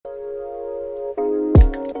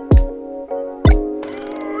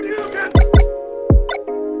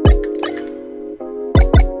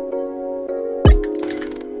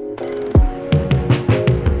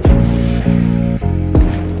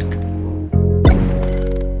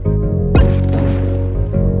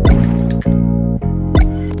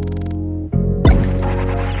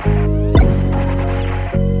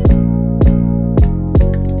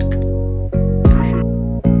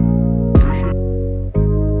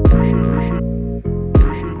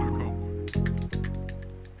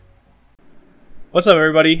What's up,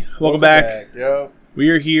 everybody? Welcome back. Yep. We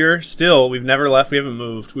are here still. We've never left. We haven't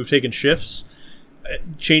moved. We've taken shifts,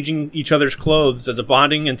 changing each other's clothes as a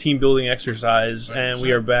bonding and team building exercise, 100%. And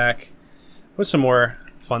we are back with some more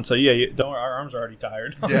fun. So our arms are already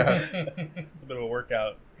tired. Yeah. It's a bit of a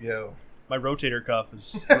workout. Yeah. My rotator cuff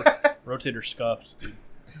is rotator scuffed, dude.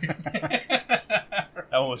 That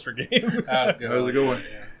one was for game. How's it going?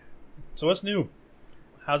 Yeah. So what's new?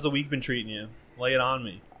 How's the week been treating you? Lay it on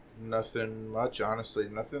me. Nothing much, honestly.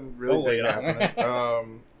 Nothing really big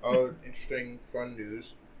happening. Interesting, fun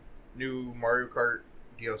news. New Mario Kart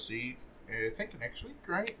DLC. I think next week,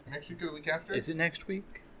 right? Next week or the week after? Is it next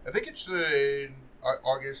week? I think it's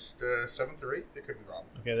August 7th or 8th. It could be wrong.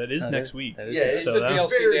 Okay, that is next week. It's the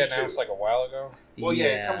DLC they announced like a while ago. Well,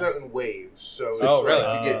 it comes out in waves. So it's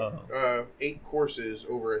really? You get 8 courses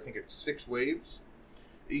over, I think it's 6 waves.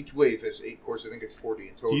 Each wave has 8 courses. I think it's 40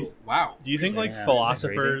 in total. Do you think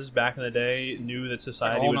philosophers back in the day knew that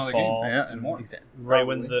society would fall? And more. Right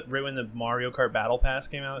when the Mario Kart Battle Pass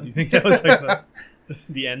came out, do you think that was like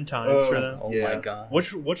the end times for them? Oh my god!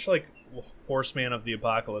 Which like horseman of the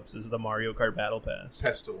apocalypse is the Mario Kart Battle Pass?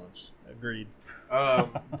 Pestilence. Agreed.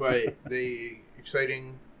 But the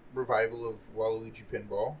exciting revival of Waluigi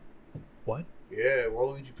Pinball. What? Yeah,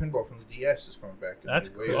 Waluigi Pinball from the DS is coming back. That's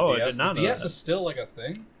cool. Oh, I did not know DS that. is still like a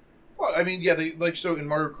thing? Well, I mean, they so in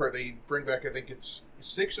Mario Kart they bring back, I think it's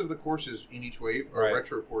 6 of the courses in each wave are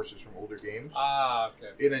retro courses from older games. Ah,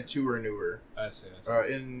 okay. And then 2 are newer. I see.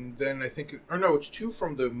 And then I think, it's 2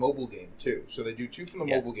 from the mobile game too. So they do 2 from the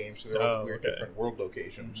mobile game, so they're all weird different world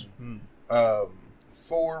locations. Mm-hmm.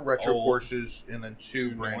 4 retro courses and then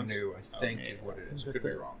 2 brand new. I think is what it is. Could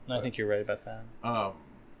be wrong. I think you're right about that.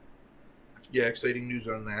 Yeah, exciting news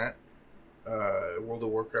on that. World of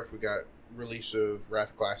Warcraft, we got release of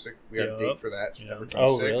Wrath Classic. We got a date for that, September 26th.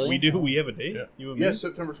 Oh, really? We do? We have a date? Yeah, you and me?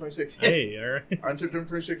 September 26th. Hey, all right. On September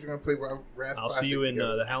 26th, we're going to play Wrath Classic. I'll see you in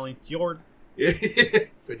the Howling Fjord.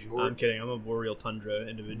 I'm kidding. I'm a Boreal Tundra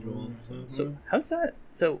individual. Mm-hmm. So how's that?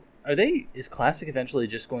 So is Classic eventually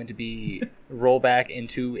just going to be roll back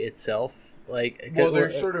into itself? Well,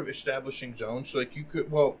 they're sort of establishing zones. So you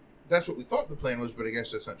could, that's what we thought the plan was, but I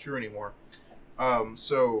guess that's not true anymore.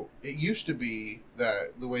 So it used to be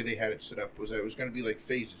that the way they had it set up was that it was going to be like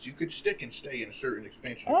phases. You could stick and stay in a certain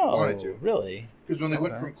expansion if you wanted to. Really? Because when they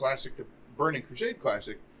went from Classic to Burning Crusade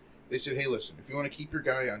Classic, they said, hey, listen, if you want to keep your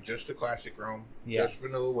guy on just the Classic realm, just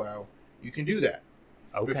Vanilla WoW, you can do that.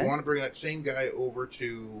 Okay. But if you want to bring that same guy over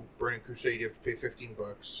to Burning Crusade, you have to pay $15,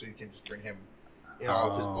 so you can just bring him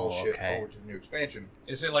all of his bullshit over to the new expansion.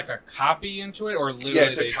 Is it like a copy into it, or literally? Yeah,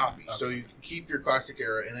 it's a copy. Okay. So you can keep your Classic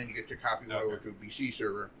era, and then you get your copy over to a BC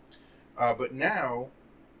server. But now,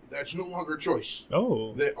 that's no longer a choice.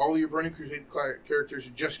 Oh. All your Burning Crusade characters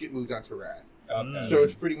just get moved onto Wrath. Okay. So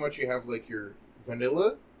it's pretty much you have your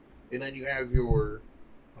vanilla, and then you have your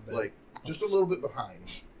just a little bit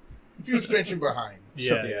behind. A few expansion behind.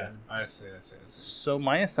 Yeah. I see. So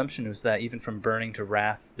my assumption was that even from Burning to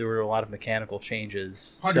Wrath, there were a lot of mechanical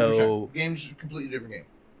changes. 100%. So Game's a completely different game.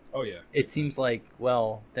 Oh, yeah. It seems like,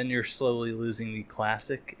 then you're slowly losing the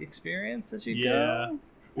Classic experience as you go.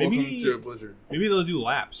 Welcome to Blizzard. Maybe they'll do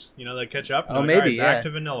laps. They catch up. And maybe, back to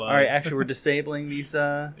vanilla. All right, actually, we're disabling these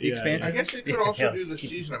expansions. I guess they could also do the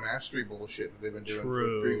Season of Mastery bullshit that they've been doing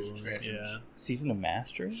for previous expansions. Yeah. Season of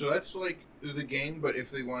Mastery? So that's like the game, but if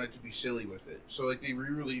they wanted to be silly with it. So they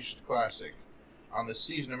re-released Classic on the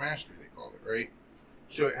Season of Mastery, they called it, right?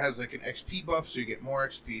 So it has an XP buff, so you get more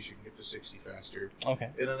XP, so you can get to 60 faster. Okay.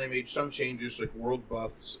 And then they made some changes, like world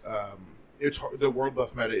buffs. The world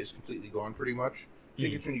buff meta is completely gone, pretty much. I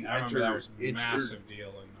think it's when you enter, that was a massive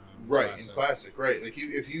deal in Classic. In Classic, right?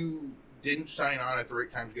 If you didn't sign on at the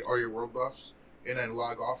right time to get all your world buffs and then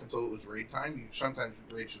log off until it was raid time, sometimes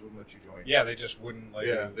raid just wouldn't let you join. Yeah, they just wouldn't let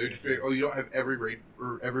you. Yeah, they'd just be like, you don't have every raid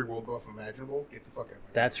or every world buff imaginable. Get the fuck out of here.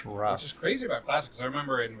 That's rough. Which is crazy about Classic, because I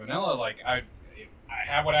remember in Vanilla, I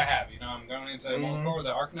have what I have. I'm going into Molten Core with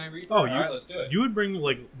the Arcanite Reaper. All right, let's do it. You would bring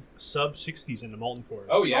sub 60s into Molten Core.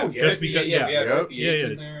 Oh yeah, just because we had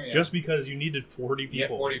 58 in there. Yeah. Just because you needed 40 people. Yeah,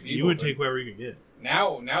 40 people. You would take whoever you could get.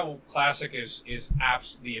 Now Classic is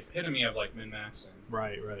the epitome of min-maxing.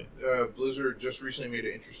 Right. Blizzard just recently made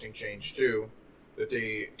an interesting change too, that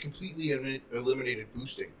they completely eliminated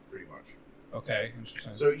boosting pretty much. Okay,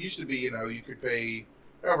 interesting. So it used to be, you could pay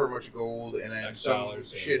however much gold, and then some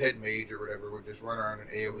shithead mage or whatever would just run around and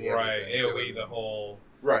AoE right, everything. AoE the whole...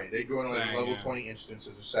 Right, they'd go into level 20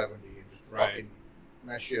 instances of 70 and just fucking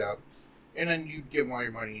mess shit up. And then you'd give them all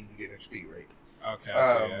your money and you get XP, right? Okay,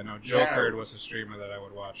 I know Joker was a streamer that I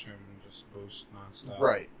would watch him just boost nonstop.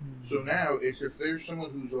 Right. So now, if there's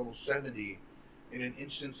someone who's level 70 in an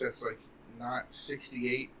instance that's not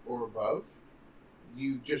 68 or above,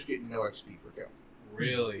 you just get no XP per kill.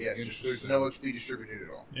 Really? Yeah, there's no XP distributed at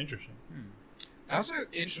all. Interesting. That's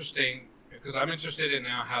interesting, because I'm interested in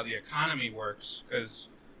now how the economy works, because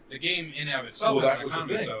the game in and of itself is an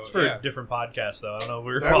economy. So, it's for a different podcast, though. I don't know if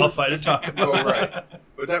we were qualified to talk about well, right.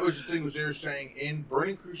 But that was the thing, was they were saying in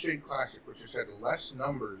Burning Crusade Classic, which has had less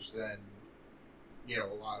numbers than, a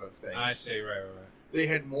lot of things. I see, right. They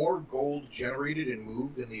had more gold generated and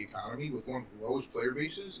moved in the economy with one of the lowest player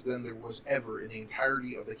bases than there was ever in the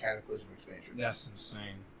entirety of the Cataclysm expansion. That's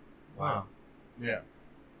insane. Wow. Yeah.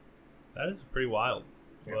 That is pretty wild.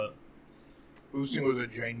 Yeah. But boosting was a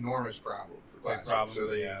ginormous problem for Classic, so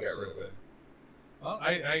they got rid of it. Well,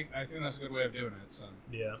 I think that's a good way of doing it. So.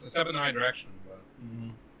 Yeah. It's a step in the right direction. But.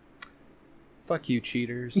 Fuck you,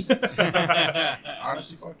 cheaters.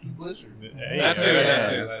 Honestly, fuck you, Blizzard. That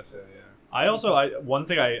too, yeah. I also, one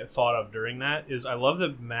thing I thought of during that is I love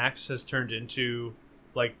that Max has turned into,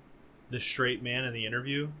 like, the straight man in the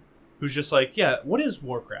interview who's just like, yeah, what is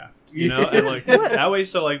Warcraft? And, like, that way,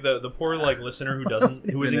 so, like, the poor, like, listener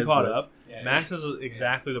who isn't caught up, Max is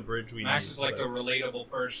exactly the bridge we need. Max is, like, the relatable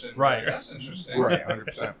person. Right. That's interesting. Right,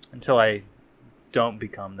 100%. Until I don't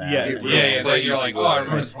become that. Yeah, you're like, I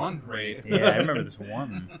remember this one raid. Yeah, I remember this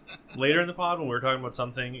one. Later in the pod, when we're talking about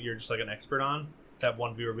something you're just, like, an expert on, that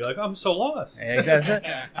one viewer will be like, I'm so lost. Yeah, exactly.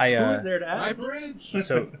 Who is there to ask? My bridge.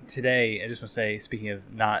 So today, I just want to say, speaking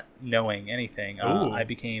of not knowing anything, I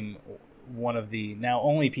became one of the now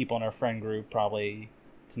only people in our friend group probably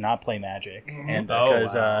to not play Magic. Mm-hmm. And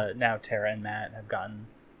because now Tara and Matt have gotten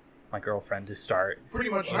my girlfriend to start.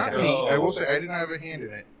 Pretty much not me. I will say I didn't have a hand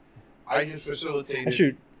in it. I just facilitated.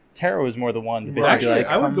 Actually, Tara was more the one to Actually, be like,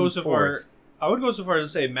 I would go so far as to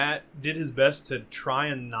say Matt did his best to try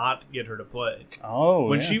and not get her to play. Oh,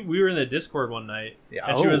 when we were in the Discord one night,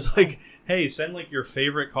 and she was like, "Hey, send like your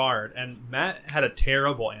favorite card," and Matt had a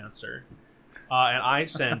terrible answer, and I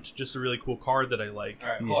sent just a really cool card that I like. All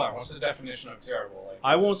right, hold on. What's the definition of terrible? Like,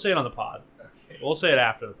 I won't say it on the pod. Okay. We'll say it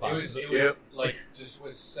after the pod. It was like just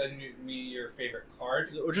send me your favorite card,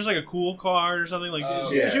 or just like a cool card or something like.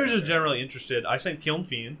 She was just generally interested. I sent Kiln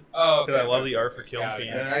Fiend because I love the art for Kiln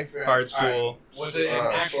Fiend. Card's cool. Was it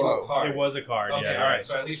an actual card? It was a card. Okay, yeah, all right.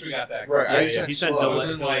 So at least we got that. Right. Yeah. He sent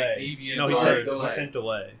delay. Like deviant. No, he sent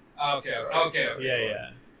delay. Okay.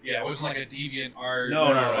 Yeah, it wasn't like a deviant art. No.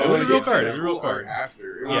 It was a real card. It was a real card.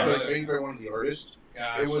 After it was like made by one of the artists.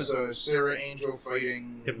 Gotcha. It was a Sarah Angel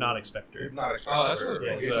fighting Hypnotic Spectre. Oh, that's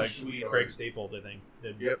really cool. It was sweet. Craig Staples, I think.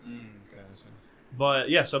 Yep. But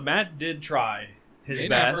yeah, so Matt did try his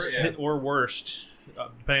best or worst,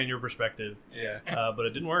 depending on your perspective. Yeah. But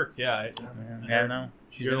it didn't work. Yeah. No.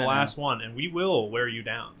 You're the last one, and we will wear you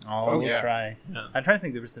down. We'll try. Yeah. I'm trying to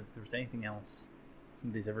think if there was anything else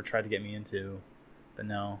somebody's ever tried to get me into, but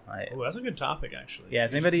no. That's a good topic, actually. Yeah.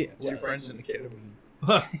 Is anybody? Your friends in the ketamine.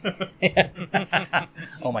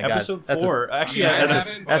 Oh my god! Episode 4. Actually,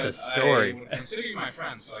 that's a story. I would consider you my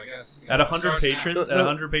friend, so I guess at 100 patrons,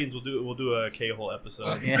 we'll do a K-hole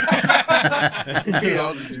episode.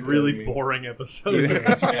 Really boring episode.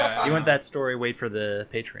 You want that story? Wait for the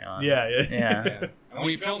Patreon. Yeah. And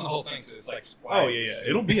we filmed the whole thing, so it's like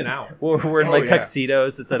it'll be an hour. We're in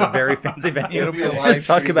tuxedos. It's at a very fancy venue. It'll be a live just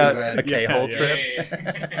talk about event. a K-hole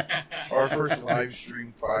trip. Our first live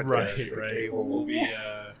stream podcast. Right. K-hole will be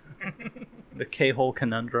the K-hole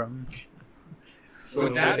conundrum. So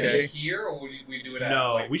would that be here, or would we do it at?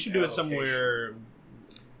 No, we should do it somewhere.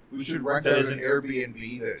 We should rent out an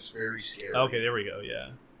Airbnb that's very scary. Okay, there we go.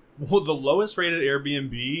 Yeah. Well, the lowest rated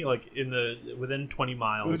Airbnb, like within 20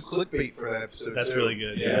 miles. It was clickbait for that episode. That's really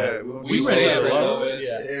good. Yeah, we rated the lowest.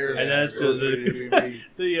 And then it's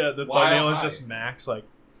the thumbnail is just Max like.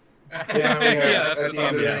 Yeah, that's at the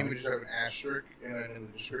end of the name we just have an asterisk, and then in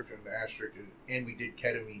the description the asterisk is, and we did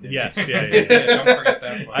ketamine. Yes, yeah. Don't forget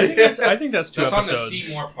that part. I think that's 2 episodes. On the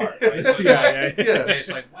Seymour part. Right? It's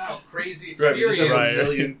like, wow, crazy experience. Right. A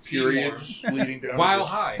million periods leading down. While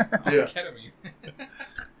high. Yeah. Ketamine.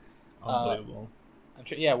 Unbelievable.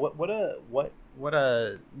 What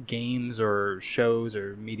games or shows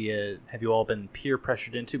or media have you all been peer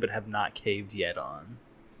pressured into but have not caved yet on?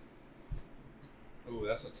 Ooh,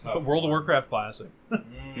 that's a tough World of Warcraft Classic.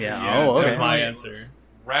 Yeah. Oh, okay. That's my answer.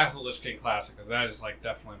 Wrath of the Lich King Classic, because that is like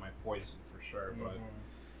definitely my poison for sure. But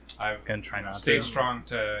I'm gonna try not to stay strong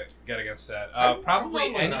to get against that.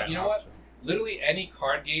 Probably any. You know what? Literally any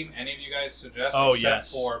card game any of you guys suggest, except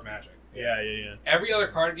for Magic. Yeah. Every other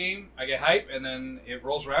card game, I get hype, and then it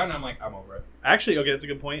rolls around, and I'm like, I'm over it. Actually, okay, that's a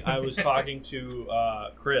good point. I was talking to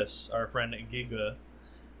Chris, our friend at Giga,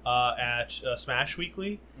 at Smash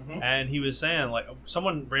Weekly, and he was saying like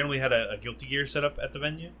someone randomly had a Guilty Gear set up at the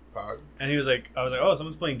venue, and he was like, I was like, oh,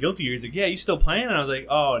 someone's playing Guilty Gear. He's like, yeah, you still playing? And I was like,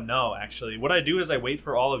 oh no, actually, what I do is I wait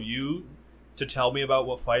for all of you to tell me about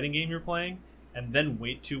what fighting game you're playing, and then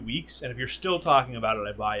wait 2 weeks, and if you're still talking about it,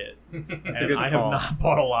 I buy it. And I have not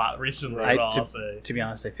bought a lot recently. I'll say. To be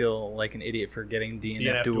honest, I feel like an idiot for getting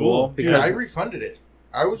DNF Duel. Duel because I refunded it.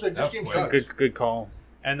 I was like, this game sucks. Good call.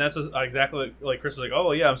 And that's exactly like Chris was like,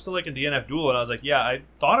 oh yeah, I'm still liking DNF Duel, and I was like, yeah, I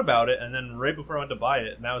thought about it, and then right before I went to buy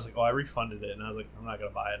it, and I was like, oh, I refunded it, and I was like, I'm not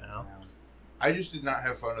gonna buy it now. I just did not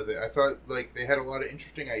have fun with it. I thought like they had a lot of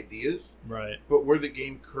interesting ideas, right? But where the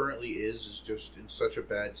game currently is just in such a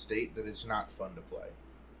bad state that it's not fun to play.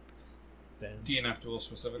 DNF Duel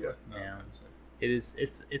specifically, yeah. It is.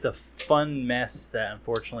 It's a fun mess that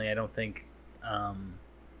unfortunately I don't think. I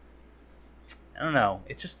don't know.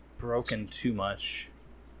 It's just broken too much.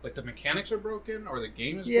 Like the mechanics are broken, or the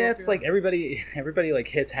game is broken? Yeah, it's like everybody like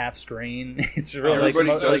hits half screen. It's really everybody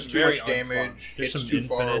like does too very much damage. There's some too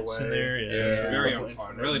far infinites away. in there. It's very unfun.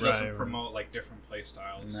 Infinite. Really doesn't promote like different play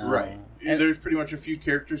styles. No. Right. And there's pretty much a few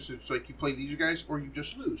characters. It's like you play these guys or you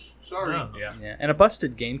just lose. Sorry. No. Yeah. And a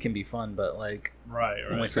busted game can be fun, but like Right.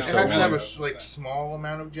 only for It so has to have long. a small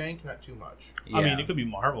amount of jank, not too much. Yeah. I mean, it could be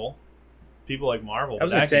Marvel. People like Marvel. I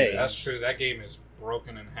was but gonna that say- game That's is- true. That game is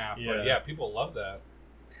broken in half. Yeah. But yeah, people love that.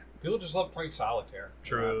 People just love playing solitaire.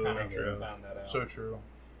 True, I kind of true. found that out. So true.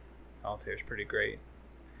 Solitaire's pretty great.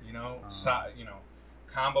 You know,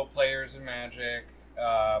 combo players in Magic,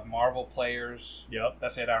 Marvel players. Yep.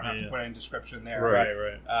 That's it. I don't have Yeah. to put any description there.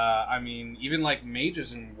 Right. I mean, even like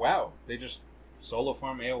mages in WoW, they just solo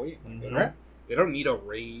farm AOE. Mhm. They, Right. don't, they don't need a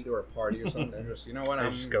raid or a party or something. They're just, you know what, They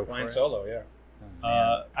I'm just go playing for it. solo. Yeah.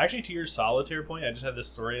 Actually, to your solitaire point, I just had this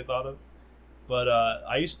story I thought of. But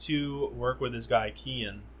I used to work with this guy,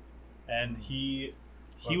 Kian, and he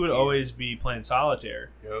would Kian. always be playing solitaire.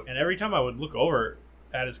 Yep. And every time I would look over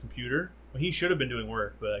at his computer, well, he should have been doing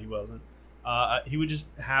work, but he wasn't. He would just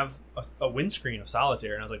have a windscreen of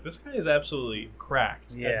solitaire, and I was like, this guy is absolutely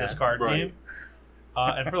cracked at this card right. game.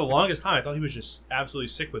 And for the longest time, I thought he was just absolutely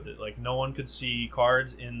sick with it. Like, no one could see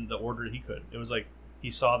cards in the order he could. It was like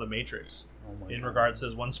he saw the Matrix in regards to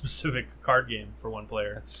this one specific card game for one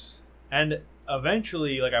player. And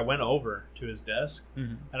eventually, like, I went over to his desk,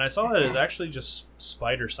 and I saw that it's actually just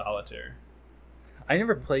Spider Solitaire. I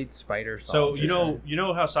never played Spider So Solitaire. you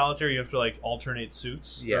know how Solitaire you have to like alternate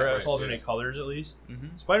suits, Yeah, or right. alternate colors at least.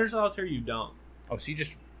 Mhm. Spider Solitaire you don't. Oh, so you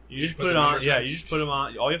just Put it on. Yeah, you just put them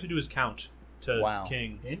on. All you have to do is count to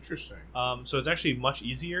king. Interesting. So it's actually much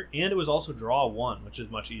easier, and it was also draw 1, which is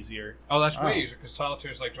much easier. Oh, that's way easier because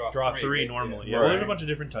solitaire is like draw 3 right? normally. Yeah. Yeah, well, there's a Right. bunch of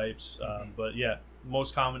different types, but yeah,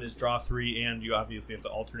 most common is draw 3, and you obviously have to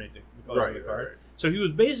alternate the color of the card. Right. So he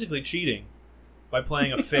was basically cheating by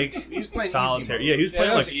playing a fake He's playing solitaire. easy mode. Yeah, he was playing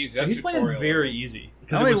that's like easy. That's he's playing tutorial very level. easy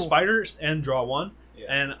because How it was many- spiders and draw 1,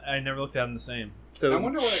 Yeah. and I never looked at them the same. so I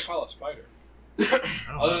wonder why they call it spider. I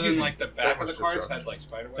don't know. Other than like the back That of the must cards have had like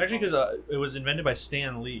spider. It's actually because it was invented by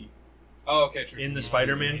Stan Lee oh, okay, true. in the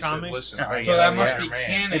Spider-Man He said, comics. "Listen, So I So am that must Iron be Man."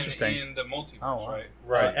 canon Interesting. in the multiverse, Oh, wow. right?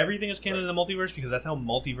 Right. Everything is canon in the multiverse because that's how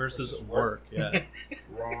multiverses Versus work. Yeah.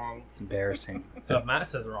 Wrong. it's embarrassing. So if Matt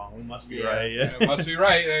says wrong, we must be Yeah. right. Yeah. It must be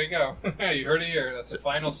right. There you go. You heard it here. That's the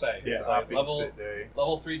final say. Yeah. It's Stop level sit day.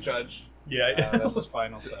 level 3 judge. Yeah. That's his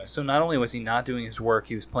final say. So not only was he not doing his work,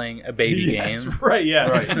 he was playing a baby Yes, game. right, yeah.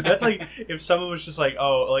 Right. That's like if someone was just like,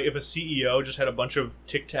 oh, like if a CEO just had a bunch of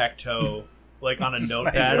tic-tac-toe like on a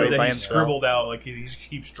notepad Right, that by he himself. scribbled out, like he just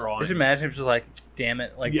keeps drawing. Just imagine him just like, damn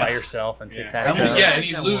it, like Yeah. by yourself and Yeah. tic tac toe. Yeah. Yeah, and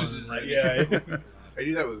he loses. Right, yeah. I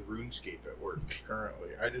do that with RuneScape at work currently.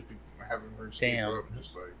 I just be having RuneScape Damn. up and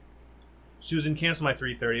just like. Susan, cancel my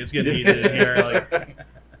 3:30. It's getting heated in here. Like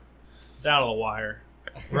down to the wire.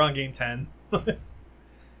 We're on game 10. I'm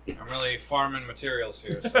really farming materials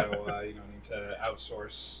here, so you don't need to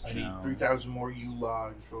outsource. I need No. 3,000 more U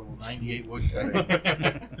logs for level 98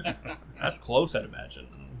 woodcutting. That's close, I'd imagine.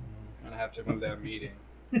 I'm gonna have to move that meeting.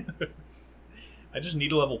 I just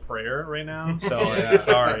need a level prayer right now, so Yeah.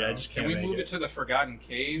 sorry, I just Can can't we make move it to the Forgotten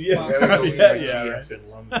Cave? Yeah. I gotta go meet Yeah, my yeah, GF in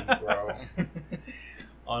London, bro.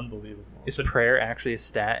 Unbelievable. Is So- prayer actually a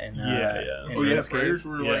stat in Yeah. in Oh yeah, RuneScape? prayers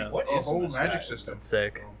were Yeah. like What a is whole this magic guy? system. That's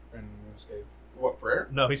sick. In RuneScape. What prayer?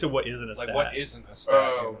 No, he said what isn't a stat. Like, what isn't a stat?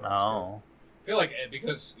 Oh. in RuneScape? Oh. I feel like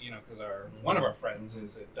because our one of our friends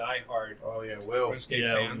is a diehard Oh yeah, Will. RuneScape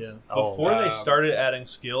Yeah, fans. yeah. Oh. Before they Um, started adding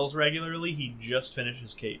skills regularly, he just finished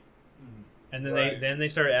his cape, and then Right. they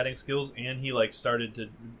started adding skills, and he like started to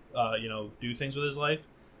do things with his life,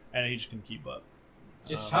 and he just couldn't keep up.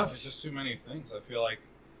 It's tough. It's just too many things. I feel like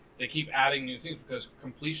they keep adding new things because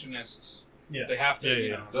completionists Yeah. They have to. Yeah, You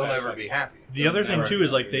yeah. know, They'll that's never like- be happy. The other thing too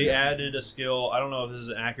is like they added a skill. I don't know if this is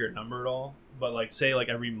an accurate number at all, but like say like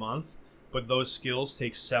every month, but those skills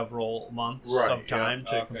take several months Right, of time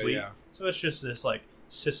to Okay, complete. yeah. So it's just this like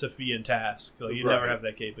Sisyphean task. Like, you never have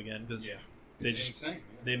that cape again because Yeah. they It's just insane.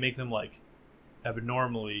 Yeah. they make them like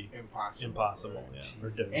abnormally impossible. Right. Yeah, or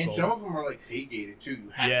difficult. And some of them are like pay gated too. You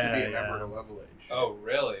have to be a member to level edge. Oh,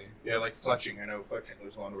 really? Yeah, like fletching. I know fletching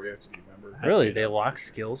was one where you have to be a member. Really, made they up. lock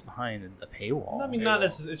skills behind a paywall. I mean, not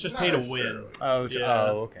necessarily. It's just pay to win. Oh, Yeah.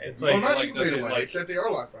 okay. It's Well, like, not like, even does pay to it, win. like- It's that they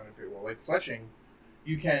are locked behind a paywall. Like fletching,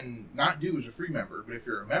 you can not do as a free member, but if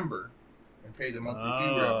you're a member and pay the monthly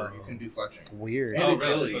fee, whatever, you can do fletching. Weird. And Oh, agility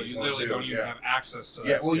really? So is you one literally too, don't even yeah. have access to that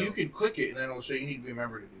Yeah, well, skill. you can click it, and then it'll say you need to be a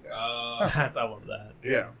member to do that. that's I love that.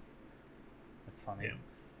 Yeah. That's funny. Yeah.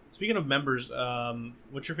 Speaking of members,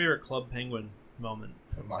 what's your favorite Club Penguin moment?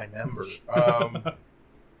 My member. All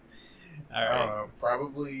I right. don't know.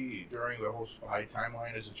 Probably during the whole spy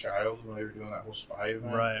timeline as a child when they were doing that whole spy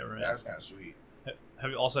event. Right. That was kind of sweet.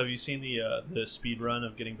 Have you seen the speed run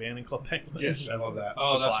of getting banned in Club Penguin? Yes, I love that.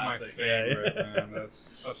 Oh, It's a that's my classic. favorite, Yeah. man. That's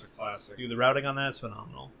such a classic. Dude, the routing on that is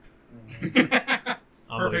phenomenal. Perfect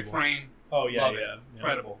Unbelievable. frame. Oh yeah, Love it. yeah.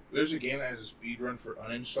 Incredible. There's a game that has a speed run for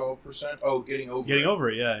uninstall %. Oh, getting over Getting it. over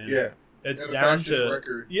it, yeah. Yeah. It's And the down fastest to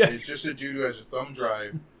record. yeah. It's just a dude who has a thumb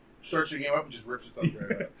drive, starts the game up and just rips the thumb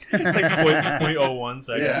drive up. It's like .01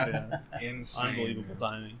 seconds. Yeah. Yeah. Insane. Unbelievable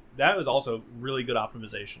timing. That was also really good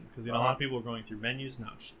optimization because a lot Uh-huh. of people were going through menus. No,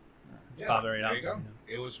 just Yeah, pop it right there out. you go.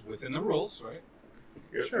 It was within the rules, right?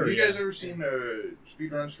 Yeah. Sure, Have you yeah. guys ever seen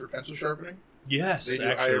speed runs for pencil sharpening? Yes, They do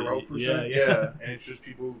actually. IRL %. Yeah. And it's just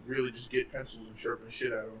people really just get pencils and sharpen the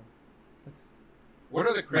shit out of them. That's What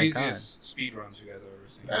are the God. craziest speed runs you guys have ever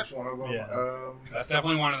seen? That's one of them. Yeah. That's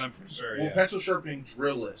definitely one of them for sure. well, Yeah. pencil sharpening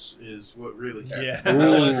drillless is what really counts. Yeah.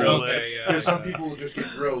 Ooh. Drill Okay, this. yeah. Because some people will just get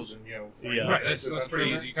drills and, Yeah. Right, that's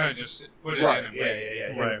pretty easy. You kind of just put it Right, in and yeah,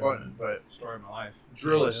 hit Right, a button. But story of my life.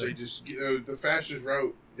 drillless, Yeah. they just get, the fastest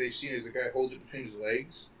route they've seen is the guy holds it between his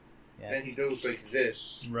legs, yeah. then he goes like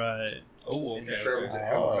this, Right. Oh, and okay. he sharpens okay. it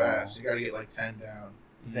hella Oh. fast. You got to get like 10 down.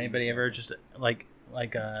 Does anybody ever just like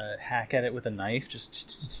hack at it with a knife?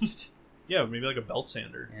 Just Yeah, maybe like a belt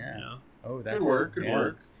sander. Yeah. You know? oh, that's Good work, good yeah.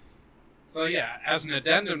 work. So yeah, as an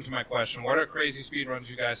addendum to my question, what are crazy speed runs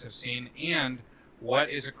you guys have seen, and what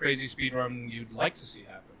is a crazy speed run you'd like to see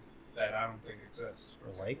happen that I don't think exists?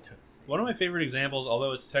 Or like to see. One of my favorite examples,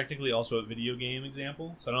 although it's technically also a video game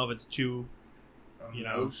example, so I don't know if it's too, You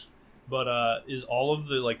know, Nose. but is all of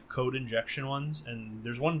the like code injection ones, and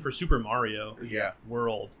there's one for Super Mario Yeah.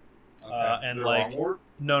 World, Okay. and The like wrong word?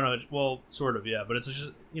 no, well, sort of, yeah, but it's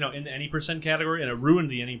just in the any % category, and it ruined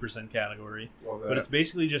the any % category. Love But that. it's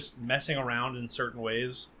basically just messing around in certain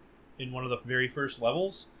ways in one of the very first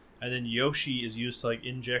levels, and then Yoshi is used to like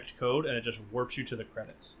inject code, and it just warps you to the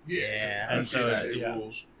credits. Yeah. I've And seen so, that. It yeah.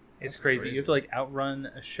 rules. It's That's crazy. crazy. You have to like outrun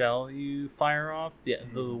a shell you fire off.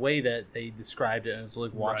 The way that they described it, I was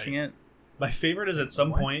like watching it. My favorite is at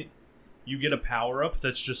some What? point you get a power up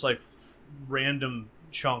that's just like random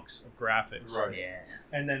chunks of graphics, Right. Yeah.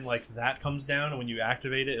 and then like that comes down, and when you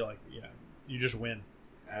activate it, like you just win.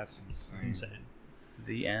 That's insane. Insane.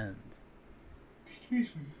 The end.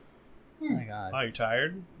 Oh my god. Oh, you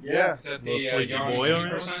tired? Yeah. Is that Little the sleepy yawning boy over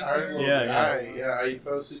 20%? Tired little Yeah, guy. Yeah. I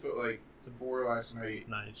fell asleep at like 4 last night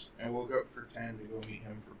Nice. and woke up for 10 to go meet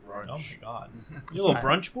him for brunch. Oh my god. You little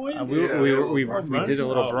brunch boy? We, Yeah, we, a we, little we brunch. did a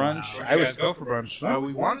little Oh, brunch. wow. I was Guys go for brunch.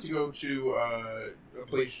 We wanted to go to a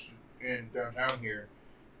place in downtown here,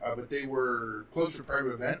 but they were closed for a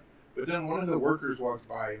private event. But then one of the workers walked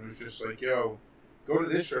by and was just like, "Yo, go to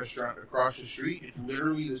this restaurant across the street. It's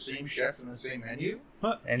literally the same chef and the same menu.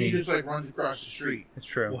 and He he, just like runs across the street." it's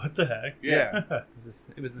true. What the heck? Yeah,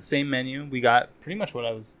 It was the same menu. We got pretty much what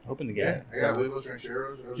I was hoping to yeah. get. I got So huevos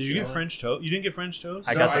rancheros. I was Did you get chilling. French toast? You didn't get French toast?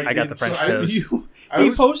 I No, got the, I got the did. French So I toast. You, I he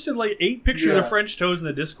was- posted like 8 pictures Yeah. of French toast in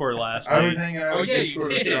the Discord last I was night. hanging out Oh, with yeah, you Discord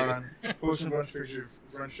with did. John, posting a bunch of pictures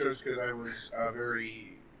of French toast because I was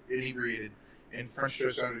very inebriated. And French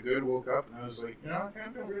toast sounded good. Woke up and I was like, I kind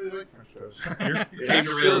of don't really like French toast. You're, Came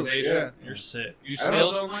to realization. Yeah. you're sick. You I don't-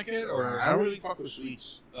 still don't like it, or I don't really fuck with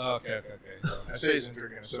sweets. Oh, okay. I say he's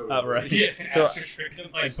drinking a soda. Oh, right. Yeah, So- after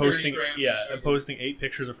drinking like And 30 posting, grams of and sugar. posting 8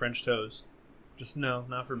 pictures of French toast. Just no,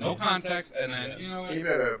 not for me. No context, and then Yeah. you know what? Came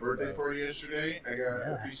at a birthday party yesterday. I got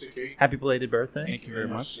Yeah. a piece of cake. Happy belated birthday. Thank you very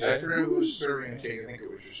much. I forgot who was serving the cake. I think it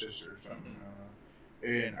was your sister or something.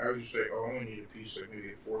 And I was just like, I only need a piece, like maybe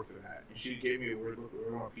a fourth of that. And she gave me a weird look. I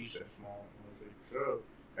don't want a piece that small. And I was like, so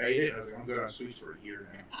I ate it. And I was like, I'm good on sweets for a year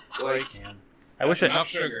now. Like, Man. I wish enough I,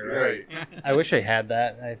 sugar, right? I wish I had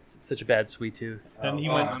that. I have such a bad sweet tooth. Then he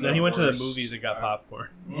Oh, went. I'm Then the he went to the worst. movies and got popcorn.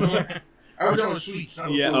 I was on sweets.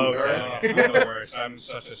 Not Yeah, food, okay. alright? I'm the worst. I'm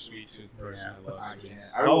such a sweet tooth person. Yeah. I love I sweets.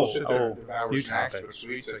 can't. I will sit there and oh, devour new snacks, topic. but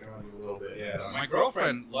sweets I can only do a little bit. Yeah, my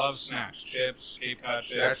girlfriend loves snacks, chips, Cape Cod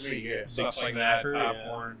chips, That's me, yeah. stuff Big like that, snacker, yeah.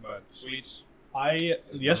 popcorn, but sweets.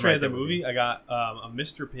 Yesterday at the there with movie, you. I got a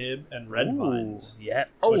Mr. Pibb and Red Vines. Yeah.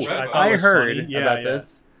 Oh, Which I thought I was heard funny. Yeah, about yeah.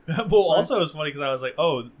 this. Well, also it was funny because I was like,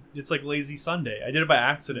 oh, it's like Lazy Sunday. I did it by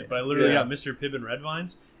accident, but I literally Yeah. got Mr. Pibb and Red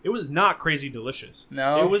Vines. It was not crazy delicious.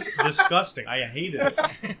 No. It was disgusting. I hated it.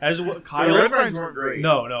 As what The Kyle, red vines weren't great.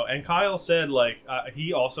 no, and Kyle said like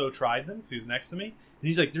he also tried them because he was next to me, and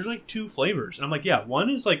he's like, "There's like 2 flavors," and I'm like, "Yeah, one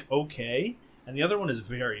is like okay, and the other one is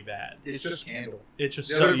very bad. It's just candle. It's just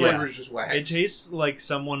The so other yeah. flavor is just wax. It tastes like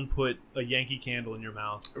someone put a Yankee Candle in your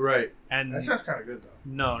mouth, Right. and That sounds kind of good, though.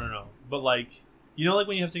 no, but like you know, like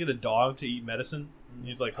when you have to get a dog to eat medicine, and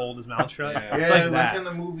you have to like hold his mouth shut. Yeah. It's Yeah, like like that. in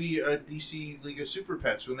the movie DC League of Super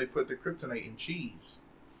Pets when they put the kryptonite in cheese.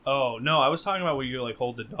 Oh no, I was talking about where you like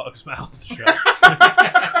hold the dog's mouth shut.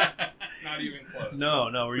 Not even close. no,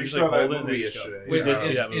 where you We just saw like that hold it and movie they just go. yesterday. We Yeah. did see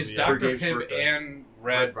is, that movie. is yeah. For Dr. Dave's Pibb birthday. and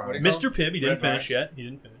Red Red what do you call Mr. Pibb, he didn't Red finish Vines? yet. He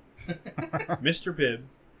didn't finish. Mr. Pibb it?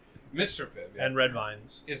 Mr. Pibb. Yeah. and Red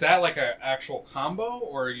Vines. Is that like an actual combo,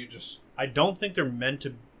 or are you just I don't think they're meant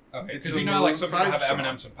to. okay? It's Because a you know, like Maroon some people 5 have song.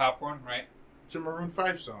 M&Ms and popcorn, right? It's a Maroon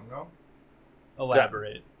 5 song, no?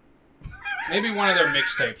 Elaborate. Maybe one of their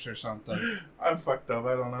mixtapes or something. I'm fucked up.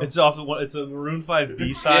 I don't know. It's off. It's a Maroon 5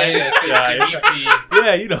 B side. Yeah, yeah, EP.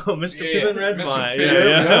 yeah, you know, Mr. Yeah, Pibb and Red Mr. Vine.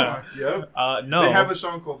 Pibb, Yeah. Yep. No, They have a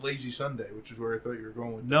song called Lazy Sunday, which is where I thought you were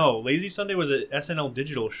going with no. Lazy Sunday was a SNL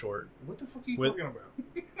digital short. that. What the fuck are you With- talking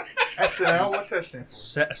about? SNL? What's that stand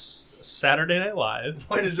for? Saturday Night Live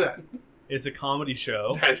What is that? is a comedy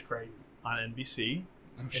show That's crazy. on NBC.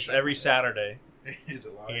 Oh, It's shit. every Saturday. It's a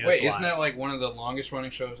lot. Yeah. Wait, It's isn't live. that like one of the longest running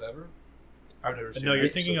shows ever? I've never seen No, it. you're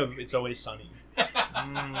thinking of It's Always Sunny.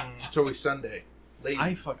 It's always Sunday. Lazy.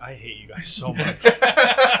 I hate you guys so much.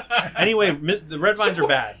 Anyway, the Red Vines are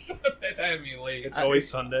bad. It's had me late. It's always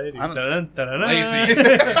Sunday. I'm- lazy.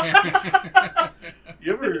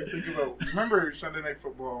 You ever think about? Remember Sunday Night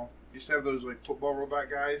Football? Used to have those like football robot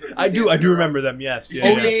guys. that I do dancing around? remember them. Yes. Yeah,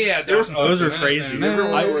 Oh yeah. yeah. Those are crazy. You ever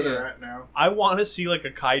wonder where Yeah. they're at now? I want to see like a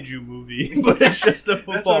kaiju movie, but it's just the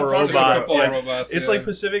what football I'm talking robots. about. Yeah. robots. It's like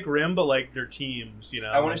Pacific Rim, but like their teams. You know.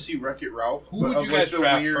 I want to see Wreck-It Ralph. Who but would of, you like, guys the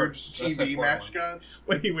draft weird first? That's the TV important one. mascots.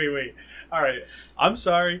 Wait. All right. I'm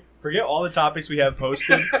sorry. Forget all the topics we have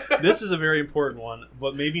posted. This is a very important one,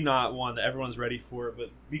 but maybe not one that everyone's ready for.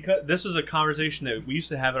 But because this is a conversation that we used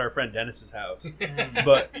to have at our friend Dennis's house.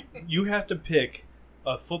 But you have to pick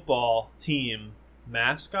a football team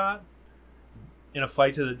mascot in a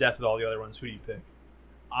fight to the death with all the other ones. Who do you pick?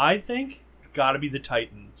 I think it's got to be the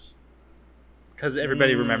Titans. Because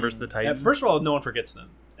everybody remembers the Titans. First of all, no one forgets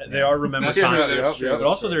them. They Yes. are remembered That's true, constantly, that's true, but that's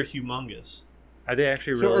also true. they're humongous. Are they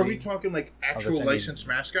actually So really? are we talking like actual same licensed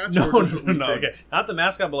mascots? No, or just what we think? okay, not the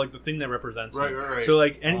mascot, but like the thing that represents them. Right. So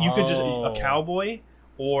like, and you could just Oh. a cowboy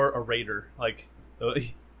or a raider, like, Ooh.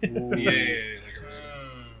 Yeah, like a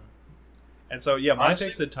and so yeah, mine Honestly,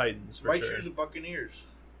 takes the Titans for Might sure. choose the Buccaneers.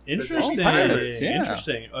 Interesting, Oh, Pirates, yeah.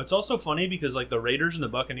 interesting. It's also funny because like the Raiders and the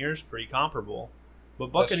Buccaneers pretty comparable, but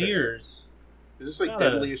That's true. Buccaneers Is this like Not a-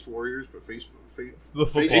 Deadliest Warriors, but Facebook? the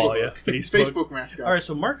football, Facebook. yeah, Facebook. Facebook mascots. All right,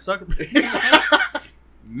 so Mark Zuckerberg.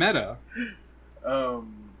 Meta.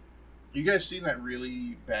 You guys seen that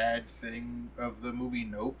really bad thing of the movie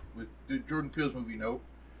Nope with Jordan Peele's movie Nope?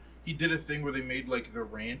 He did a thing where they made like the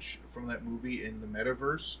ranch from that movie in the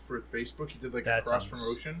metaverse for Facebook. He did like That a cross sounds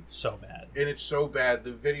promotion, So bad. and it's so bad.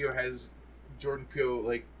 The video has Jordan Peele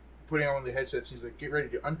like putting on the headsets. He's like, "Get ready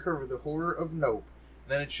to uncover the horror of Nope."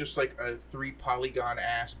 And then it's just like a 3-polygon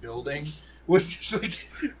ass building with just like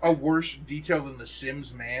a worse detail than the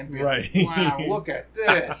Sims man. Being Right. Like, wow, look at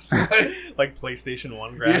this. Like, Like PlayStation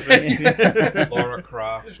 1 graphics. Laura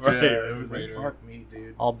Croft. Right. yeah, it was like, Raider. fuck me,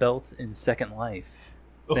 dude. All belts in Second Life.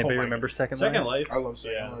 Does anybody my remember God. Second Second Life? Life? I love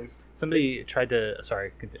Second Yeah. Life. Somebody tried to.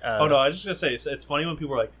 Sorry. Oh no, I was just gonna say it's funny when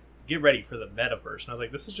people are like, "Get ready for the metaverse," and I was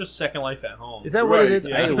like, "This is just Second Life at home." Is that what Right, it is?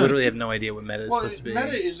 yeah. I literally have no idea what meta is Well, supposed to be.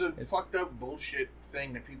 meta is a It's- fucked up bullshit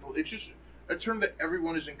thing that people. It's just a term that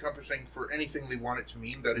everyone is encompassing for anything they want it to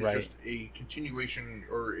mean. That is Right. just a continuation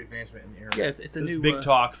or advancement in the internet. Yeah, it's a This new big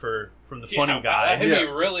talk from the funny Yeah, guy. That hit me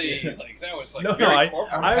Yeah. really like that was like No, very I-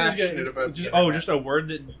 corporate. I'm I was passionate gonna, about just, the oh, internet. just a word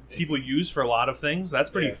that people use for a lot of things. That's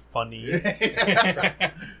pretty Yeah. funny.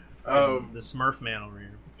 the Smurf man over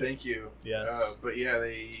here. Thank you. Yes. But yeah,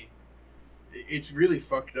 it's really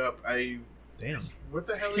fucked up. Damn. What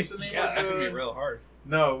the hell is the name yeah, of that could be the? real hard.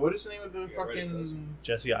 No, what is the name of the Get ready for this fucking?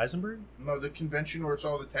 Jesse Eisenberg. No, the convention where it's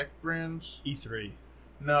all the tech brands. E3.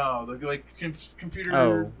 No, like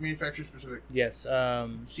computer manufacturer specific. Yes.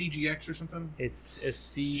 CGX or something. It's a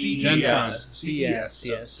CES.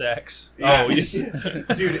 Yes. Sex. Yeah. Oh,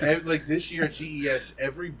 yeah. Dude, like this year at CES,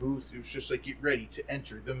 every booth it was just like, get ready to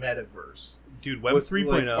enter the metaverse. Dude, Web with 3.0.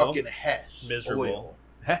 Like fucking Hess. Miserable. Oil.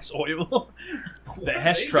 Hess oil. The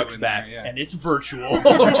Hess truck's back, and it's virtual.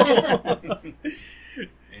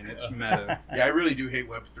 And it's meta. Yeah, I really do hate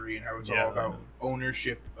Web 3 and how it's all about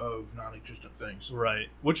ownership of non-existent things. Right.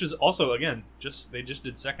 Which is also, again, they just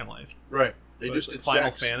did Second Life. Right. They just did Final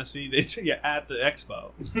sex. Fantasy. At the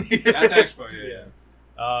expo. At the expo,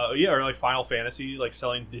 yeah. Or like Final Fantasy, like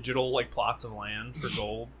selling digital like plots of land for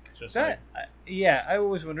gold. It's just I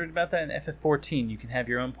always wondered about that in FF14. You can have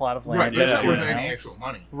your own plot of land. Right, but it's not worth your any house. actual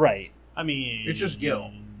money. Right. I mean, it's just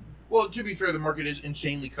gil. Well, to be fair, the market is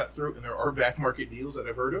insanely cutthroat, and there are back market deals that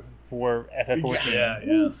I've heard of for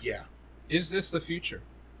FF14. Yeah. Is this the future?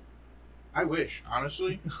 I wish,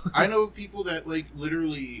 honestly. I know people that like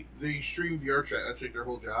literally they stream VR chat. That's like their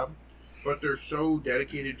whole job, but they're so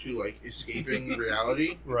dedicated to like escaping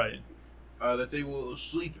reality, right? That they will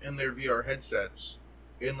sleep in their VR headsets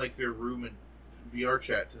in like their room and VR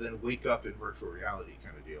chat to then wake up in virtual reality,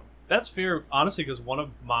 kind of deal. That's fair, honestly, because one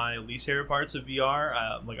of my least favorite parts of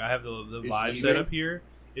VR, like I have the Vive set up here,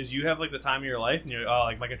 is you have like the time of your life, and you're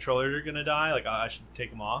like my controllers are gonna die, like I should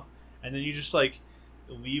take them off, and then you just like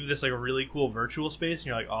leave this like a really cool virtual space, and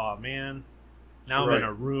you're like, oh man, now I'm in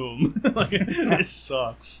a room. Like, this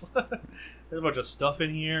sucks. There's a bunch of stuff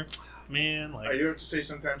in here, man. Like, I do have to say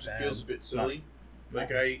sometimes it feels a bit silly.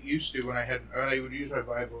 Like I used to when I would use my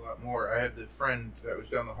Vive a lot more. I had the friend that was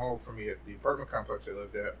down the hall from me at the apartment complex I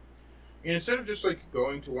lived at. And instead of just like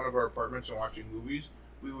going to one of our apartments and watching movies,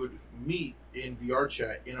 we would meet in VR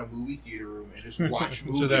chat in a movie theater room and just watch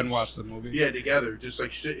movies. To then watch the movie? Yeah, together. Just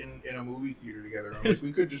like sit in a movie theater together. I'm like,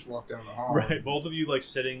 we could just walk down the hall. Right, both of you like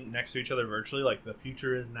sitting next to each other virtually, like the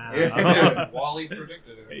future is now. Yeah, Wall-E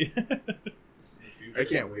predicted it. I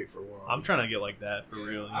can't wait for Wall-E. I'm trying to get like that for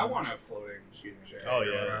real. I want a floating chair. Oh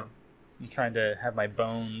yeah. I'm trying to have my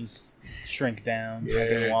bones shrink down.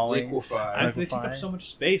 Yeah, Wall-E. liquefy. They take up so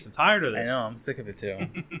much space. I'm tired of this. I know. I'm sick of it too.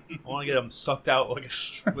 I want to get them sucked out like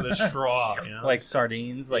with a straw, you know? Like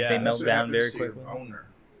sardines. Like they melt down very quickly. Owner.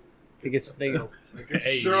 They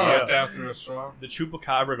Sucked out through a straw. The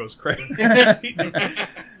chupacabra goes crazy.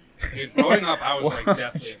 Dude, growing up, I was like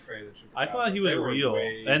definitely afraid of chupacabra. I thought he was real,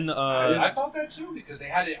 and I thought that too because they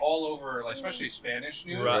had it all over, like, especially Spanish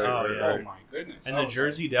news. Right. Oh my goodness! And the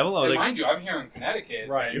Jersey Devil. And mind you, I'm here in Connecticut,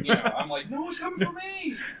 right? And, I'm like, no, it's coming for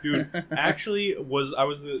me, dude. Actually, I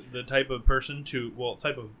was the type of person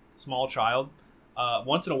type of small child.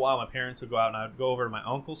 Once in a while, my parents would go out, and I'd go over to my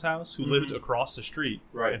uncle's house, who lived across the street,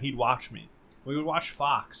 right? And he'd watch me. We would watch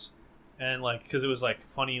Fox. And like, because it was like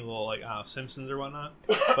funny little like Simpsons or whatnot,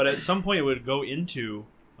 but at some point it would go into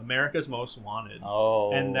America's Most Wanted.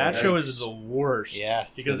 Oh, and that show is the worst.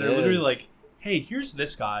 Yes, because they're literally like, "Hey, here's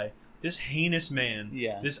this guy, this heinous man,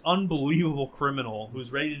 this unbelievable criminal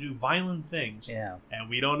who's ready to do violent things, and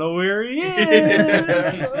we don't know where he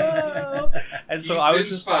is." And so I was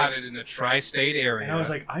just spotted in the tri-state area, and I was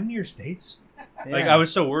like, "I'm near states." Like I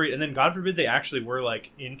was so worried, and then God forbid they actually were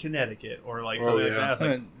like in Connecticut or like something like that. I was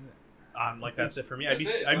like, like that's it for me. I'd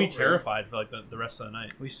be terrified for like the rest of the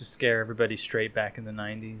night. We used to scare everybody straight back in the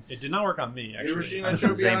 90s. It did not work on me. Actually, you ever seen that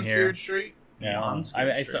show Beyond Scared Straight? Beyond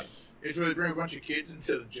Scared Straight. It's where they bring a bunch of kids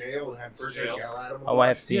into the jail and have person yell at them. Oh, I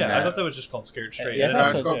have seen that. I thought that was just called Scared Straight.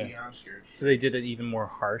 Yeah, it's called Beyond Scared Straight. So they did an even more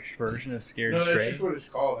harsh version of Scared Straight? No, that's just what it's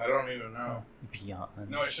called. I don't even know. Beyond.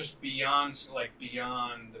 No, it's just beyond, like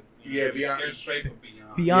beyond. Beyond. Scared Straight, but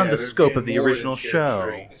beyond. Beyond the scope of the original show.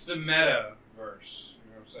 It's the metaverse. You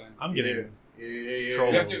know what I'm saying? I'm getting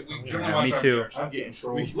trolled. Me too. I'm getting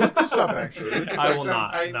trolled. Look this up, actually. I will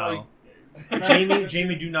not. No.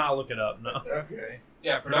 Jamie, do not look it up. No. Okay.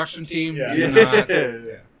 Yeah, production team. Yeah.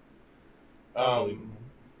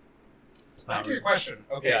 Back to your question.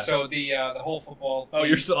 Okay, so the whole football. Oh,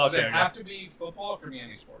 you're still does it have to be football or can it be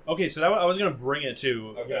any sport? Okay, so I was going to bring it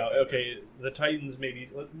to. Okay, the Titans maybe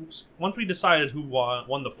once we decided who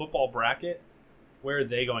won the football bracket, where are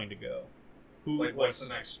they going to go? What's the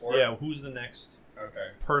next sport? Yeah, who's the next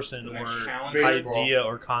person or idea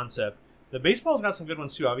or concept? The baseball's got some good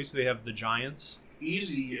ones too. Obviously, they have the Giants.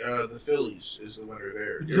 Easy, the Phillies is the winner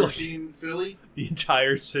there. You ever seen Philly? The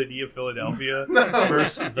entire city of Philadelphia no.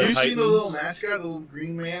 versus the Titans. You seen the little mascot, the little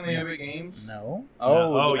green man they have at games? No.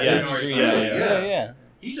 Oh, yes. Yeah.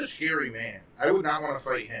 He's a scary man. I would not want to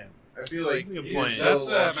fight him. I feel like that's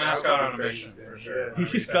a mascot on a mission for sure.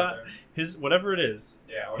 He's got his whatever it is.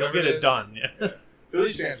 Yeah, he'll get it done. Yeah.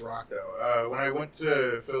 Phillies fans rock, though. When I went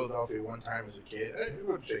to Philadelphia one time as a kid, I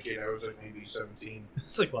wouldn't say kid, I was like maybe 17.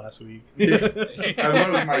 It's like last week. I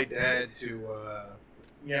went with my dad to,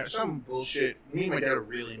 some bullshit. Me and my dad were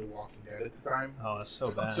really into Walking Dead at the time. Oh, that's so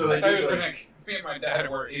bad. So they did, me and my dad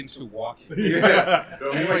were into walking. Yeah.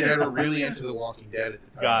 So me and my dad were really into The Walking Dead at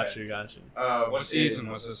the time. Gotcha. What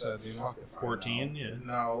season was this at? 14, yeah.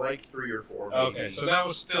 No, like 3 or 4. Okay, so that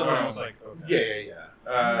was still when I was like, okay.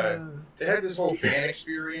 Yeah. They had this whole fan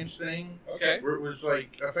experience thing. Okay. Where it was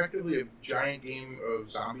like effectively a giant game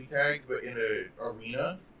of zombie tag, but in an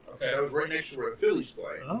arena. Okay. That was right next to where the Phillies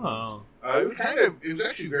play. Oh. It was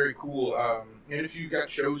actually very cool. And if you got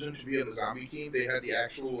chosen to be on the zombie team, they had the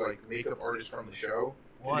actual like makeup artist from the show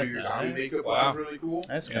to do your zombie makeup. Wow. Which was really cool.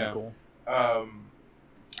 That's kind of cool. All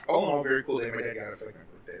in all, very cool. My dad got it for like my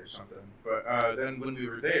birthday or something. But then when we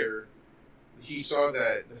were there, he saw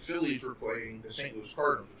that the Phillies were playing the St. Louis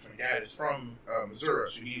Cardinals, which my dad is from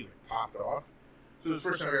Missouri, so he popped off. So it was the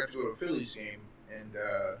first time I got to go to a Phillies game, and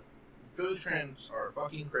Phillies fans are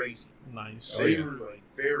fucking crazy. Nice. They were like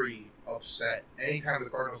very upset anytime the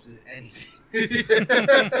Cardinals did anything.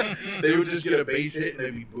 They would just get a base hit and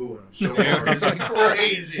they'd be booing them so hard. It's like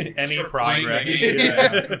crazy. Any progress.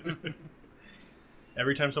 Yeah.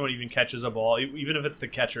 Every time someone even catches a ball, even if it's the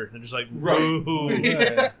catcher, they're just like, Right. "Boo!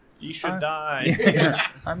 Yeah. You should die." Yeah.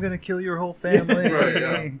 I'm gonna kill your whole family. Right,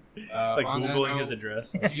 Like on that Googling note, his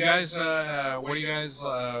address. You guys, what do you guys?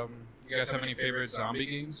 You guys have any favorite zombie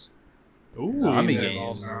games? Ooh, Zombie Games games.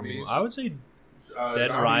 involve zombies? I would say Dead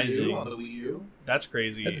Zombie Rising. U on the Wii U. that's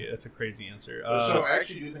crazy. That's a crazy answer. So I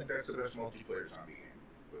actually do think that's the best multiplayer zombie game.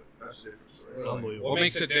 But that's a different story. Unbelievable. What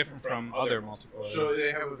makes it different from other multiplayer? So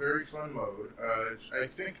they have a very fun mode. I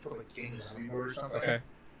think it's called like King Zombie mode or something. Okay.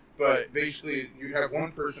 But basically, you have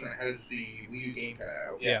one person that has the Wii U gamepad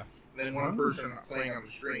out. Yeah. And then one person playing on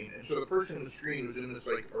the screen. And so the person on the screen was in this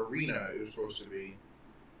like arena it was supposed to be.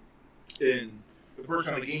 And the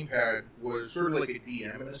person on the gamepad was sort of like a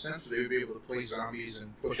DM in a sense. So they would be able to play zombies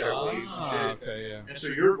and push out waves and shit. Okay, yeah. And so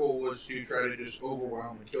your goal was to try to just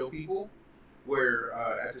overwhelm and kill people, where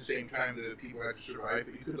at the same time the people had to survive.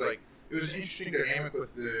 But you could it was an interesting dynamic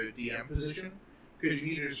with the DM position because you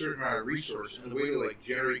needed a certain amount of resource, and the way to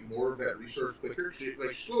generate more of that resource quicker, so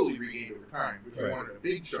it slowly regained over time. If you wanted a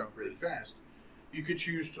big chunk really fast, you could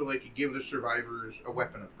choose to give the survivors a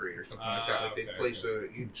weapon upgrade or something like that. They'd place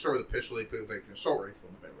you'd start with a pistol, they'd put an assault rifle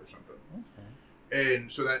in the middle or something. Okay.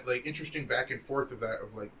 And so that interesting back and forth of that of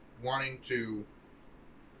wanting to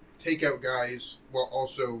take out guys while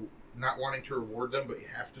also not wanting to reward them, but you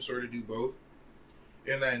have to sort of do both.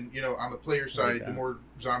 And then, on the player side, the more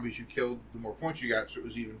zombies you killed, the more points you got, so it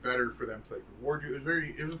was even better for them to reward you.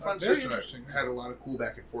 It was a fun system that had a lot of cool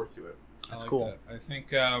back and forth to it. That's cool. That. I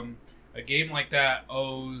think a game like that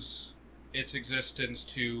owes its existence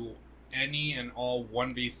to any and all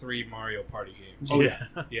 1v3 Mario Party games. Oh, yeah.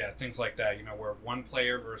 Yeah, things like that, where one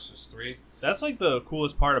player versus 3. That's the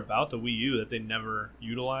coolest part about the Wii U that they never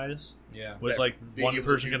utilize. Yeah. Was one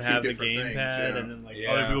person can have the gamepad and then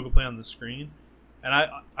other people can play on the screen. And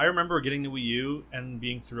I remember getting the Wii U and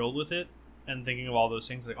being thrilled with it and thinking of all those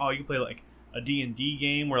things you can play a D&D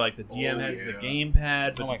game where the DM has the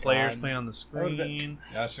gamepad but the players play on the screen.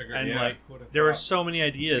 That's a good, and there were so many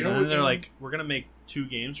ideas and then they're we're gonna make 2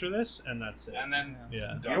 games for this and that's it. And then you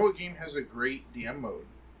know what game has a great DM mode?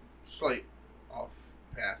 Slight off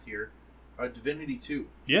path here. Divinity 2.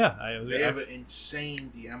 Yeah, they have an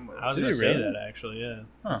insane DM mode. I was going to say that actually. Yeah,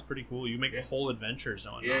 that's pretty cool. You make a whole adventure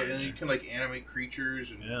zone. Yeah, and you can animate creatures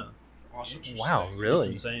and awesome. Wow, really?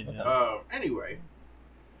 It's insane. Anyway,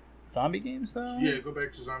 zombie games though. Yeah, go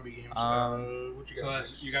back to zombie games. What you got?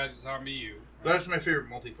 So you got Zombie U. Right? That's my favorite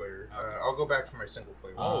multiplayer. I'll go back for my single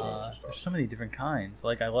player. There's so many different kinds.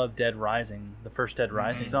 I love Dead Rising. The first Dead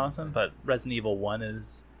Rising is awesome, but Resident Evil 1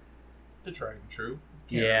 is the tried and true.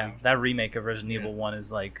 That remake of Resident Evil 1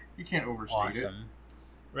 is you can't overstate awesome. It.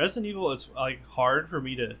 Resident Evil, it's hard for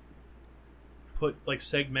me to put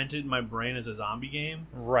segment it in my brain as a zombie game,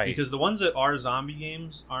 right? Because the ones that are zombie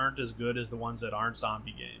games aren't as good as the ones that aren't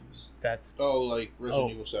zombie games. That's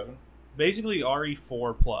Resident Evil 7. Basically,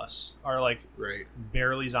 RE4 Plus are right.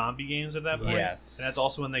 barely zombie games at that point. Yes, and that's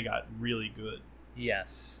also when they got really good.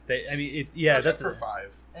 Yes, that's for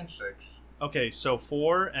 5 and 6. Okay, so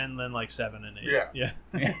 4 and then 7 and 8. Yeah.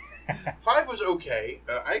 5 was okay.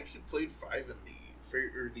 I actually played 5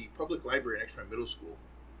 in the public library next to my middle school.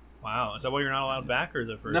 Wow, is that why you're not allowed back, or is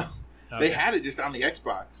it for? No, they had it just on the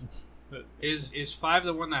Xbox. Is 5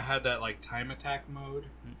 the one that had that time attack mode?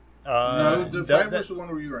 No, the 5 was the one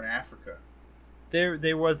where you were in Africa.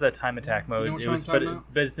 There was that time attack mode. You know which It one was, I'm talking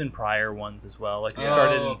about? but it's in prior ones as well. Like it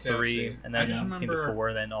started okay, in I 3, see. and I then just came to remember-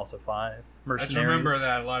 4, then also 5. I just Mercenaries. remember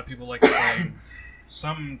that a lot of people like to play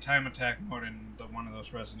some time attack mode in one of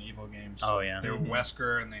those Resident Evil games. Oh, yeah. They were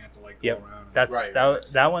Wesker and they had to like Yep. go around. That's Right, that. right.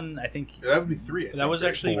 That one, I think. Yeah, that would be 3. I think, That was right?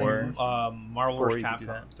 actually 4. Marvel 4 vs. you could do Capcom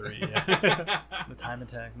that. 3. Yeah. The time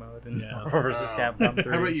attack mode and Yeah. Marvel vs. Capcom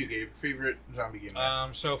 3. How about you, Gabe? Favorite zombie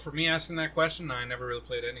game? So for me asking that question, I never really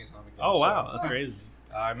played any zombie games. Oh wow, so that's crazy.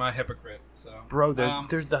 I'm a hypocrite. So Bro, they're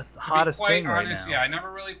the to hottest be quite thing right honest, now. yeah, I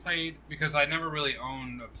never really played because I never really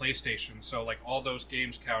owned a PlayStation. So like all those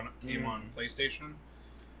games came on PlayStation.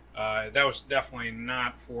 That was definitely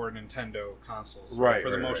not for Nintendo consoles, Right, For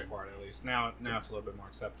the right, most right. part, at least. Now it's a little bit more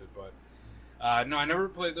accepted, but no, I never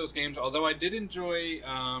played those games. Although I did enjoy,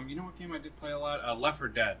 you know what game I did play a lot? Left 4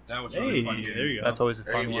 Dead. That was a really Hey, fun game. there you go. That's always a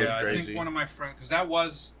There fun you one. go. Yeah, I crazy. think one of my friends,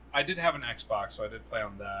 because I did have an Xbox, so I did play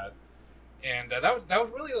on that, and that was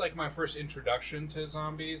really like my first introduction to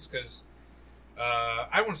zombies. Because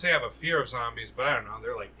I wouldn't say I have a fear of zombies, but I don't know,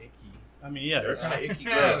 they're like icky. I mean, yeah, They're they're kind of icky.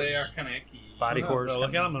 Yeah, gross. they are kind of icky. Body horror. I look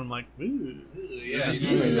at them and I'm like, ooh. Yeah,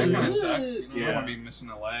 you know, that kind of sucks. You know, I Yeah. don't want to be missing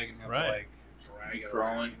a leg and have Right. to like drag it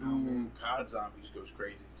Crawling. around. Ooh, COD zombies goes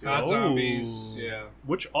crazy too. COD Oh. zombies, yeah.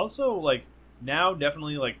 Which also like now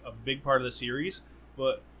definitely like a big part of the series,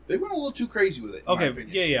 but They went a little too crazy with it. In my okay,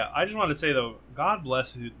 opinion. yeah. I just want to say though, God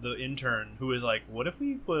bless the intern who was like, "What if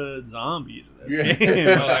we put zombies in this Yeah. game?"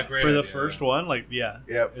 Oh, that great For the idea. first one, like, yeah.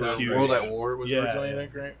 Yeah, It's for huge. World at War was Yeah, originally, yeah. I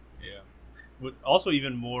think, right? Yeah. But also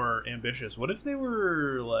even more ambitious. What if they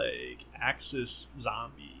were like Axis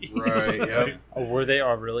zombies? Right, yep. Oh, were they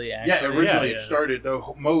all really actually? Yeah, originally yeah. it started. The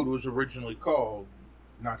mode was originally called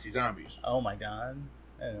Nazi Zombies. Oh my god.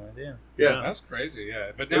 I had no idea. Yeah. That's crazy,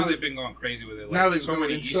 yeah. But now they've been going crazy with it. Like, Now they've so gone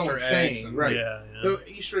many it's so Easter insane, eggs. And, right. Yeah, yeah. The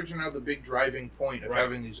Easter eggs are now the big driving point of Right.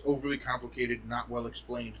 having these overly complicated, not well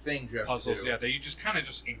explained things you have Puzzles, to do. yeah, that you just kind of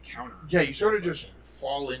just encounter. Yeah, you sort of just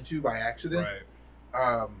fall into by accident. Right.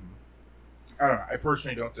 I don't know. I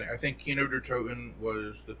personally don't think. I think Kino der Toten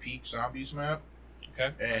was the peak zombies map,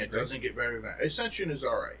 Okay. I and it agree. doesn't get better than that. Ascension is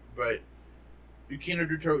alright, but Kino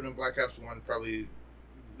der Toten and Black Ops 1 probably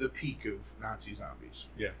the peak of Nazi zombies.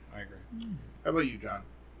 Yeah, I agree. How about you, John?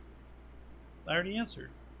 I already answered.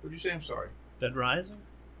 Would you say I'm sorry? Dead Rising?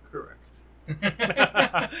 Correct.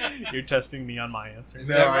 You're testing me on my answer. Is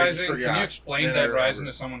No, Dead I just Rising? Can forgot. you explain Then I Dead remember. Rising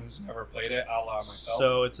to someone who's never played it? I'll allow myself.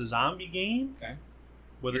 So it's a zombie game Okay.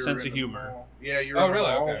 with a You're sense in of the humor. mall. Yeah, you're Oh, in the really?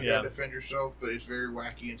 mall. Okay. You gotta Yeah. defend yourself, but it's very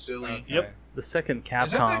wacky and silly. Okay. Yep. The second Is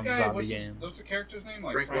that that Capcom guy? zombie What's game. what's the character's name?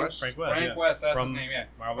 Like Frank West? Frank West. Frank yeah. West, that's From his name, yeah.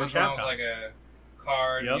 Marvel There's vs. one with Capcom. like a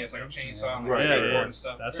card, and Yep. he has like a chainsaw and Right, like yeah, skateboard yeah. and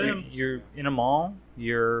stuff. That's Very him. interesting. You're in a mall.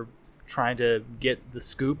 You're trying to get the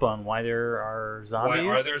scoop on why there are zombies.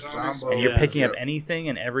 Why are there zombies? Zombo. and you're Yeah. picking up Yep. anything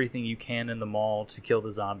and everything you can in the mall to kill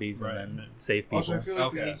the zombies Right. and then save people. Also, I feel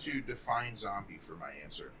like we Okay. need to define zombie for my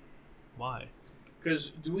answer. Why?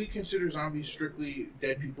 Because do we consider zombies strictly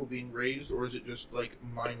dead people being raised, or is it just like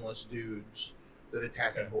mindless dudes that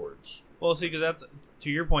attack in Okay. hordes? Well, see, because that's to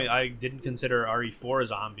your point. I didn't consider RE4 a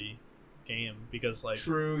zombie game because, like,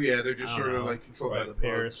 True, yeah, they're just I sort don't of know. like controlled by right, the bugs.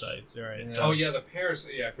 parasites, right? Yeah. So, Oh yeah, the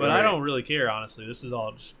parasite. Yeah, but I Right. don't really care, honestly. This is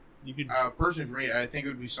all just you could. Personally, for me, I think it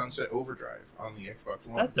would be Sunset Overdrive on the Xbox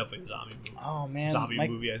One. That's definitely a zombie movie. Oh man, Zombie my-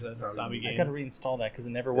 movie, I said. Zombie Zombie movie. I game. gotta reinstall that because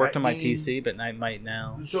it never worked That on my game- PC, but I might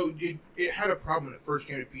now. So it had a problem when it first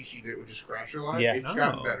came to PC that it would just crash a lot. Yeah. It's Oh,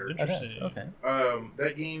 gotten better. Oh, that's- Interesting. okay.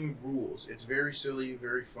 That game rules. It's very silly,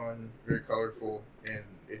 very fun, very colorful, and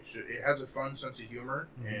it has a fun sense of humor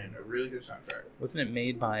Mhm. and a really good soundtrack. Wasn't it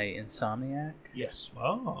made by Insomniac? Yes,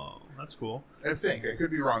 Oh, that's cool. I think I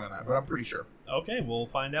could be wrong on that, but I'm pretty sure. Okay, we'll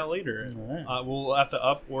find out later. Alright. We'll have to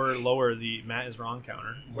up or lower the Matt is wrong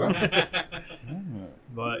counter. Well, Mm.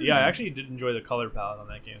 But yeah, I actually did enjoy the color palette on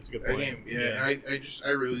that game. It's a good that point. game, yeah, and I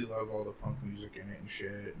really love all the punk music in it and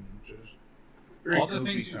shit, and just very all the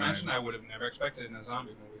goofy things you time. mentioned, I would have never expected in a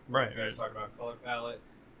zombie movie. Right, You guys right. talk about color palette,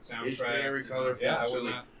 soundtrack. It's very colorful Yeah, I and would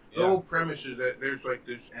silly. not. The Yeah. whole premise is that there's like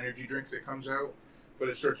this energy drink that comes out, but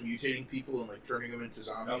it starts mutating people and like turning them into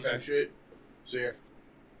zombies Okay. and shit. So you have,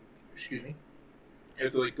 excuse me, you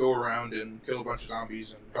have to like go around and kill a bunch of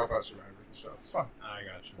zombies and help out survivors and stuff. It's fun. I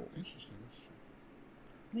got you. Interesting.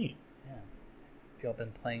 Neat. Have y'all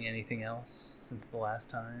been playing anything else since the last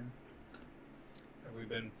time? Have we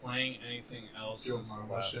been playing anything else Joe since the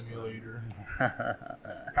Mama last Simulator,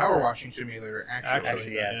 Actually, power washing simulator.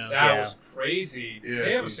 Actually, yes. That Yeah. was crazy. Yeah,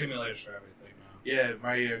 They have dude. simulators for everything now. yeah,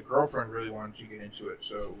 my girlfriend really wanted to get into it,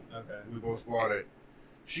 so Okay. we both bought it.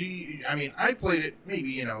 I played it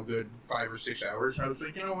maybe a good 5 or 6 hours, and I was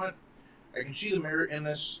like, you know what, I can see the merit in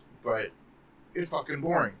this, but it's fucking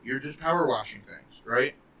boring. You're just power washing things,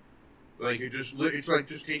 right? Like it's like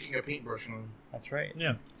just taking a paintbrush and. That's right.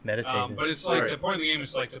 Yeah, it's meditative. But it's like the point of the game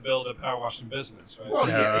is like to build a power washing business, right? Well,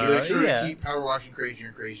 yeah, you like sort of keep power washing crazier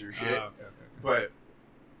and crazier shit. Okay. But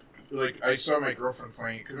like I saw my girlfriend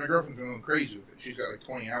playing because my girlfriend's been going crazy with it. She's got like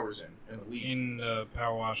 20 hours in the week. In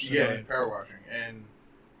power washing. Yeah, in power washing, and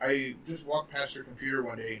I just walked past her computer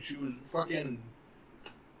one day and she was fucking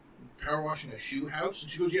power washing a shoe house, and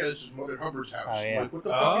she goes, "Yeah, this is Mother Hubbard's house." Oh, yeah. I'm like, what the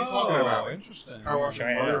fuck are you talking about? Interesting. Power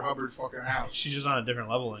washing Mother Hubbard's fucking house. She's just on a different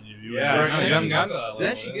level than you. Yeah, Right. you haven't gotten to that level.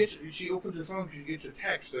 Then she opens her phone, she gets a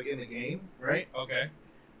text like in the game, right? Okay.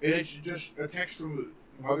 And it's just a text from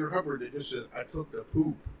Mother Hubbard that just says, "I took the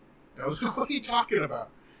poop." And I was like, "What are you talking about?"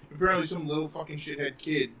 Apparently, some little fucking shithead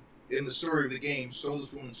kid in the story of the game stole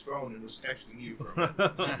this woman's phone and was texting you from it.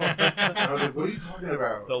 And I was like, "What are you talking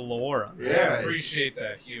about?" The lore. Yeah, I appreciate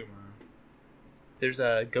that humor. There's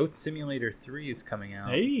a Goat Simulator 3 is coming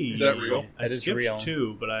out. Hey, Is that real? I That is skipped real.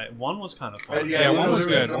 2, but one was kind of fun. Yeah, one was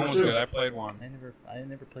good. Number One was two. good. I played one. I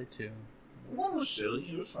never played 2. One was silly.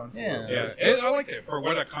 It was fun. Yeah. I liked it for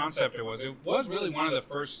what a concept it was. It was really one of the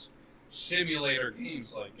first simulator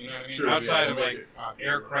games, like, you know what I mean? True, Outside yeah, of they like make it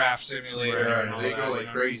popular. aircraft simulator Right, and all they that. go you like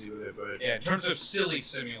know? crazy with it, but Yeah, in terms of silly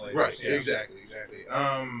simulators. right, yeah. exactly.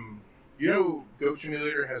 You know, Goat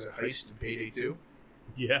Simulator has a heist in Payday 2.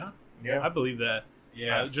 Yeah, Yeah, I believe that.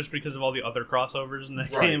 Yeah. Just because of all the other crossovers in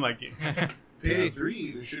that Right. game, Payday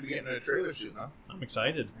 3. They should be getting a trailer soon, huh? I'm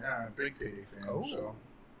excited. Yeah, I'm a big Payday fan. Oh. So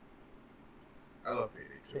I love Payday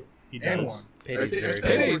 2 He and does. 1. Payday's I very think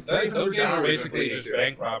good. Payday, over those games are $300 basically on just Payday 2.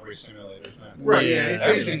 bank robbery simulators, man. Right, Yeah, yeah, it's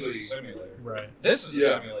Everything's basically a simulator. Right. This is Yeah.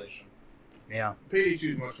 a simulation. Yeah. Payday 2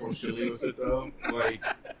 is much more silly with it though. Like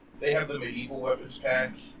they have the medieval weapons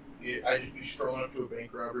pack. I just be strolling up to a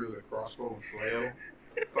bank robbery with a crossbow and flail.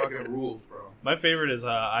 Fucking rules, bro. My favorite is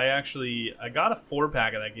I got a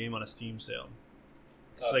 4-pack of that game on a Steam sale.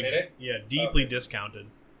 It's Payday? yeah, deeply Okay. discounted.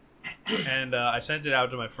 And I sent it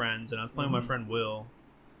out to my friends, and I was playing with my friend Will,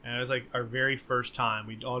 and it was like our very first time.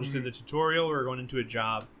 We all just did the tutorial. We were going into a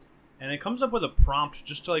job, and it comes up with a prompt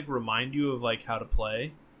just to like remind you of like how to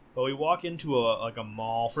play. But we walk into a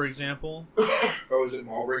mall, for example. Oh, is it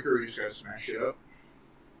Mall Breaker or you just gotta smash it up?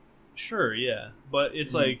 Sure, yeah, but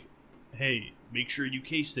it's like, hey, make sure you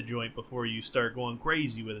case the joint before you start going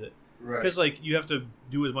crazy with it. Right. Because like you have to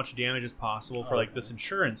do as much damage as possible for like this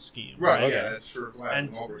insurance scheme. Right, Okay. yeah, that's for Vlad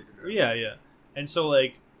And Mall Breaker. does. Yeah. And so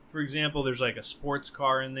like, for example, there's like a sports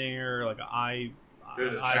car in there, like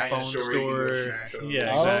There's a China iPhone store you store. can go smash up.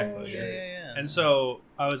 Yeah, Oh, exactly. yeah. And so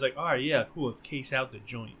I was like, all right, yeah, cool. Let's case out the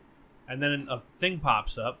joint. And then a thing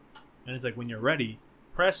pops up, and it's like, when you're ready,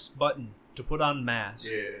 press button to put on mask.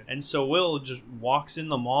 Yeah. And so Will just walks in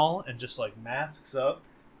the mall and just like masks up,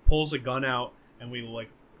 pulls a gun out, and we like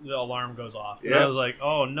the alarm goes off. And Yeah. I was like,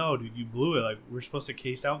 oh no, dude, you blew it. Like we're supposed to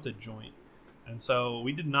case out the joint. And so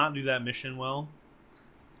we did not do that mission well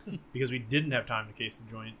because we didn't have time to case the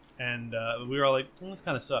joint. And we were all like, this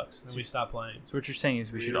kind of sucks. And we stopped playing. So what you're saying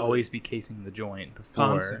is we should Really? always be casing the joint before.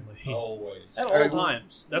 Constantly. Always. At all I will-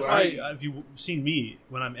 times. That's well, why I- if you've seen me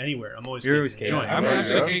when I'm anywhere, I'm always You're casing the always joint. I'm There you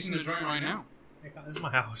actually go. casing the joint right now. This is my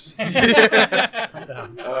house.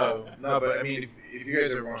 No, but I mean, if you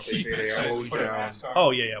guys ever want to play Payday, I'm always Put a down. mask on.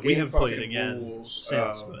 Oh yeah. We Game have played fucking again rules,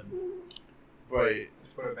 since, but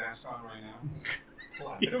Just put a mask on right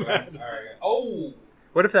now. You All right. Oh!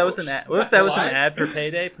 What if that was an ad? What if that was an Live? ad for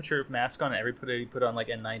Payday? Put your mask on. Everybody put on like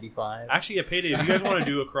N95. actually, at Payday, if you guys want to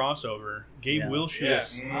do a crossover, Gabe Yeah. will shoot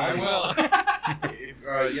Yes, us I will.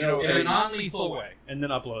 if, you know, In a non-lethal way. and then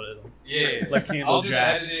upload it. Yeah. Like Candle I'll do the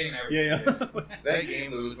Jack. editing and everything. Yeah. that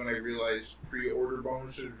game was when I realized pre-order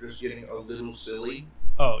bonuses were just getting a little silly.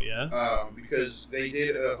 Oh yeah. Because they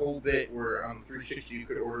did a whole bit where on the 360 you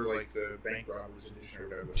could order like the bank robbers edition or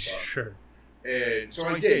whatever the fuck. Sure. And so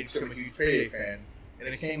I did because I'm a huge Payday fan.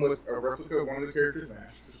 And it came with a replica of one of the characters'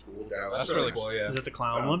 masks, which is cool. Dallas. That's really cool, yeah. Is it the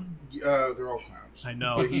clown one? They're all clowns. I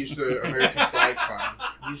know. But he's the American flag clown.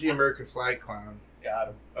 He's the American flag clown. Got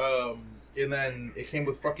him. And then it came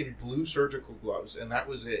with fucking blue surgical gloves, and that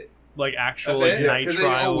was it. Like actual That's like, it? night because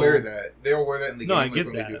trial. they all wear that. They all wear that in the No, game I like, get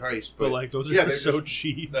when that. they do heists. But like those are yeah, they're so just-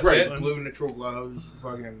 cheap. That's right, it? blue neutral gloves,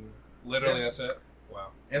 fucking, Literally, that's it. Wow.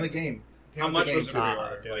 and the game. How And much the was the game, Ah,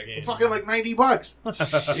 pre-order? okay, Like, the game. fucking like $90.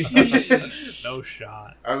 No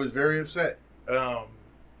shot. I was very upset. Do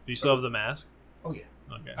you still have the mask? Oh yeah.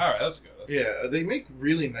 Okay. All right, that's good. That's Yeah, they make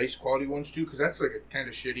really nice quality ones too, because that's like a kind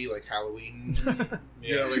of shitty like Halloween,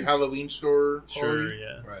 you know, like Halloween store. Sure. quality.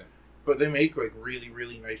 Yeah. good. Right. But they make like really,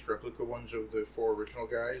 really nice replica ones of the 4 original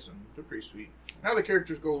guys, and they're pretty sweet. Now the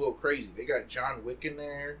characters go a little crazy. They got John Wick in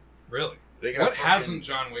there. Really? What hasn't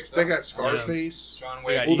John Wick done? They got Scarface. John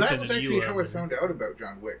Wick. Well, that was actually how I found out about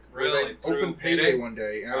John Wick. Really? They opened Payday one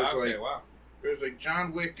day, and I was like, wow. It was like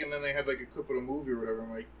John Wick, and then they had like a clip of the movie or whatever.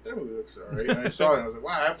 I'm like, that movie looks alright. And I saw it, and I was like,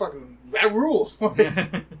 wow, that rules.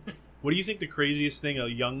 What do you think the craziest thing a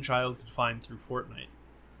young child could find through Fortnite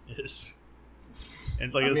is?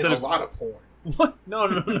 And like, a lot of porn. What? No.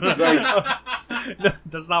 No,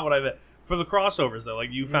 that's not what I meant. For the crossovers, though,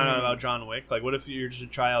 like you found out about John Wick. Like, what if you're just a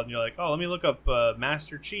child and you're like, oh, let me look up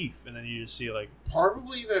Master Chief, and then you just see like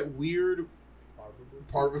probably that weird.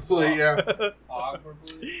 Probably, yeah.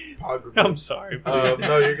 Probably. I'm sorry.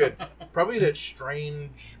 No, you're good. Probably that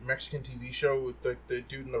strange Mexican TV show with the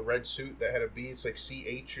dude in the red suit that had a B. It's like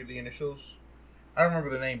CH or the initials. I don't remember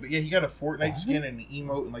the name, but yeah, he got a Fortnite skin and an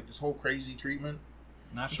emote and like this whole crazy treatment.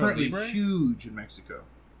 Apparently huge in Mexico.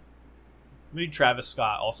 Maybe Travis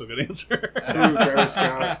Scott, also good answer. True, Travis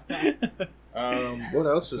Scott. What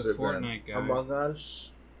else is there Fortnite been? guy. Among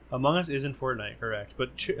Us. Among Us isn't Fortnite, correct? But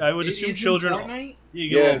I would assume children. Fortnite? You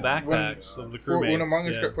get little backpacks of the crewmates. When Among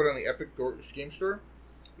Us got put on the Epic Game Store,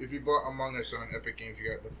 if you bought Among Us on Epic Games, you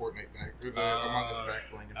got the Fortnite back or the Among Us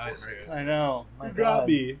back bling in Fortnite. I know. My You God. got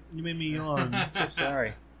me. You made me yawn. So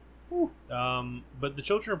sorry. But the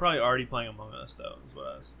children are probably already playing Among Us, though. Is what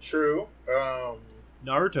I was. True.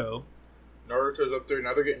 Naruto's up there.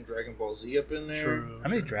 Now they're getting Dragon Ball Z up in there. True. How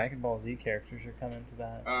many Dragon Ball Z characters are coming to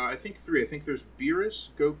that? I think 3. I think there's Beerus,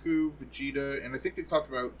 Goku, Vegeta, and I think they've talked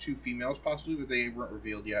about 2 females possibly, but they weren't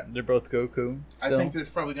revealed yet. They're both Goku still? I think there's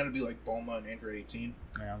probably going to be like Bulma and Android 18.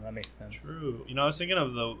 Yeah, that makes sense. True. You know, I was thinking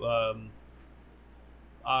of the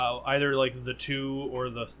either like the 2 or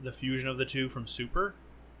the fusion of the 2 from Super.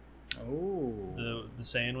 Oh. The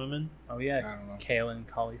Saiyan women. Oh yeah. I don't know. Kale and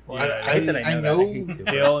cauliflower. Yeah, I hate that I know that. I hate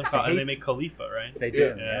Super. Kale and they make Khalifa, right? They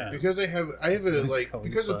do. Yeah. Yeah. Because I have a like Khalifa.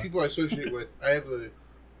 because of people I associate with, I have a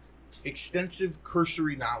extensive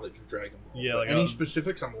cursory knowledge of Dragon Ball. Yeah, But like, any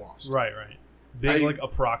specifics, I'm lost. Right. Big like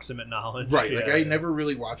approximate knowledge. Right, Yeah, like I never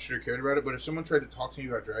really watched it or cared about it, but if someone tried to talk to me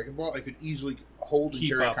about Dragon Ball, I could easily hold and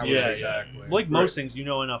Keep carry a up. conversation. Yeah, Exactly. Like most things, you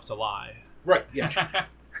know enough to lie. Right, yeah.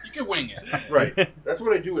 You can wing it. Right. That's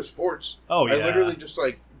what I do with sports. Oh yeah. I literally just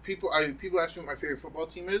like people ask me what my favorite football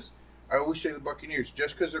team is. I always say the Buccaneers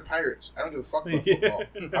just because they're Pirates. I don't give a fuck about football.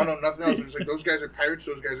 I don't know nothing else. I'm just like, those guys are Pirates,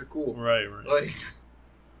 those guys are cool. Right. Like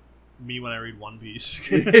Me when I read One Piece.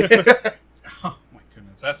 Oh my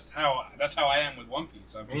goodness, that's how I am with One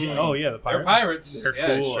Piece. I'm just like, Oh yeah, the they're pirates. pirates. They're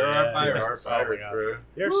Yeah, cool. sure yeah, are pirates. they are pirates, Oh, bro.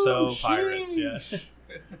 They're Woo, so pirates. Yeah.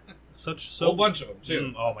 A So whole bunch of them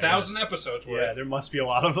too. Oh my 1,000 goodness. episodes worth. Yeah, there must be a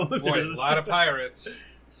lot of them. Boy, There's a lot of pirates.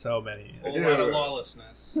 so many. A whole Yeah. lot of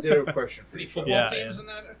lawlessness. I did have a question for Any you. football Yeah, teams yeah. in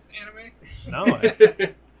that anime?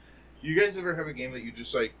 No. You guys ever have a game that you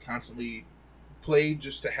just like constantly play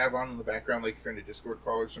just to have on in the background, like if you're in a Discord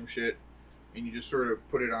call or some shit, and you just sort of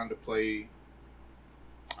put it on to play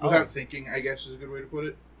without thinking, I guess is a good way to put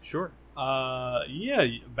it. Sure. Yeah.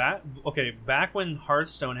 Back when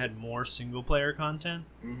Hearthstone had more single player content,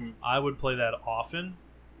 I would play that often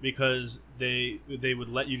because they would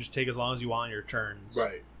let you just take as long as you want on your turns.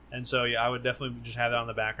 Right. And so yeah, I would definitely just have that on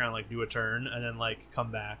the background, like do a turn and then like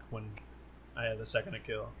come back when I had the second to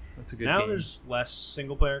kill. That's a good Now game. there's less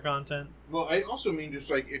single player content. Well, I also mean just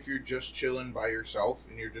like if you're just chilling by yourself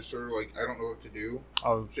and you're just sort of like, I don't know what to do,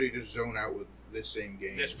 Oh, so you just zone out with this same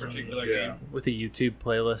game. This particular Yeah. game. with a YouTube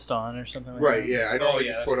playlist on or something like Right, that? yeah. I Oh, don't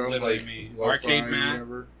yeah, just put that's on literally like me. lo-fi Arcade or Matt.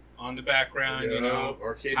 whatever. On the background, you know.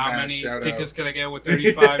 Arcade How Matt, many shout tickets out. can I get with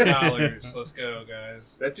 $35? Let's go,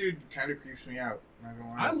 guys. That dude kind of creeps me out. Not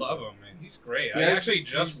gonna lie. I love him, man. He's great. Yeah, I actually he's-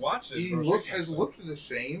 just watched it. He has looked the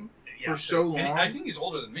same Yeah, for so long. and I think he's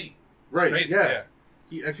older than me. Right? Crazy, Yeah.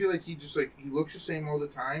 I feel like he just like he looks the same all the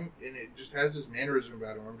time, and it just has this mannerism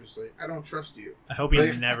about him. I'm just like, I don't trust you. I hope he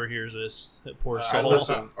Like- never hears this. That poor I soul.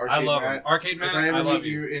 listen, I Arcade love Matt, him. Arcade If Man, I I ever love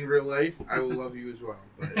meet you in real life, I will love you as well.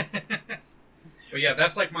 But But yeah,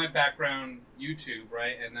 that's like my background YouTube,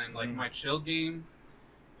 right? And then like my chill game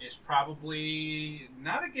is probably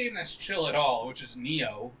not a game that's chill at all, which is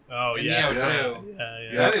Neo. Oh And yeah. Neo too.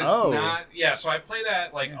 Yeah. That is Oh. not. Yeah, so I play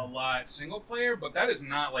that like a lot single player, but that is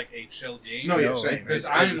not like a chill game. no, yeah, No, same. Because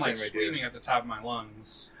I have I'm the like same idea. screaming at the top of my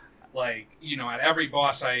lungs. Like, you know, at every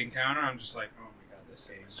boss I encounter, I'm just like, oh my god, this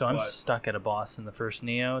game. So I'm But- stuck at a boss in the first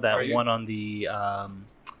Neo. Are That you? one on the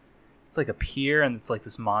it's like a pier and it's like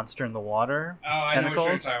this monster in the water Oh, with I know what you're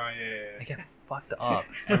tentacles. talking about. Yeah, I yeah, get fucked up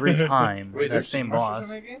every time. Wait, that there's same monsters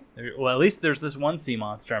boss. in that game? Well, at least there's this one sea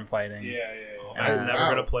monster I'm fighting. yeah. I was never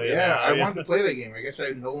gonna play Yeah, that. I wanted to play that game. I guess I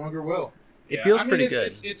no longer will. It Yeah, feels I mean, pretty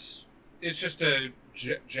it's, good. It's just a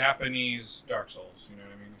Japanese Dark Souls. You know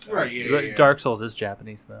what I mean? So Right. Yeah. Dark Souls is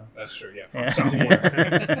Japanese though. That's true. Yeah. From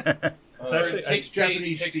somewhere. It's actually it takes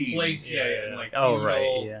Japanese takes Steam. place. Yeah. Like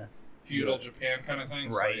feudal Japan kind of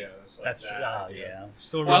thing. Right. So, yeah, That's true. that. Oh yeah.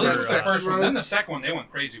 Still Well, remember. this is the first one. Then the second one, they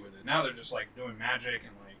went crazy with it. Now they're just like doing magic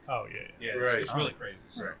and like. Oh yeah. Yeah. It's really crazy.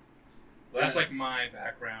 So. Right. That's like my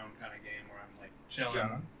background kind of game where I'm like chilling,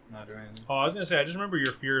 John? not doing anything. Oh, I was gonna say, I just remember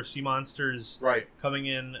your fear of sea monsters Right. coming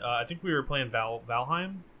in. I think we were playing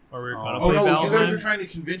Valheim, or we were gonna Oh play no! Valheim. You guys were trying to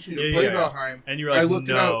convince me to play Valheim. And you were like, I looked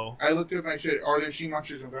no. it up. I looked it up and I said, "Are there sea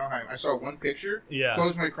monsters in Valheim?" I saw one picture. Yeah.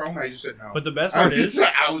 Closed my Chrome and I just said no. But the best part is,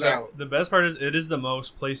 I was out. the best part is, it is the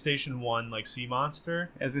most PlayStation 1 like sea monster.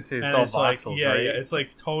 As you say, it's And all it's like, voxels, yeah, right? yeah, it's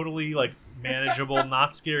like totally like manageable,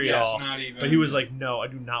 not scary at all. Not even. But he was like, no, I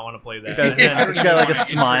do not want to play that. It's got- And then- it's got like a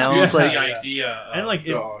smile. It's like, the idea. Of, and like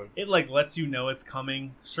Dog. it like lets you know it's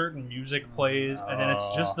coming. Certain music plays, and then it's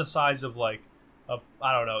just the size of like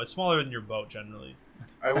I don't know. It's smaller than your boat generally.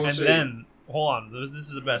 I will And say, then hold on, this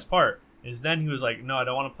is the best part. Is then he was like, no, I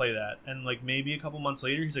don't want to play that. And like maybe a couple months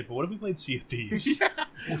later, he's like, but what if we played Sea of Thieves?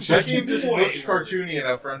 that game just looks cartoony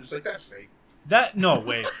enough for I'm just like, that's fake. That no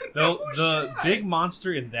wait, the big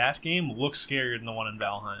monster in that game looks scarier than the one in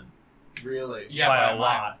Valheim Really? Yeah, by by a a lot.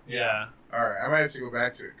 mile. Yeah. All right, I might have to go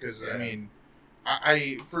back to it because I mean,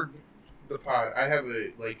 I for the pod, I have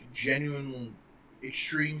a like genuine,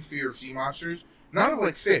 extreme fear of sea monsters. Not of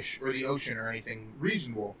like fish or the ocean or anything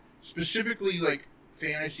reasonable. Specifically, like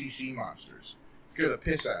fantasy sea monsters scare the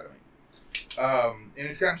piss out of me. And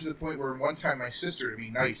it's gotten to the point where one time my sister, to be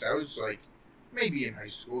nice, I was like maybe in high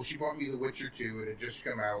school. She bought me The Witcher 2. It had just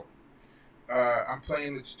come out. I'm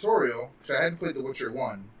playing the tutorial because I hadn't played The Witcher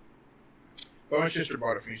 1. But my sister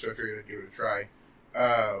bought it for me, so I figured I'd give it a try.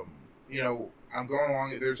 You know, I'm going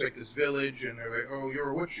along. There's like this village, and they're like, "Oh, you're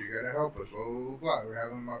a witcher. You gotta help us." Blah blah blah. Blah. We're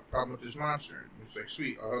having a problem with this monster. And it's like,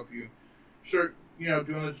 "Sweet, I'll help you." Start, doing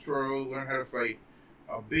the tutorial, learn how to fight.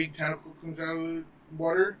 A big tentacle comes out of the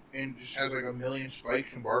water and just has like a million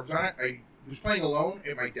spikes and barbs on it. I was playing alone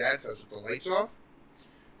at my dad's house with the lights off.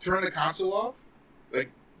 Turned the console off,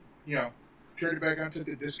 turned it back on, took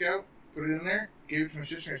the disc out, put it in there, gave it to my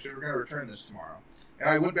sister, and I said, "We're going to return this tomorrow." And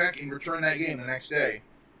I went back and returned that game the next day.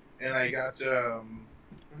 And I got, what did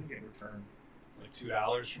I get returned? Like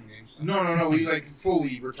 $2 from GameStop. No. We,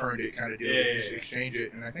 fully returned it kind of deal. Yeah. Just exchange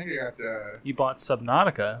it. And I think I got, you bought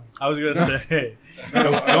Subnautica. I was gonna say,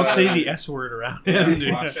 don't say the S word around him.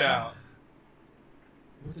 Dude. Watch out.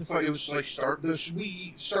 what the fuck? It was like Star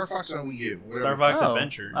Fox on Wii U. Star Whatever. Fox Oh.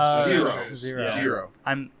 Adventures. Zero. Yeah. Zero.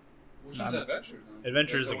 Which one's Adventure? Then?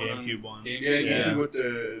 Adventure is the Like one GameCube one. Yeah, you Yeah. do with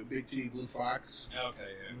the big T blue fox. Okay,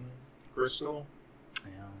 yeah. Crystal.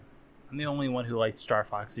 Yeah. I'm the only one who liked Star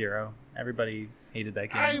Fox Zero. Everybody hated that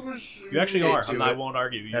game. I was. You actually are. into I it. won't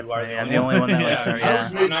argue. You That's are me. I'm the only one that likes Star. I Yeah.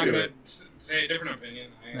 was I'm not to going it. to say a different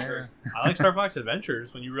opinion. I agree. I like Star Fox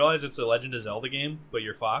Adventures. When you realize it's a Legend of Zelda game, but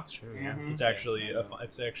you're Fox, True, yeah. yeah. it's actually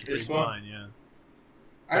it's actually It's pretty fun. fun. Yeah.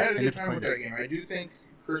 I had a I good never time with played that game. I do think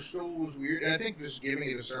Crystal was weird, and I think just giving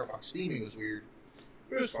it a Star Fox theming was weird,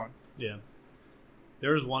 but it was fun. Yeah.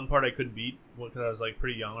 There was one part I couldn't beat because I was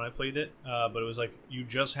pretty young when I played it, but it was you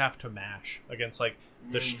just have to mash against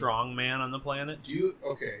the strong man on the planet. Do you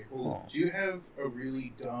Do you have a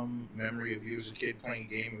really dumb memory of you as a kid playing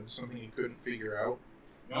a game with something you couldn't figure out?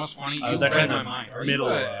 You know what's funny? I You was actually read in my the mind. Are middle,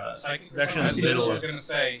 you a psychic? it was actually in I the middle was of- going to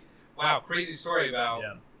say, wow, crazy story about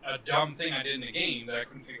Yeah. a dumb thing I did in a game that I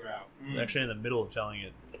couldn't figure out. I was actually in the middle of telling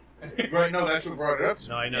it. Right, no, that's what brought it up.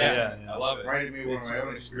 No, I know. Yeah, Yeah, I love it. Reminded me of one of It's my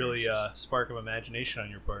own it's really experiences. spark of imagination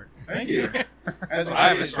on your part. Thank you. As So a I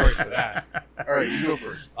have a kid- story for that. All right, you go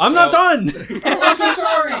first. I'm not done. Oh, I'm so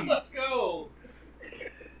sorry. Let's go.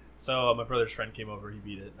 So my brother's friend came over. He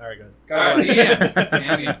beat it. All right, go ahead. God bless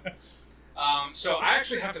you. Yeah. So I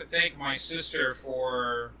actually have to thank my sister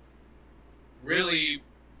for really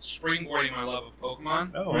springboarding my love of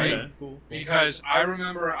Pokemon. Oh, right? okay, cool. Because I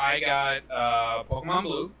remember I got Pokemon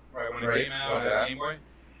Blue right when it Right, came out love on that. Game Boy,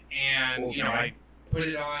 and Cool, I put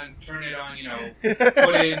it on, turn it on,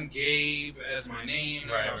 put in Gabe as my name.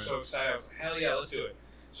 And I was so excited. I was like, hell yeah, let's do it.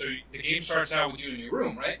 So the game starts out with you in your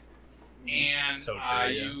room, right? And So true,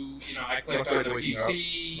 I click Looks on like the waking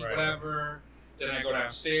PC, up. Right. whatever. Then I go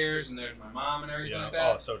downstairs and there's my mom and everything Yeah. like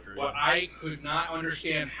that. Oh, so true. But I could not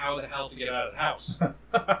understand how the hell to get out of the house.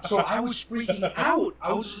 So I was freaking out.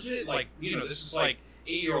 I was legit this is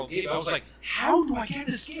 8-year-old Gabe. I was like, how do I get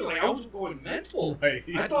this game? I was going mental. Right.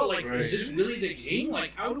 I thought, Right. is this really the game?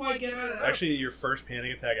 How do I get out of the It's house? actually your first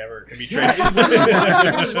panic attack ever. It can be Yeah, traced.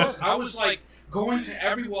 it really was. I was going to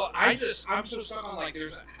I'm so stuck on like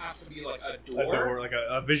has to be like a door, like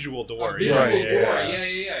a visual door. A visual door.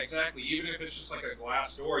 Yeah, exactly. Even if it's just like a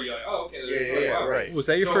glass door, you're like, oh, okay. Right. Was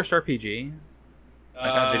that your first RPG? Like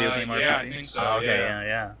a video game RPG? Yeah, I think so. Oh, okay,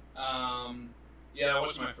 yeah. Yeah, that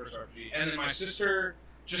was my first RPG. And then my sister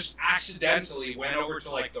just accidentally went over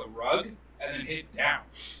to like the rug and then hit down.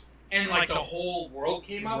 And like the whole world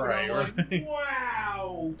came up, and I'm like,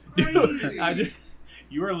 wow, crazy.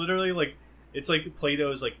 You are literally like, it's like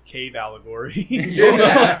Plato's like cave allegory.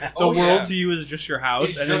 Yeah. The world to you is just your house,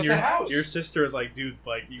 it's and just then your your sister is like, dude,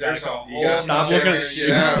 like you gotta stop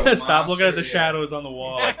looking at the shadows on the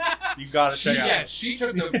wall. Like, you gotta check out. Yeah, she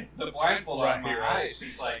took the blindfold off my eyes.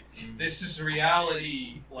 She's like, this is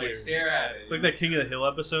reality. Like, stare at it. It's like that King of the Hill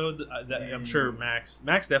episode that I'm sure Max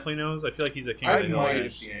definitely knows. I feel like he's a King of the Hill. I might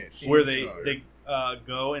have seen it. Where they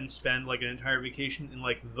go and spend like an entire vacation in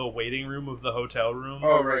like the waiting room of the hotel room.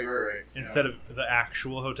 Oh, right. Instead of the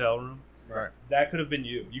actual hotel room. Right. That could have been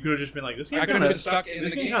you. You could have just been like, this game kind of stuck in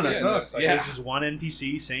this the game kind of sucks. Like, yeah. There's just one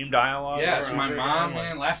NPC, same dialogue. Yeah, so my mom,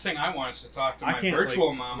 man, last thing I want is to talk to my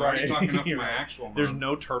virtual mom. I'm already talking up to my actual mom. There's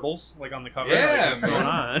no turtles like on the cover. Yeah, like, what's going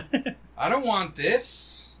on? I don't want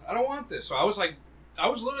this. So I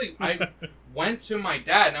I went to my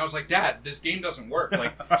dad and I was like, Dad, this game doesn't work.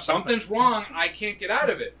 Like, something's wrong. I can't get out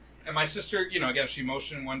of it. And my sister, again, she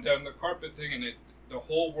motioned, went down the carpet thing, and the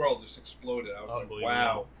whole world just exploded. I was like,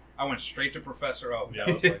 wow. I went straight to Professor Oak.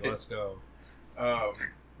 I was like, let's go.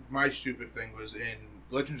 My stupid thing was in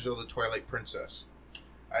Legend of Zelda Twilight Princess.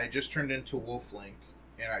 I just turned into Wolflink,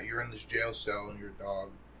 and you're in this jail cell and you're a dog.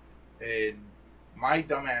 And my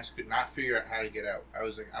dumbass could not figure out how to get out. I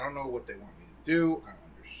was like, I don't know what they want me to do. I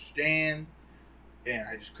don't understand. And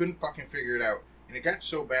I just couldn't fucking figure it out. And it got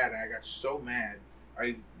so bad, and I got so mad.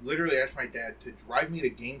 I literally asked my dad to drive me to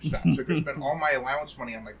GameStop so I could spend all my allowance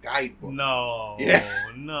money on the guidebook. No,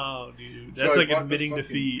 dude. That's so like admitting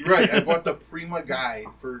defeat. Right, I bought the Prima guide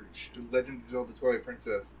for Legend of Zelda Twilight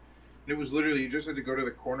Princess. And it was literally, you just had to go to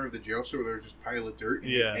the corner of the jail cell where there was just a pile of dirt,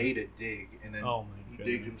 and he A to dig, and then he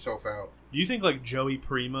digs himself out. Do you think like Joey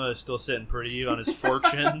Prima is still sitting pretty on his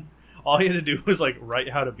fortune? All he had to do was like write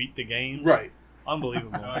how to beat the game. Right.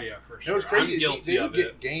 Unbelievable. Oh yeah, for sure. It was crazy. They would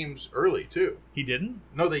get games early too. He didn't?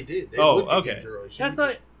 No, they did. They would get games early. So that's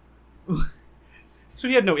not. So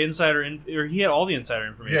he had no insider or he had all the insider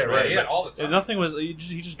information. Yeah, right. He had all the time. Nothing was. He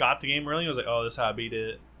just got the game early. And was like, oh, this is how I beat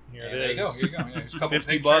it. Here it is. There you go. Yeah, $50,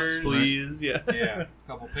 pictures, please. Yeah. Yeah, a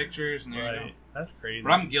couple pictures, and there you go. That's crazy.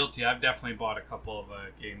 But I'm guilty. I've definitely bought a couple of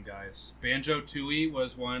game guides. Banjo-Tooie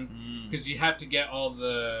was one because you had to get all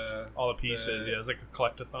the pieces. It was like a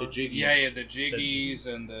collectathon. The jiggies. Yeah, the jiggies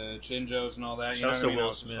and the Jinjos and all that. You know what I mean?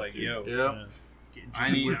 Will Smith. Like, yeah.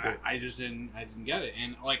 I just didn't get it,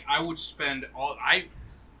 and like I would spend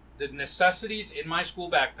the necessities in my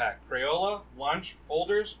school backpack: Crayola, lunch,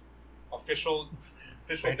 folders, official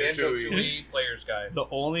Banjo-Tooie player's guide. The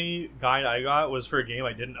only guide I got was for a game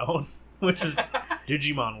I didn't own, which is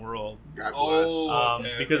Digimon World. God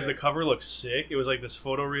bless. Because the cover looks sick. It was like this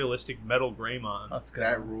photorealistic metal Greymon. That's good.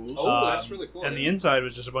 That rules. That's really cool. And the inside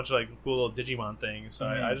was just a bunch of like cool little Digimon things. So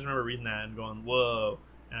I just remember reading that and going, whoa.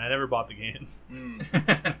 And I never bought the game.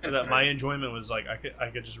 Because my enjoyment was like, I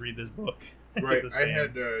could just read this book. Right. I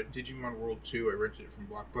had Digimon World 2. I rented it from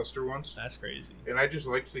Blockbuster once. That's crazy. And I just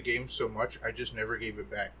liked the game so much, I just never gave it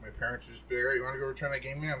back. My parents would just be like, all right, you want to go return that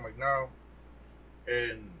game? I'm like, no.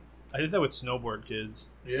 And I did that with Snowboard Kids.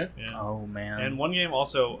 Yeah? Oh, man. And one game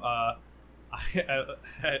also I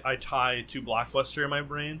tie to Blockbuster in my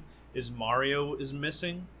brain is Mario is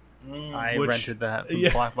Missing. I rented that from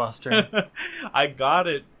Blockbuster. I got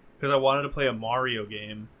it because I wanted to play a Mario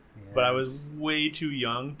game, but I was way too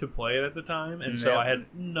young to play it at the time, and so I had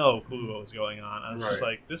no clue what was going on. I was just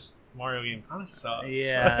like, this Mario game kind of sucks.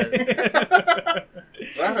 Yeah.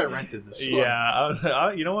 Glad I rented this one.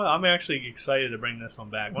 Yeah, you know what? I'm actually excited to bring this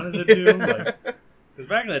one back. When does it do? Because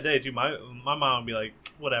back in the day, too, my mom would be like,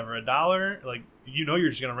 whatever, $1? Like, you're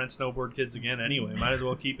just going to rent Snowboard Kids again anyway. Might as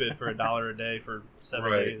well keep it for $1 a day for 7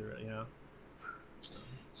 days, you know?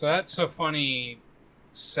 So that's a funny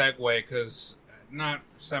segue, because not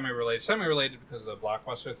semi-related because of the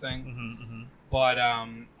Blockbuster thing. But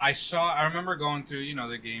I remember going through,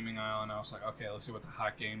 the gaming aisle, and I was like, okay, let's see what the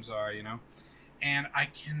hot games are, And I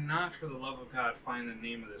cannot, for the love of God, find the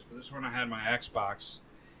name of this, but this is when I had my Xbox.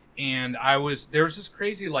 And there was this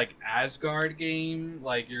crazy, like, Asgard game,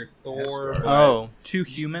 like your Thor. Too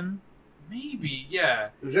Human? Maybe, yeah.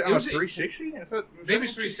 Was it on 360? Maybe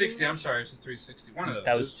it's 360. I'm sorry, it's a 360. One of those.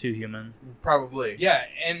 That was Too Human. Probably. Yeah,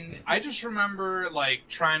 and I just remember, like,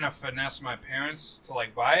 trying to finesse my parents to,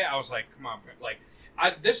 like, buy it. I was like, come on, like,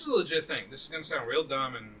 This is a legit thing. This is gonna sound real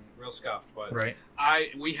dumb and real scuffed, but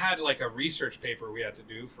we had like a research paper we had to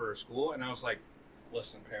do for school, and I was like,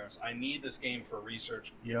 listen, parents, I need this game for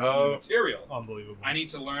research material. Unbelievable. I need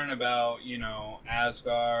to learn about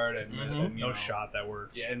Asgard and no shot that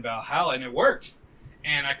worked. Yeah, and Valhalla, and it worked.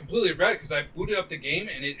 And I completely regret it because I booted up the game,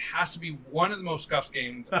 and it has to be one of the most scuffed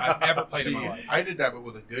games I've ever played in my life. I did that, but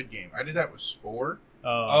with a good game. I did that with Spore.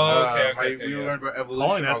 Okay, we learned about evolution.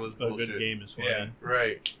 Calling all that this a bullshit. good game is funny. Yeah.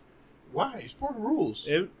 Right. Why? Spore rules.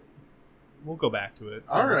 We'll go back to it.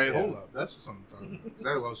 All right, hold up. That's something. Because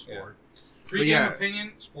I love Spore. Pre-game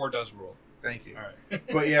opinion, Spore does rule. Thank you. All right.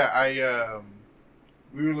 But yeah,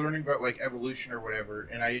 we were learning about like evolution or whatever,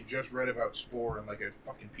 and I had just read about Spore in like a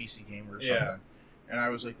fucking PC Gamer or something. And I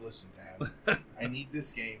was like, listen, Dad, I need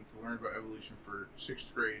this game to learn about evolution for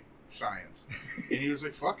 6th grade science. And he was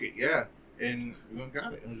like, fuck it, yeah. And we went and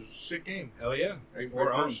got it. It was a sick game. Hell yeah.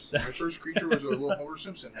 My first creature was a little Homer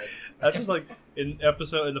Simpson head. That's just like in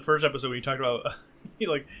the first episode when you talked about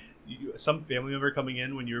some family member coming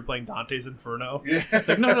in when you were playing Dante's Inferno. Yeah.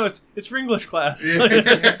 Like, no, it's for English class.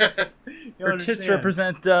 Yeah. Her tits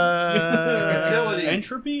represent fertility.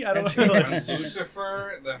 Entropy? I don't know. And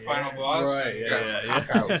Lucifer, the final boss. Right,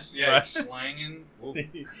 yeah. Yeah, slanging.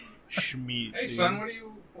 Schmeat. Hey, son,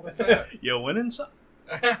 what's that? Yo, winning, son?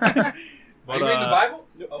 Are you reading the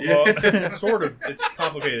Bible? Sort of. It's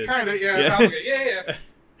complicated. Kind of, yeah. Complicated. Yeah.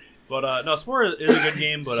 But no, Spore is a good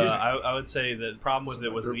game, but I would say the problem with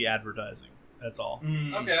it was the advertising. That's all.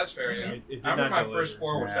 Okay, that's fair, yeah. I remember my first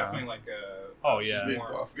Spore was definitely like a big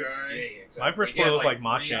buff guy. Yeah, exactly. My first Spore looked like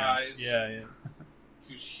Machin. Yeah.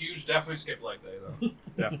 He was huge. Definitely skipped leg day, though.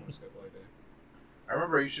 Definitely skipped leg day. I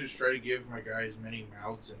remember I used to just try to give my guy as many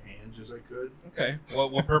mouths and hands as I could. Okay.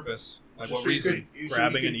 What purpose? Like what reason?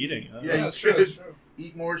 Grabbing and eating. Yeah, that's true.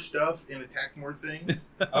 Eat more stuff and attack more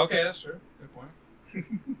things. Okay, that's true. Good point.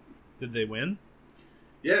 Did they win?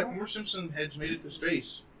 Yeah, Homer Simpson heads made it to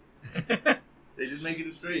space. They did make it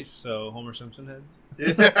to space. So, Homer Simpson heads?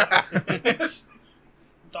 Yeah.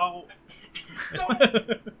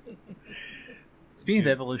 Speaking of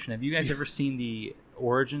evolution, have you guys ever seen the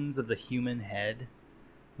origins of the human head?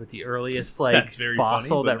 With the earliest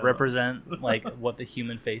fossil that represent like what the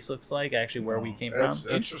human face looks like, actually where we came from.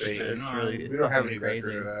 Interesting. We don't have any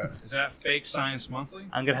crazy. Record of that. Is that Fake Science Monthly?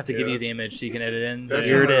 I'm gonna have to give you the image so you can edit in. That's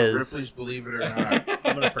Here it is. Ripley's Believe It or Not.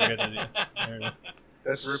 I'm gonna forget it.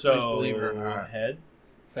 That's Ripley's Believe It or Not. Head.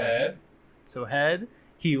 So head.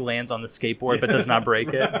 He lands on the skateboard but does not break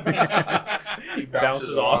it. He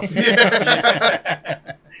bounces off.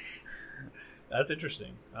 That's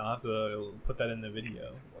interesting. I'll have to put that in the video.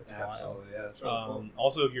 Absolutely, yeah. That's really cool.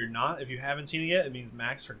 Also, if you haven't seen it yet, it means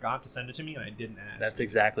Max forgot to send it to me and I didn't ask. That's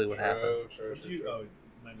exactly what happened. True.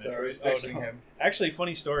 My memory. Sorry, texting him. Actually,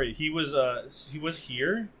 funny story. He was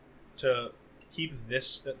here to keep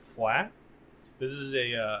this flat. This is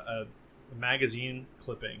a magazine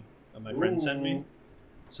clipping that my friend sent me.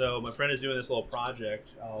 So my friend is doing this little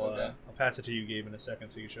project. I'll pass it to you, Gabe, in a second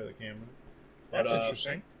so you can show the camera. That's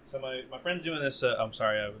interesting. So my friend's doing this. I'm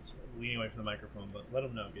sorry, I was leaning away from the microphone, but let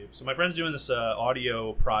him know, Gabe. So my friend's doing this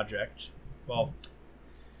audio project. Well,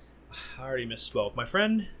 I already misspoke. My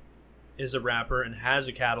friend is a rapper and has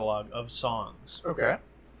a catalog of songs. Okay.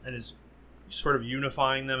 And is sort of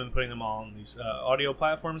unifying them and putting them all on these audio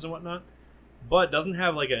platforms and whatnot, but doesn't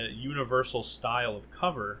have like a universal style of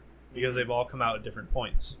cover because they've all come out at different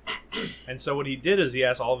points. And so what he did is he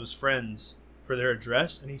asked all of his friends for their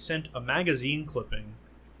address, and he sent a magazine clipping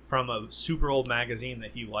from a super old magazine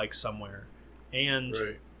that he likes somewhere, and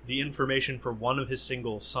the information for one of his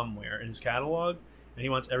singles somewhere in his catalog, and he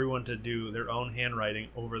wants everyone to do their own handwriting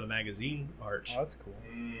over the magazine art. Oh, that's cool.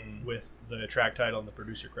 With the track title and the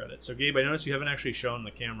producer credit. So Gabe, I noticed you haven't actually shown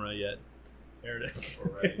the camera yet. There it is.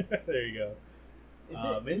 Right. There you go.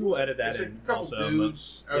 Maybe we'll edit that in. A couple also,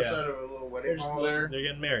 dudes outside of a little wedding hall there. They're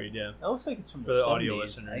getting married, yeah. It looks like it's from for the 70s. audio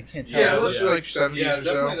listeners. I can't tell. Yeah, it looks like 70s Yeah, or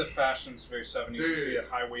so. definitely the fashion's very 70s. You see a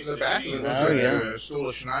high-waisted The back of it jeans. looks like a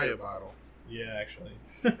Stola Shania bottle. Yeah, actually.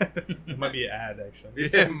 It might be an ad, actually.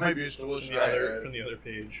 Yeah, it might be a Stola Shania from the other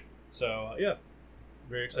page. So, yeah.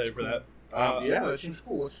 Very excited for that. Yeah, that seems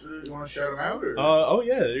cool. You want to shout them out? Or? Oh,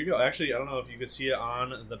 yeah, there you go. Actually, I don't know if you could see it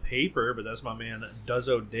on the paper, but that's my man,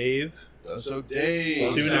 Duzzo Dave. Duzzo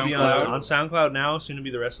Dave. Soon to be on SoundCloud now, soon to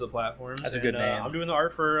be the rest of the platforms. That's a good name. I'm doing the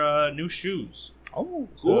art for New Shoes. Oh,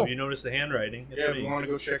 cool. So if you notice the handwriting, it's if me. you want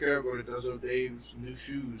to go check it out, go to Duzzo Dave's New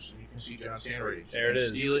Shoes, and you can see John's handwriting. So there it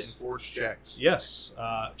is. Steal it and forge checks. Yes.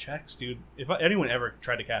 Checks, dude. If anyone ever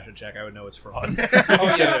tried to cash a check, I would know it's fraud.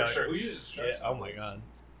 Oh, yeah, for sure. Who uses checks? Yeah, oh, my God.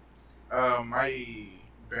 My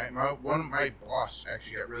one of my boss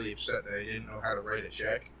actually got really upset that I didn't know how to write a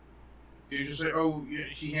check. He was just like, "Oh,"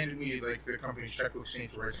 he handed me like the company's checkbook saying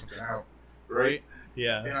to write something out, right?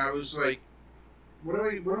 Yeah. And I was like, "What do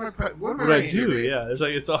I do?" Yeah, there's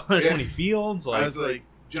like so many fields. Like, I was like,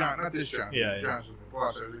 "John, not this John. Yeah, John's the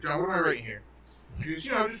boss." I was like, "John, what am I writing here?" He goes,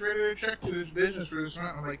 just write a check to this business for this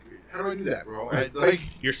amount. I'm like, "How do I do that, bro?"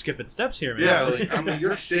 You're skipping steps here, man. Yeah, like I'm like,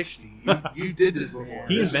 you're 60. You did this before.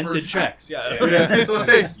 He invented checks.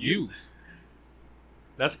 Yeah. You.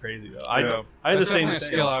 That's crazy though. I had the same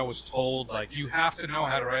skill. I was told like you have to know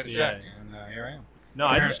how to write a check, and here I am. No,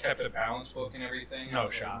 my parents kept a balance book and everything. No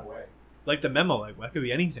shot. Like the memo, like that could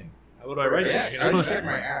be anything. What do I write? Yeah, I just check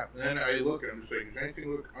my app, and then I look and I'm just like, does anything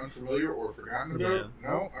look unfamiliar or forgotten about? Yeah.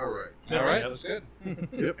 No, all right. All right, that was good.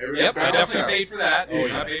 Yep, I definitely paid for that. Oh,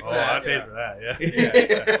 yeah. I paid for that.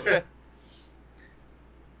 Yeah.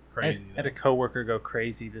 Crazy. I had a coworker go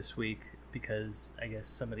crazy this week because I guess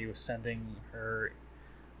somebody was sending her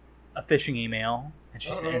a phishing email,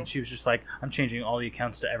 and she was just like, "I'm changing all the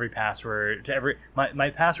accounts to every password, to every my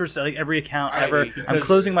passwords to like every account ever. I'm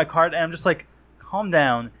closing my card," and I'm just like, "Calm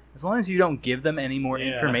down. As long as you don't give them any more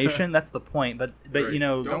information, that's the point." But right. You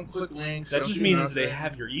know, don't click links. That just means they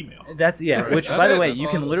have your email. That's Right. Which, by the way, you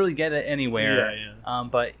can literally get it anywhere. Yeah.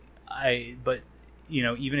 But you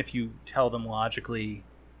know, even if you tell them logically,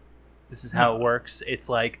 this is how it works. It's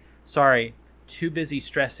like, sorry, too busy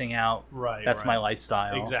stressing out. Right. That's my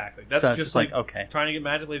lifestyle. Exactly. That's so just like okay, trying to get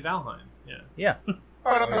magically Valheim. Yeah.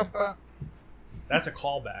 That's a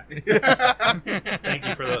callback. Thank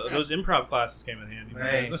you for those improv classes came in handy.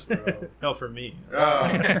 Thanks, bro. No, for me. Oh.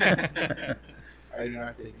 I do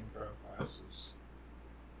not take improv classes.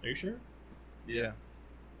 Are you sure? Yeah.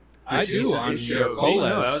 I do on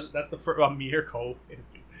shows. That's the first. On me or Cole.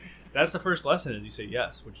 That's the first lesson. Is you say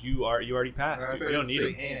yes, which you already passed. You don't need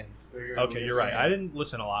it. Okay, you're right. I didn't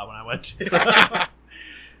listen a lot when I went.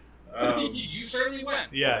 You certainly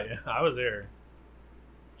went. Yeah, I was there.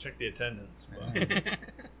 Check the attendance.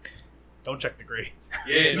 Don't check the grade.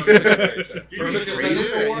 Yeah, don't check the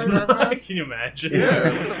grade. Can you imagine?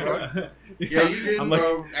 Yeah. Yeah, you didn't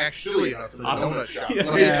actually enough in the donut shop.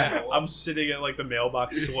 I'm sitting at like the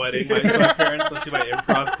mailbox sweating. My parents, let's see my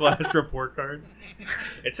improv class report card.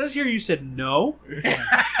 It says here you said no.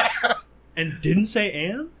 And didn't say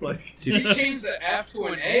and? Like, did you change the F to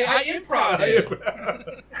an A? I improv it.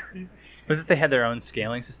 What if they had their own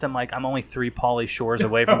scaling system? Like, I'm only 3 Pauly Shores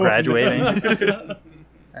away from graduating.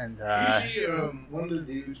 And you see one of the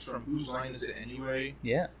dudes from Whose Line Is It Anyway?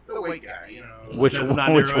 Yeah. The white guy, you know. Which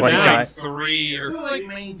white guy? 3 or the like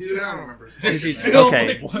main dude, I don't remember.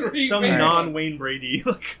 Okay. Like some non-Wayne Brady.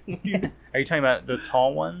 Are you talking about the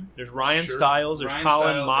tall one? There's Ryan Stiles. There's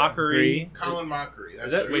Colin Mockery. Colin Mockery.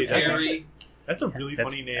 That's a really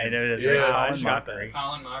funny name. I know it is. Colin Mockery.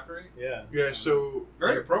 Colin Mockery? Yeah. Yeah, so...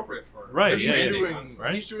 Very appropriate for it. Right,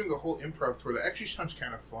 He's doing a whole improv tour that actually sounds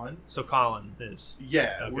kind of fun. So Colin is...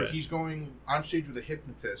 Yeah, okay. Where he's going on stage with a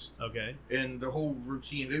hypnotist. Okay. And the whole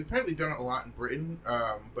routine... They've apparently done it a lot in Britain,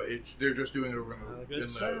 but they're just doing it over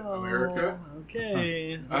in America.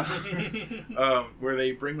 Okay. Where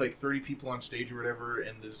they bring like 30 people on stage or whatever,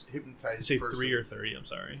 and this hypnotized Say person... 3 or 30, I'm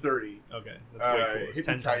sorry. 30. Okay. That's way cool. It's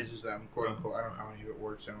hypnotizes them, quote unquote. I don't know how any of it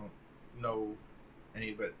works. I don't know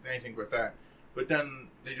anything but that. But then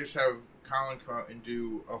they just have Colin come out and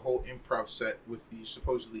do a whole improv set with the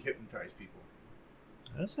supposedly hypnotized people.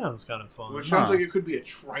 That sounds kind of fun. Which sounds like it could be a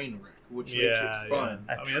train wreck, which makes it fun.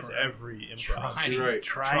 Yeah. I mean, that's every improv. You're right.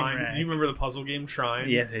 Trine. You remember the puzzle game Trine?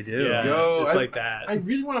 Yes, I do. Yeah. Yo, it's like that. I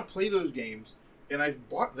really want to play those games, and I've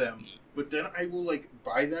bought them, but then I will like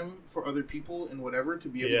buy them for other people and whatever to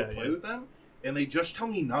be able to play with them. And they just tell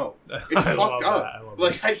me no. It's fucked up.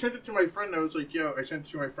 Like, I sent it to my friend, and I was like, yo, I sent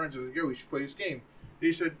it to my friends. I was like, yo, we should play this game.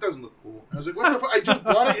 He said, it doesn't look cool. I was like, what the fuck? I just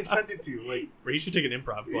bought it and sent it to you. Like, you should take an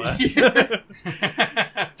improv class.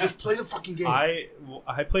 Just play the fucking game. I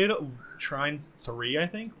played Trine 3, I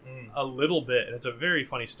think, a little bit. And it's a very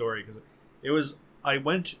funny story, because I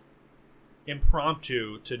went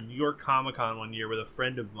impromptu to New York Comic Con one year with a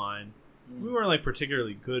friend of mine. We weren't like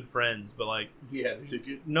particularly good friends, but like they took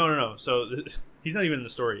it. No. So he's not even in the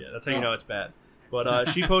story yet. That's how you know it's bad. But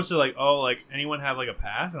she posted like, oh, like anyone have like a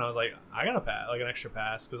pass? And I was like, I got a pass, like an extra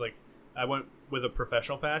pass, because like I went with a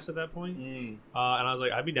professional pass at that point. And I was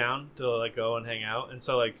like, I'd be down to like go and hang out. And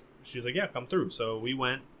so like she was like, yeah, come through. So we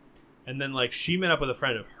went, and then like she met up with a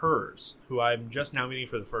friend of hers who I'm just now meeting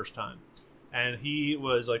for the first time, and he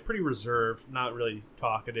was like pretty reserved, not really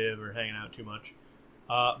talkative or hanging out too much.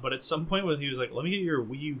 But at some point when he was like, let me get your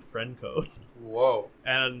Wii U friend code. Whoa.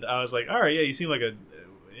 And I was like, all right, yeah, you seem like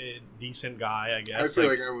decent guy, I guess. I feel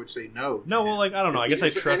like I would say no. No, well, like, I don't know. I guess I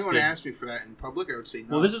trusted. If anyone asked me for that in public, I would say no.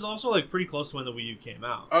 Well, this is also like pretty close to when the Wii U came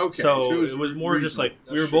out. Okay, so it was more just like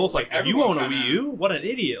we were both like, "You own a Wii U? What an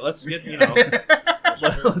idiot! Let's get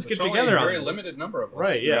let's get together on a very it." limited number of us.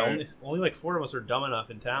 Right? Yeah, only like 4 of us are dumb enough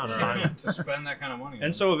in town to spend that kind of money.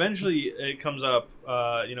 And so eventually it comes up.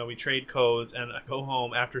 We trade codes, and I go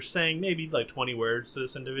home after saying maybe like 20 words to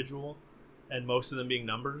this individual, and most of them being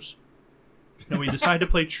numbers. And we decide to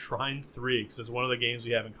play Trine 3 because it's one of the games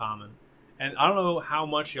we have in common. And I don't know how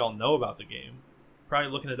much y'all know about the game.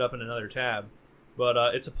 Probably looking it up in another tab. But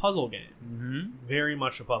it's a puzzle game. Mm-hmm. Very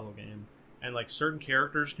much a puzzle game. And like certain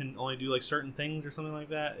characters can only do like certain things or something like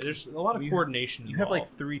that. There's a lot of coordination involved. You have like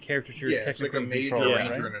 3 characters you're technically it's like a major controlling,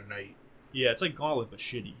 ranger right? and a knight. Yeah, it's like Gauntlet but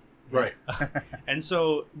shitty. Right. And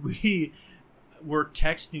so we were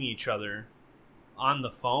texting each other on the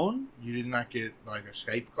phone. You did not get like a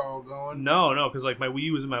Skype call going? No, because like my Wii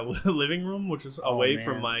U was in my living room, which was away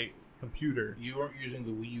from my computer. You weren't using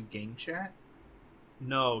the Wii U game chat?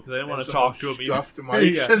 No, because I didn't want to talk to him. Scuffed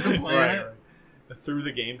mics in the planet. Right. Through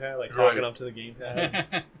the gamepad, like talking up to the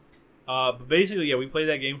gamepad. But basically, yeah, we played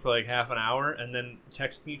that game for like half an hour, and then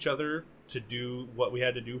texting each other to do what we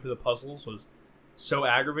had to do for the puzzles was so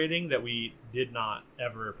aggravating that we did not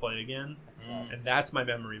ever play again. And that's my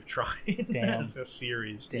memory of trying as a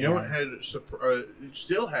series. You know what it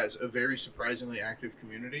still has a very surprisingly active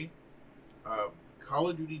community? Call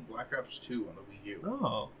of Duty Black Ops 2 on the Wii U.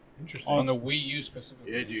 Oh, interesting. On the Wii U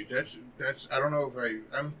specifically. Yeah, dude. That's I don't know if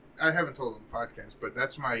I haven't told them podcast, but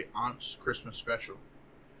that's my aunt's Christmas special.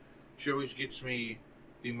 She always gets me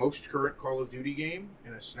the most current Call of Duty game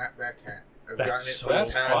and a snapback hat. I've gotten it for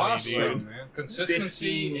the past dude, man.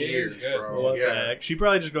 Consistency is good. Bro. Yeah. She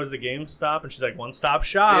probably just goes to GameStop and she's like, one-stop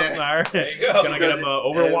shop. Yeah. All right. There you go. Can I get him an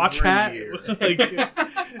Overwatch hat? Year.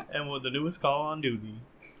 And with the newest Call on Duty.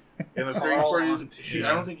 And the crazy part is,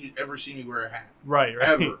 I don't think you've ever seen me wear a hat. Right.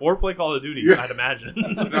 Ever. Or play Call of Duty, I'd imagine.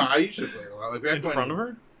 No, I used to play a lot. Like back in front of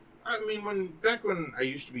her? I mean, back when I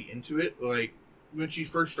used to be into it, like, when she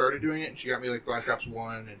first started doing it, and she got me, like, Black Ops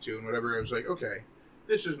 1 and 2 and whatever, I was like, okay,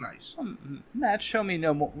 this is nice. Matt, show me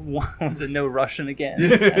was it no Russian again?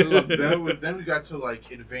 I love that. Then we got to,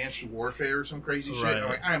 like, Advanced Warfare or some crazy shit, and I'm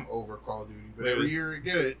like, I'm over Call of Duty, but every year I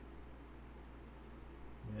get it.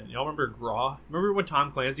 Yeah, y'all remember Graw? Remember when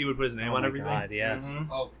Tom Clancy would put his name on everything? Oh, my God, yes.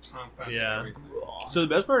 Mm-hmm. Oh, Tom Clancy yeah. everything. So the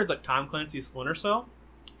best part is, like, Tom Clancy's Splinter Cell.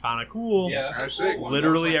 Kind of cool. Yeah, that's a cool one.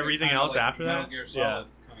 Literally Like everything else like after Metal that. Gear Solid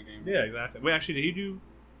kind of game. Yeah, exactly. Wait, actually, did he do?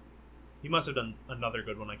 He must have done another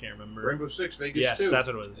good one. I can't remember. Rainbow Six Vegas. Yes, 2. that's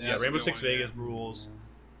what it was. Yeah, Rainbow Six one, Vegas rules.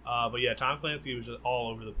 But yeah, Tom Clancy was just all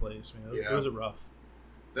over the place. Man, it was a rough.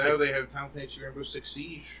 Now they have Tom Clancy Rainbow Six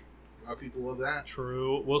Siege. A lot of people love that.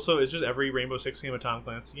 True. Well, so it's just every Rainbow Six game a Tom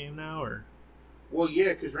Clancy game now, or? Well, yeah,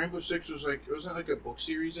 because Rainbow Six was like, wasn't it like a book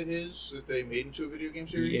series of his that they made into a video game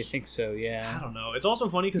series? Yeah, I think so, yeah. I don't know. It's also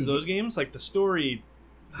funny because those games, like, the story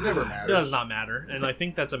never matters. Does not matter. And I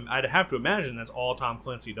think I'd have to imagine that's all Tom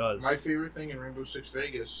Clancy does. My favorite thing in Rainbow Six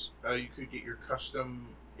Vegas, you could get your custom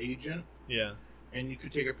agent. Yeah. And you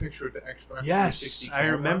could take a picture of the Xbox 360 camera. I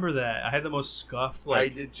remember that. I had the most scuffed,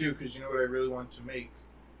 like... I did too, because you know what I really wanted to make?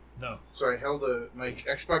 No. So I held my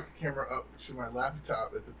Xbox camera up to my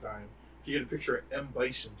laptop at the time to get a picture of M.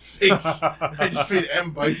 Bison's face. I just made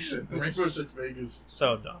M. Bison in Rainbow Six Vegas.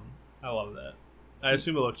 So dumb. I love that. I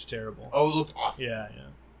assume it looked terrible. Oh, it looked awful. Yeah.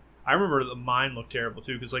 I remember mine looked terrible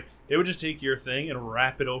too, because like they would just take your thing and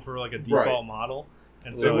wrap it over like a default model,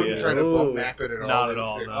 and so they wouldn't try to bump map it at all. Not at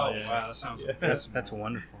all. No, wow, that sounds. That's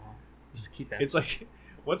wonderful. Just keep that. It's like,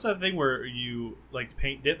 what's that thing where you like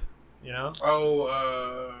paint dip? You know?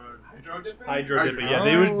 Oh, hydro dipping. Hydro dipping. Yeah,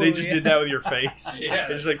 they just did that with your face. Yeah,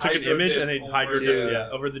 they just like took an image and they hydro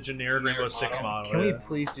dipped over the generic Rainbow Six model. Can we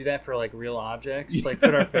please do that for like real objects? Like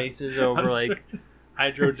put our faces over like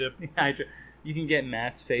hydro dip. You can get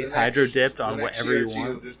Matt's face hydro dipped on whatever you want.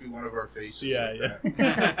 It'll just be one of our faces. Yeah.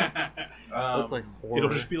 Looks like horror. It'll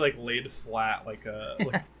just be like laid flat, like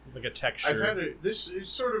a texture. This is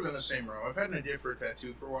sort of in the same realm. I've had an idea for a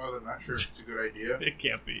tattoo for a while. I'm not sure if it's a good idea. It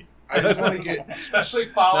can't be. I just want to get, especially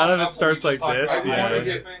following. None of it starts like this. I want to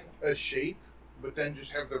get a shape, but then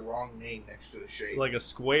just have the wrong name next to the shape, like a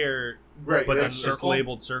square, right? But then it's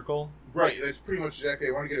labeled circle. Right. That's pretty much exactly.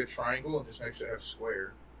 I want to get a triangle and just next to have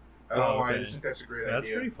square. I don't know why. I just think that's a great idea. That's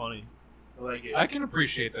pretty funny. I like it. I can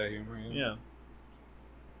appreciate that humor. Yeah.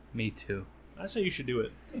 Me too. I say you should do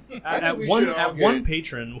it. At one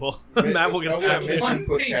patron, Matt will get a tattoo.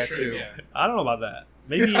 Misinput tattoo. Yeah. I don't know about that.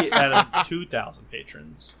 Maybe at 2,000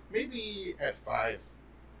 patrons. Maybe at 5.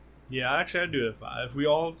 Yeah, actually, I'd do it at 5. We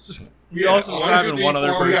all subscribe and one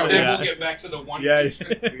other 4, person. Then Yeah. we'll get back to the one. Yeah.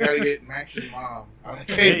 We gotta get Max's mom on the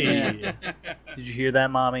case. Hey. Did you hear that,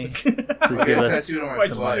 Mommy? Please I'll give get us tattooed on my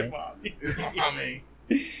some butt. money. Mommy.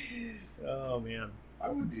 Oh man. I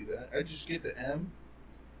would do that. I'd just get the M.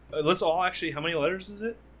 Let's all actually. How many letters is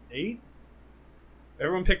it? 8.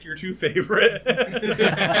 Everyone pick your 2 favorite. I'll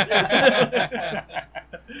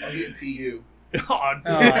get PU. Oh, dude.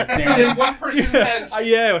 Then one person has.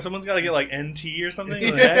 Yeah, someone's got to get like NT or something.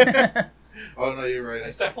 on the Yeah. head. Oh no, you're right.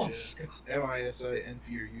 That's definitely MISINP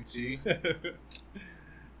or UT.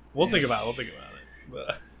 We'll think about it.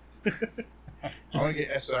 But I want to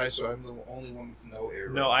get SI, so I'm the only one with no error.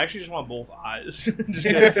 no, I actually just want both eyes.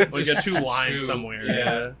 We got 2 lines 2, somewhere.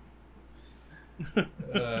 yeah.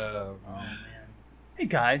 Oh man. Hey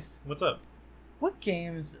guys, What's up? what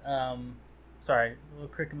games? Sorry, a little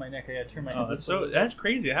crick in my neck. I gotta turn my. Oh, that's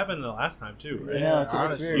crazy. It happened the last time too, right? Yeah, it's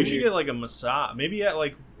honestly. very You should weird. get like a massage. Maybe at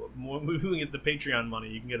like when we get the Patreon money,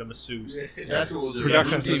 you can get a masseuse. That's what we'll do.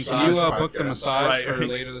 Production team, can you book the Podcast. massage Right. for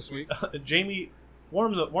later this week? Jamie,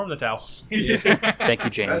 warm the towels. Thank you,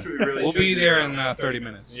 Jamie. That's what we really We'll should be do. there in 30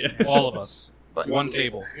 minutes. Yeah. All of us. But- One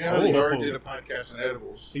table. You know how the Oh. yard did a podcast on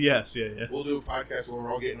edibles? Yes, yeah. We'll do a podcast where we're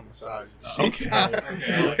all getting a massage. Okay.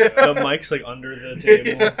 Okay. The mic's like under the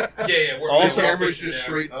table. Yeah. We're Also- The camera's just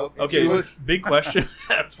straight up. Okay, to us. big question.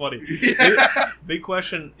 That's funny. Yeah. Big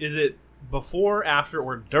question: is it before, after,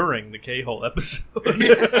 or during the K-hole episode? It'll be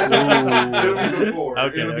before.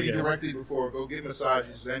 Okay, It'll be okay. directly before. Go get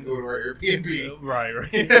massages, then go to our Airbnb. right.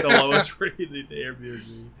 The lowest rated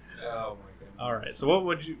Airbnb. Oh my god. All right. So what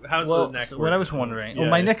would you? How's well, the neck? so what I was wondering. Yeah,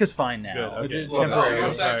 well, my yeah. neck is fine now. Good, okay. It's Well, temporary. no,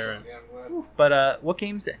 that's Right, excellent. right. Yeah, I'm glad. But what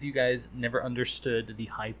games have you guys never understood the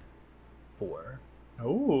hype for?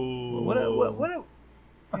 Oh. What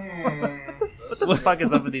the fuck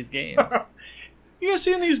is up with these games? You guys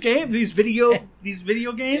seen these games? These video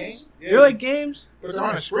games? Yeah. They're like games. But they're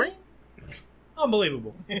on a screen?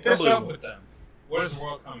 Unbelievable. What's up Unbelievable. with them? What is the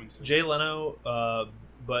world coming to? Jay Leno,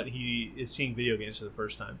 but he is seeing video games for the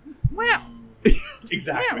first time. Wow.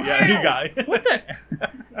 Exactly. Wow. Yeah, you got it. What the?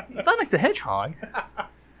 Sonic the Hedgehog.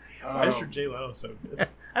 I just heard Jay Leno so good.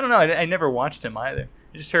 I don't know. I never watched him either.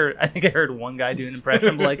 I think I heard one guy do an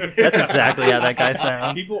impression, but like that's exactly how that guy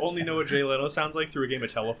sounds. People only know what Jay Leno sounds like through a game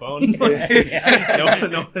of telephone. Yeah. No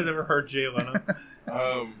one has ever heard Jay Leno.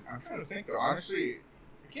 I'm trying to think, though. Honestly,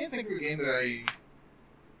 I can't think of a game that I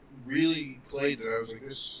really played that I was like,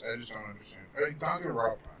 this, I just don't understand.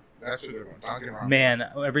 Danganronpa. That's a good one. Danganronpa. Man,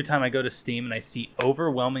 every time I go to Steam and I see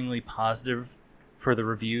overwhelmingly positive for the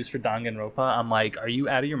reviews for Danganronpa, I'm like, are you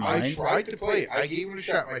out of your mind? I tried to play it. I gave it a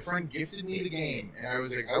shot. My friend gifted me the game, and I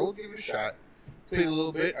was like, I will give it a shot. Played a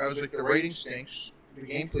little bit. I was like, the writing stinks. The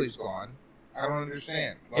gameplay's gone. I don't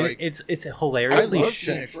understand. Like, It's I hilariously love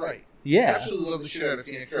shit. Phoenix Wright. Yeah. Absolutely love the shit out of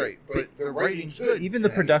Phoenix Wright, but the writing's good. Even the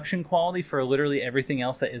And- production quality for literally everything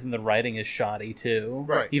else that isn't the writing is shoddy too.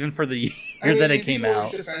 Right. Even for the year I mean, that it and came people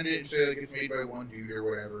out. defend it and say like it's made by one dude or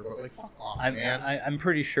whatever, but like fuck off, man. I'm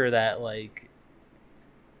pretty sure that like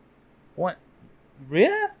what?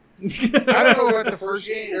 Yeah. I don't know about the first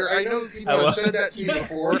game. Or I know people I have love- said that to me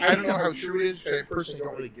before. I don't know how true it is because I personally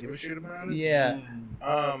don't really give a shit about it. Yeah.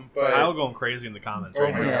 But Kyle going crazy in the comments Oh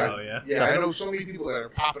right my now. God. Yeah. yeah, I know so many people that are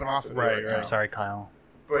popping off of it Right, now. right. Sorry, Kyle.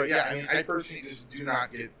 But yeah, I mean, I personally just do not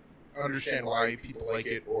understand why people like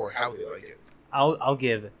it or how they like it. I'll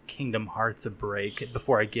give Kingdom Hearts a break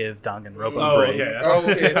before I give Danganronpa Oh, a break. okay. Oh,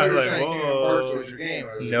 okay. I thought you were Like, saying whoa. Kingdom Hearts was your game.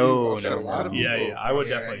 I was like, No, you've upset no, a lot of no. people. Yeah, I would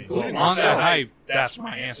mean, definitely- including On that myself. hype, that's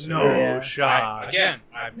my answer. No Yeah. shot. Again,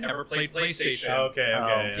 I've never played PlayStation. Okay.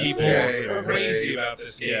 Oh, People Okay, are okay. crazy about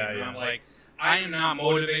this game. Yeah, And yeah. I'm like, I am not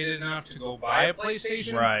motivated enough to go buy a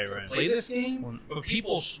PlayStation Right, to right. play this game, but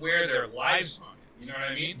people swear their lives on it. You know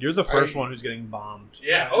what I mean? You're the first I- one who's getting bombed.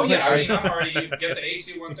 Yeah. Oh yeah. I mean, I'm already get the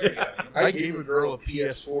AC 130. I gave a girl a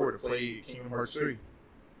PS4 to play Kingdom Hearts 3.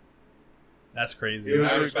 That's crazy. It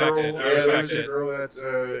was I a respect girl. it. I Yeah, there respect was a it. girl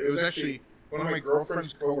that it was actually one of my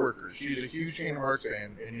girlfriend's coworkers. She's a huge Kingdom Hearts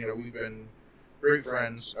fan, and you know we've been great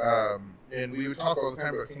friends. And we would talk all the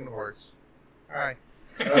time about Kingdom Hearts. Hi.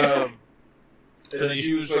 And then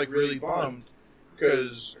she was like really bummed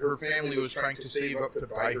because her family was trying to save up to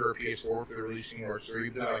buy her a PS4 for the release of Kingdom Hearts 3,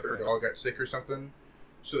 but then like her dog got sick or something,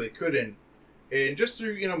 so they couldn't. And just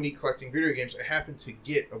through me collecting video games, I happened to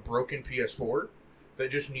get a broken PS4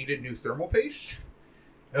 that just needed new thermal paste.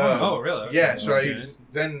 Oh, really? Okay. Yeah, so Okay.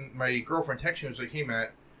 then my girlfriend texted me and was like, hey,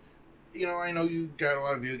 Matt, I know you got a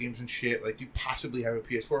lot of video games and shit. Like, do you possibly have a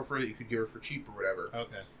PS4 for it that you could give her for cheap or whatever?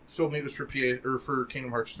 Okay. She told me it was for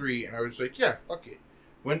Kingdom Hearts 3, and I was like, yeah, fuck it.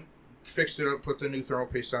 Went, fixed it up, put the new thermal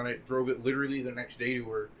paste on it, drove it literally the next day to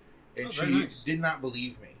her, And she did not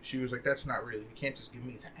believe me. She was like, "That's not real. You can't just give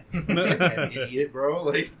me that, idiot, bro."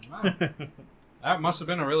 Like, wow. That must have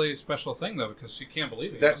been a really special thing, though, because she can't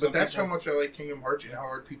believe it. But that's how much I like Kingdom Hearts and how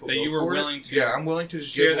hard people that go you were for willing it. to. Yeah, I'm willing to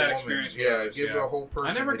share give that a woman, experience. Give a whole person.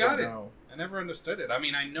 I never got it. I never understood it. I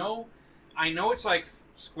mean, I know it's like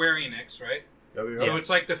Square Enix, right? Yeah. So it's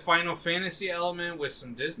like the Final Fantasy element with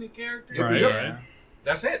some Disney characters. Right. Yeah.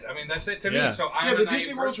 That's it. I mean, that's it to me. So the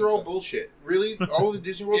Disney worlds are all bullshit. Really, all of the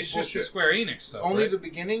Disney worlds it's are bullshit. just the Square Enix stuff. Only right? the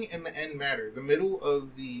beginning and the end matter. The middle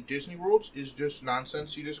of the Disney worlds is just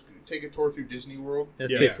nonsense. You just take a tour through Disney World.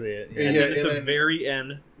 That's basically it. Yeah. And then at the very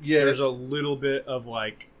end, there's a little bit of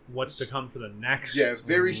like what's to come for the next. Yeah,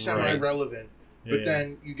 very semi-relevant. Yeah, but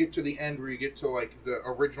then you get to the end where you get to like the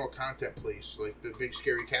original content place, like the big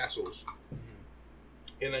scary castles.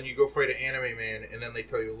 And then you go fight an anime man, and then they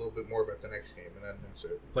tell you a little bit more about the next game, and then that's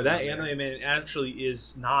it. But that anime man actually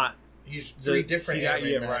is not. He's three different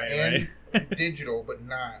anime man, and digital, but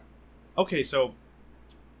not. Okay, so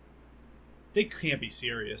they can't be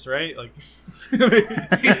serious, right? Like he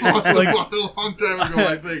lost the plot a long time ago,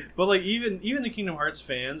 I think. But like even the Kingdom Hearts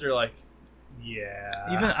fans are like,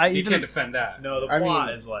 yeah, you can't defend that. No, the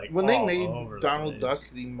plot is like when they made Donald Duck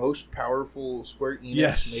the most powerful Square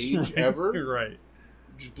Enix mage ever. You're right.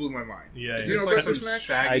 Just blew my mind. Yeah, you know like Best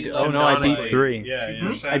Match? I beat 3.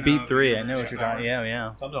 Yeah. I beat 3. I know what you're talking.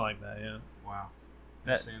 Yeah. Something like that. Yeah. Wow.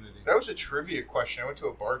 Insanity. That was a trivia question. I went to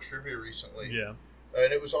a bar trivia recently. Yeah.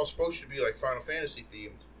 And it was all supposed to be like Final Fantasy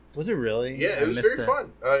themed. Was it really? Yeah, it was very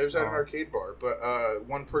fun. It was at an arcade bar, but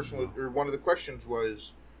one of the questions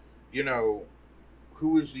was,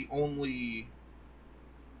 who is the only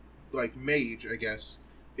like mage, I guess,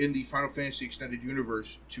 in the Final Fantasy Extended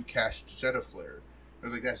Universe to cast Zeta Flare? I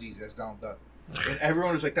was like, that's easy. That's Donald Duck. And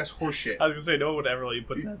everyone was like, that's horseshit. I was gonna say, no one would ever let you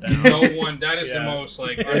put that down. No one. That is the most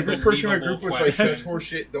like. Every person in my group was like, that's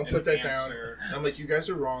horseshit. Don't put that down. And I'm like, you guys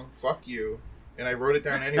are wrong. Fuck you. And I wrote it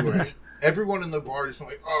down anyway. Everyone in the bar just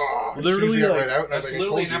went like, oh, literally, right out. And that's I was like,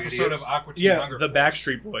 literally I told an episode of Aqua Teen Hunger the Force.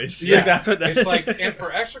 Backstreet Boys. Yeah, that's what that it's like. And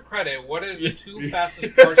for extra credit, what are the 2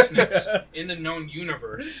 fastest parsnips in the known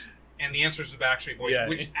universe? And the answer is the Backstreet Boys,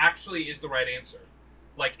 which actually is the right answer.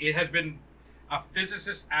 Like it has been. A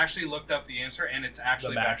physicist actually looked up the answer, and it's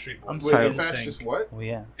actually Backstreet Boys. I'm sorry. The fastest what? Oh,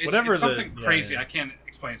 yeah. It's something crazy. I can't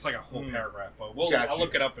explain. It's like a whole paragraph, but I'll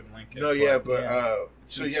look it up and link it. No,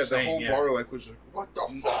 the whole bar like was like, what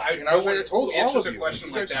the fuck? And I was like, I told all of you. A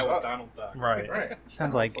question like that with Donald Duck. Right.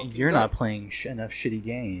 Sounds like you're not playing enough shitty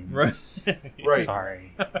games. Right.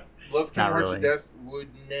 Sorry. Love Kingdom Hearts to death. Would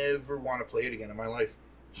never want to play it again in my life.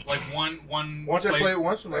 Like one. Once I play it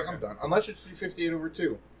once, I'm like, I'm done. Unless it's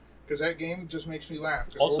 358/2. Because that game just makes me laugh.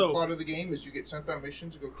 Also, the whole plot of the game is you get sent on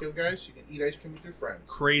missions to go kill guys. You can eat ice cream with your friends.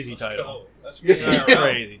 Crazy title. That's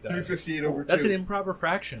crazy title. 358/2. That's an improper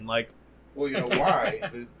fraction. Like, well, you know why?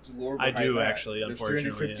 The lore behind I do that. actually. There's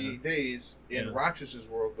Unfortunately, 358 days in Roxas's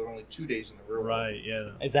world, but only 2 days in the real world. Right.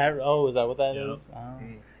 Yeah. Is that what that is?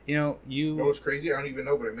 You know what's crazy? I don't even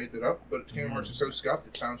know, but I made it up. But Kingdom Hearts is so scuffed,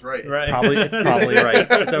 it sounds right. Right. It's probably right.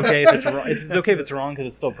 It's okay if it's wrong. It's okay if it's wrong because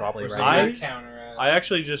it's still probably right. I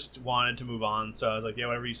actually just wanted to move on, so I was like, yeah,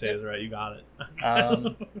 whatever you say is right. You got it.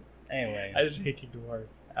 Anyway. I just hate Kingdom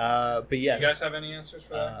Hearts. But yeah. You guys have any answers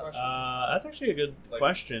for that question? That's actually a good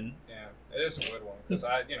question. Yeah, it is a good one. Because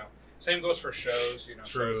same goes for shows.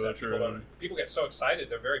 True. People get so excited.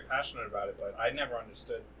 They're very passionate about it, but I never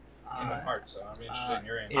understood Kingdom Hearts, so I'm interested in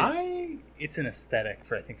your answer. It's an aesthetic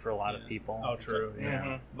for a lot of people. Oh, true. Yeah.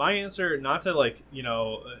 Mm-hmm. My answer, not to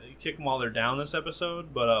kick them while they're down this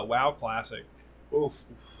episode, but WoW Classic. Oof.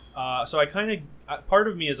 So I kind of part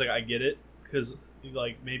of me is like I get it because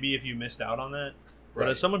maybe if you missed out on that, but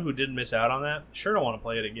as someone who did miss out on that, sure don't want to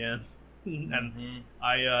play it again. And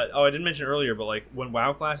I didn't mention earlier, but when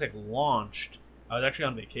WoW Classic launched, I was actually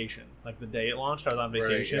on vacation. Like the day it launched, I was on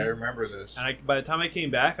vacation. Right, I remember this. And by the time I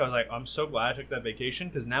came back, I was like, I'm so glad I took that vacation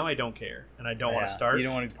because now I don't care and I don't want to start. You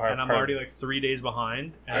don't want to be part. And I'm already 3 days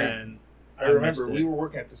behind. And I remember we were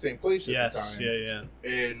working at the same place at the time. Yeah.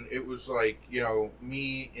 And it was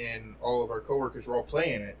me and all of our coworkers were all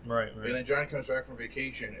playing it. Right. And then John comes back from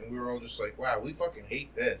vacation, and we were all just like, "Wow, we fucking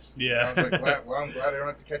hate this." Yeah. And I was like, I'm glad I don't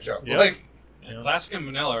have to catch up." Yep. Classic and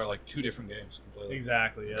vanilla are 2 different games completely.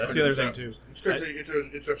 Exactly. Yeah, that's the other thing too. It's because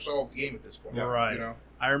it's a solved game at this point. Yeah, right. You know?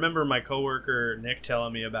 I remember my coworker Nick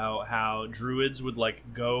telling me about how druids would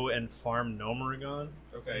go and farm Gnomerigon.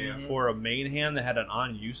 Okay. Yeah. For a main hand that had an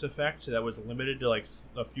on-use effect that was limited to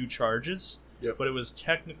a few charges. Yep. But it was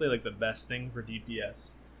technically the best thing for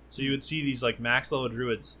DPS. So you would see these max level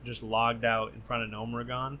druids just logged out in front of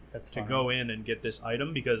Gnomerigon to go in and get this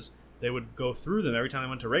item because they would go through them every time I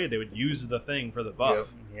went to raid. They would use the thing for the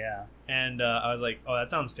buff. Yep. Yeah. And I was like, oh, that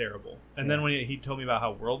sounds terrible. And then when he told me about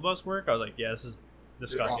how world buffs work, I was like, yeah, this is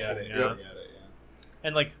disgusting. Yeah.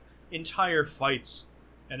 And like entire fights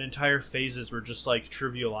and entire phases were just like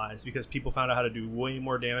trivialized because people found out how to do way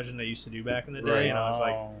more damage than they used to do back in the day. Right. And I was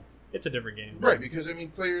like, it's a different game. Right, because I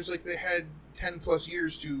mean, players like they had 10 plus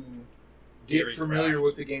years to get familiar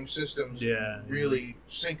with the game systems and really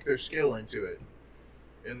sink their skill into it.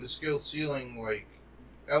 And the skill ceiling like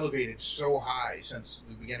elevated so high since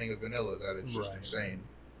the beginning of vanilla that it's just insane.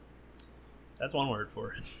 That's one word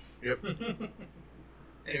for it. Yep.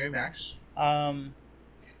 Anyway, Max.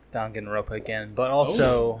 Danganronpa again, but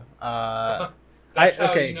also that's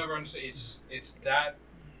how you never understand. It's that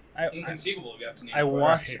inconceivable. You have to name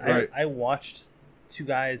I watched two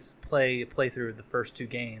guys play through the first two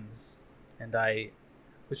games, and I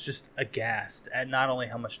was just aghast at not only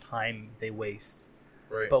how much time they waste,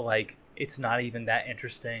 but like it's not even that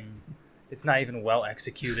interesting. It's not even well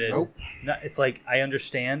executed. Nope. It's like I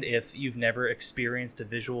understand if you've never experienced a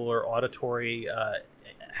visual or auditory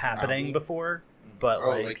happening before. But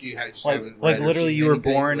like literally, you were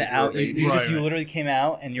born out. You literally came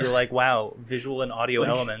out, and you were like, "Wow, visual and audio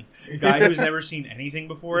elements." A guy who's never seen anything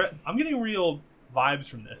before it. I'm getting real vibes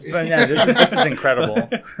from this. But yeah, this is incredible.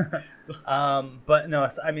 But no,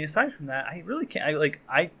 I mean, aside from that, I really can't.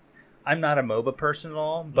 I'm not a MOBA person at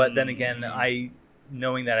all. But then again,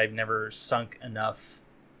 knowing that I've never sunk enough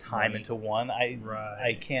time into one,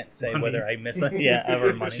 I can't say whether I miss it. Yeah,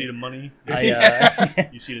 ever money. You see the money.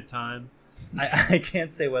 You see the time. I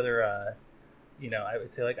can't say whether I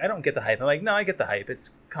would say like I don't get the hype. I'm like, no, I get the hype.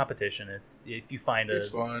 It's competition. It's if you find it's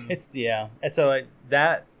fun. It's and so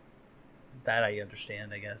that I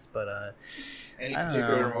understand, I guess. But any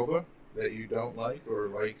particular MOBA that you don't like or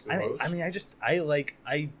like the most? I mean,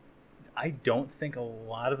 I don't think a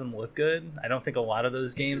lot of them look good. I don't think a lot of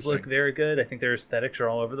those games look very good. I think their aesthetics are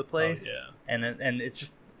all over the place. And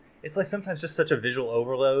it's like sometimes just such a visual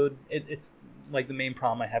overload. It's like the main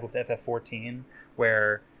problem I have with FF14,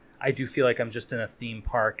 where I do feel like I'm just in a theme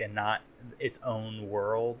park and not its own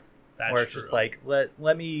world. Where it's just like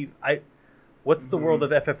what's the world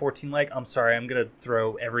of FF14 like? I'm sorry, I'm gonna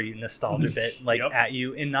throw every nostalgia bit at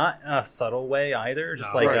you in not a subtle way either.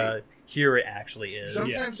 Just here it actually is.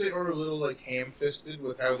 Sometimes they are a little like ham-fisted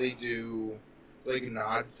with how they do like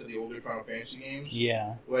nods to the older Final Fantasy games.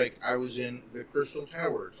 Yeah. Like I was in the Crystal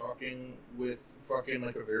Tower talking with fucking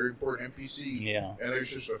like a very important NPC. Yeah. And there's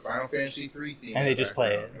just a Final Fantasy 3 theme. And they just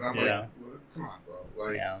play it. And I'm like, well, come on, bro.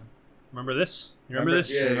 Like, remember this? You remember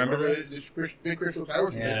this? Yeah, remember this big Crystal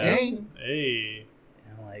Towers from this game? Hey.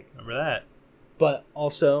 Remember that? But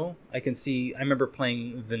also, I remember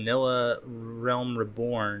playing Vanilla Realm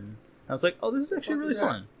Reborn. I was like, oh, this is actually really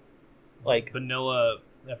fun. Like Vanilla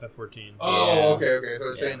FF14. Oh, okay. I thought you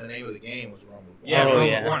were saying the name of the game was Realm Reborn. Yeah,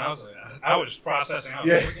 Realm Reborn. I was just processing. No,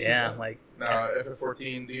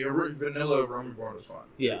 FF14, the vanilla Realm Reborn was fun.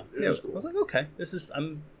 Yeah. It was cool. I was like, okay, this is.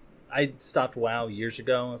 I stopped WoW years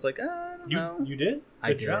ago. I was like, I don't know. You did?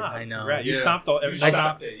 Good job. I know. Right. You stopped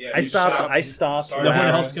it. Yeah. I stopped. No one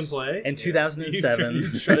else can play. In 2007, you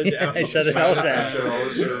shut it down. I shut it all down. Shut all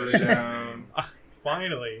the servers down.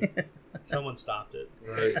 Finally, someone stopped it.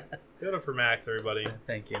 Right. Good up for Max, everybody.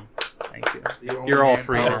 Thank you. You're all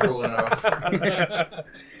free. Powerful enough.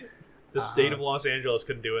 The state of Los Angeles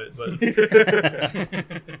couldn't do it, but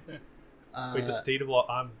wait, the state of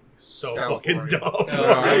I'm so fucking dumb.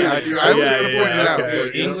 I was going to point it out.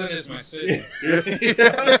 Okay. England is my city.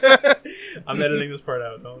 I'm editing this part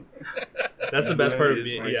out. Don't. That's the best part of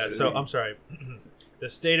me. Yeah. So I'm sorry. The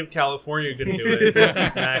state of California couldn't do it.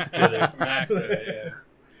 Max did it. Max did it. Yeah.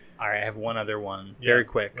 All right, I have one other one. Very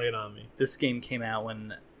quick. Lay it on me. This game came out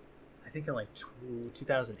when I think in like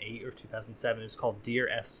 2008 or 2007. It's called Dear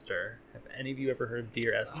Esther. Have any of you ever heard of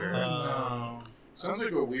Dear Esther? No. Sounds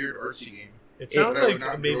like a weird artsy game. It sounds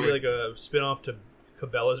like maybe like a spin-off to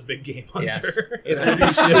Cabela's Big Game Hunter. Yes. Have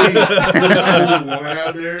you seen this old woman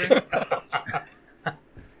out there?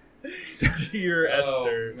 Dear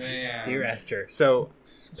Esther. Man. Dear Esther. So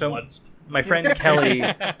my friend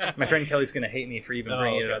Kelly's going to hate me for even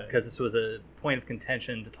bringing it up because this was a point of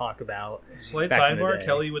contention to talk about. Slight sidebar,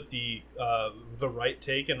 Kelly with the right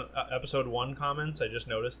take in episode 1 comments I just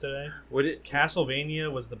noticed today.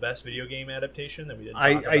 Castlevania was the best video game adaptation that we didn't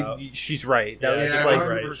talk about. She's right. That was just like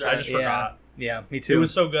right. I just forgot. Yeah, me too. It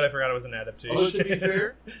was so good I forgot it was an adaptation. Although to be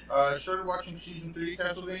fair, I started watching season 3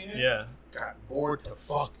 Castlevania. Yeah. Got bored to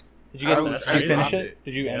fuck. Did you finish it?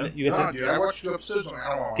 Did you end it? You Dude, I watched 2 episodes. And I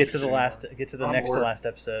don't want to get to the next to last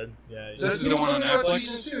episode. Yeah, This is the one on Netflix.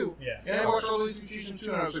 Season 2. Yeah. And I watched all the way through season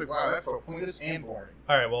 2, and I was like, wow, that felt pointless and boring.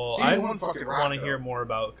 All right, well, Season I one fucking rocked, want to though. hear more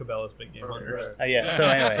about Cabela's Big Game Hunters. Yeah. So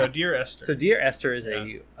anyway, So Dear Esther. So Dear Esther is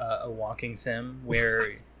a walking sim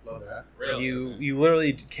where Love that. Really? you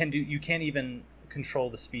literally you can't even control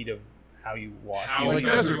the speed of how you walk. How you, like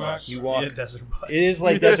Desert Bus. You walk. Yeah, Desert Bus. It is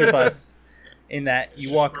like Desert Bus in that you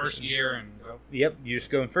Just walk first gear and go. Yep, you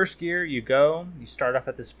just go in first gear. You go. You start off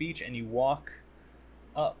at this beach and you walk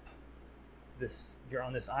up. You're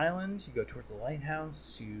on this island. You go towards the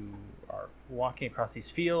lighthouse. You are walking across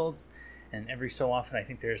these fields, and every so often, I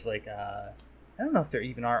think there's like I don't know if there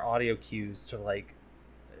even are audio cues to like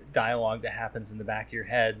dialogue that happens in the back of your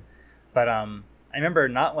head, but I remember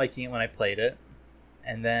not liking it when I played it,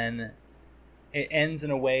 and then it ends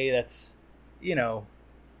in a way that's, you know,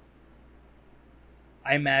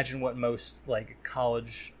 I imagine what most like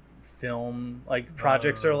college film like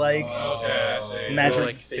projects are like. Okay, I see. Imagine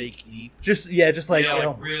like fake deep. just like, yeah, you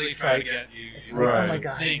know, like really it's try like, to get you. it's Right. like, oh my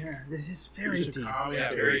god, Think. this is very deep. Yeah,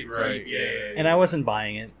 very right. deep. Yeah. And I wasn't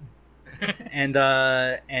buying it, and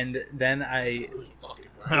then I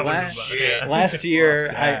I wasn't last, buying it. last year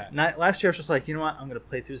Yeah. last year I was just like, you know what, I'm gonna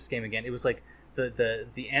play through this game again. It was like the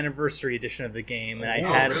anniversary edition of the game, and I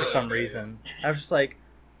Oh, had it really? for some Okay. reason. I was just like,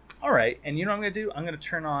 all right, and you know what I'm gonna do? I'm gonna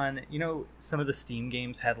turn on, you know, some of the Steam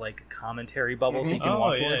games had like commentary bubbles you can Oh,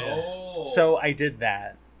 walk yeah, towards. yeah. Oh. So I did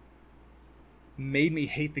that. Made me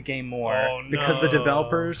hate the game more Oh, because the no.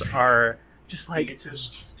 developers are just like,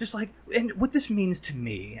 Egotist. and what this means to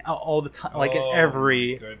me all the time, like in Oh,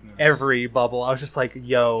 every my goodness. bubble, I was just like,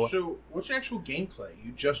 yo, So, what's the actual gameplay?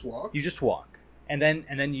 You just walk? you just walk, and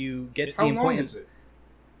then you get to How the long point. is it?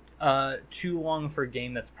 Too long for a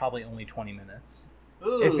game that's probably only 20 minutes,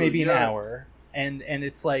 Ugh, if maybe an yeah. hour, and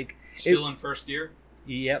it's like, Still in first gear.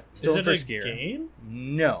 yep, still Is in it first a gear. game?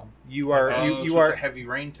 No, you are Oh, you so are. it's a heavy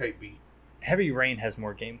rain type beat. Heavy Rain has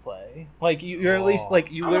more gameplay. Like you're at least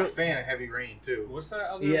like you. I'm a literally, fan of heavy rain too. What's that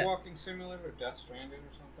other Yeah. walking simulator? Death Stranding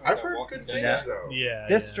or something? I've That heard Walking good Dead? things though. Yeah.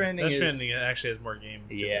 Death yeah. Stranding Death is- Stranding actually has more game.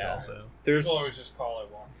 Yeah. Also. there's People always just call it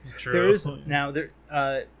walking. True. there is now there.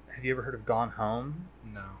 Have you ever heard of Gone Home?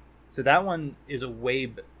 No. So that one is a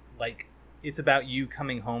like it's about you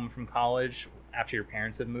coming home from college after your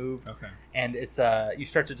parents have moved, Okay. and it's you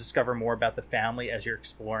start to discover more about the family as you're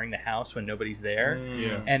exploring the house when nobody's there,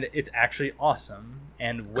 Mm. and it's actually awesome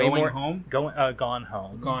and way Going more home. Gone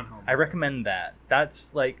Home. Gone home. I recommend that.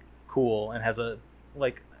 That's like cool and has a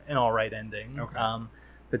like an all right ending. Okay.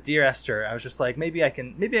 But Dear Esther, I was just like, maybe I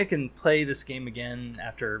can play this game again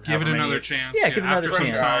after Give however it many another years. chance. Yeah, give it another after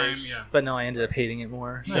some chance. Time, yeah. But no, I ended up hating it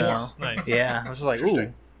more. So Nice. Nice. yeah, I was just like, ooh,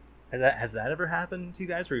 Interesting. has that ever happened to you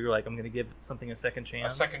guys? Where you're like, I'm gonna give something a second A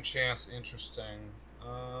chance? second chance. Interesting.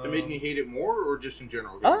 It made me hate it more, or just in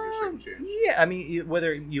general, giving it a second chance. Yeah, I mean,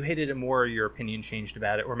 whether you hated it more, or your opinion changed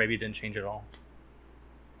about it, or maybe it didn't change at all.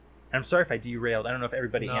 And I'm sorry if I derailed. I don't know if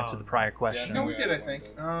everybody No. answered the prior question. No, we Yeah, did. I everyone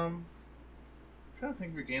think. did. I'm trying to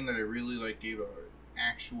think of a game that I really like gave a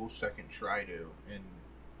actual second try to and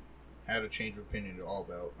had a change of opinion to all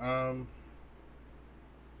about.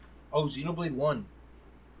 Xenoblade 1.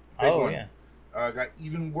 Big Oh one. yeah, Got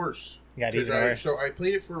even worse. got 'Cause even I- worse. So I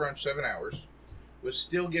played it for around 7 hours. Was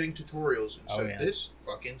still getting tutorials and Oh, said, yeah. this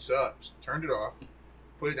fucking sucks. Turned it off.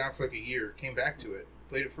 Put it down for like a year. Came back to it.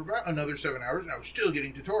 Played it for about another 7 hours and I was still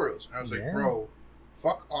getting tutorials. And I was like, Yeah. bro,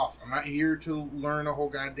 fuck off. I'm not here to learn a whole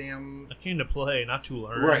goddamn... I came to play, not to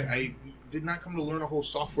learn. Right. I did not come to learn a whole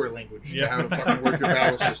software language Yeah. to how to fucking work your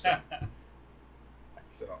battle system.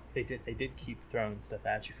 So, They did keep throwing stuff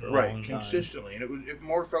at you for a right. long time. Consistently. And it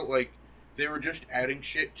more felt like they were just adding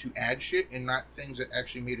shit to add shit and not things that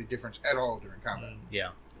actually made a difference at all during combat. Yeah.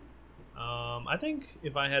 I think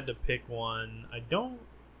if I had to pick one, I don't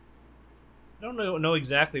know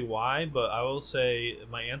exactly why, but I will say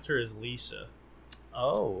my answer is Lisa.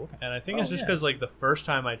 Oh. Okay. And I think Oh, it's just yeah. because like the first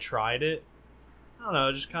time I tried it, I don't know,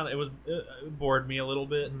 it just kind of it bored me a little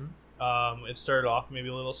bit. Mhm. It started off maybe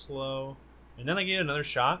a little slow, and then I gave it another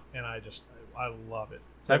shot, and I love it.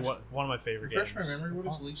 It's like That's- one of my favorite Refresh games. my memory. What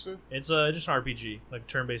That's is Lisa? It's just an RPG, like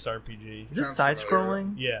turn-based RPG. Is it Sounds side familiar.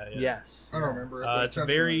 scrolling? Yeah, yeah. Yes. I don't remember. but it It's sounds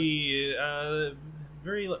very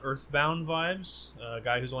Earthbound vibes. A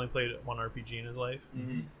guy who's only played one RPG in his life,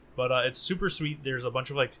 familiar. but it's super sweet. There's a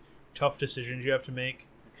bunch of like tough decisions you have to make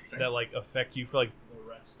that like affect you for like the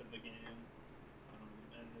rest of the game,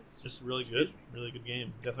 and it's just really good, really good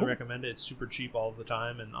game. Definitely Cool. recommend it. It's super cheap all the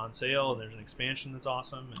time and on sale, and there's an expansion that's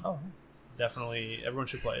awesome. And Oh. definitely, everyone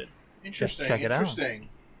should play it. Interesting. Check it out. Interesting.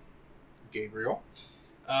 Gabriel.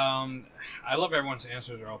 I love everyone's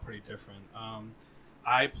answers. They're all pretty different.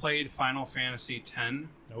 I played Final Fantasy X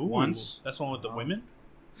once. That's the one with the women?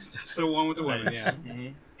 That's the one with the women, yeah. Mm-hmm.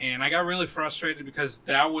 And I got really frustrated because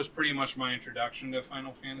that was pretty much my introduction to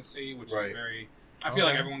Final Fantasy, which is very... I feel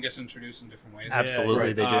like everyone gets introduced in different ways.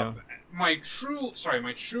 Absolutely, they do. My true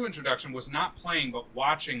introduction was not playing, but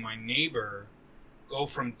watching my neighbor go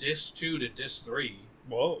from disc 2 to disc 3.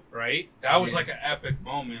 Whoa! Right, that was like an epic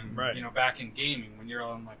moment. Right. You know, back in gaming when you're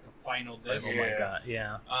on like the final disc. Oh my god!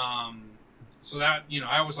 Yeah. So that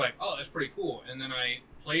I was like, oh, that's pretty cool. And then I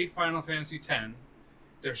played Final Fantasy X.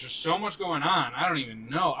 There's just so much going on. I don't even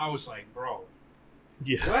know. I was like, bro.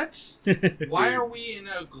 Yeah. What? Why are we in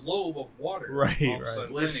a globe of water? Right.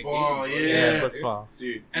 Blitzball, Blitzball.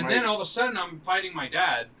 Dude. And then all of a sudden I'm fighting my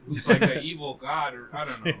dad, who's like an evil god, or I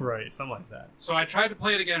don't know. Right, something like that. So I tried to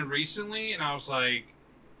play it again recently, and I was like,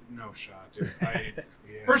 no shot, dude.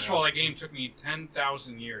 First of all, that game took me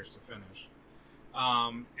 10,000 years to finish.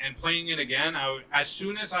 And playing it again, as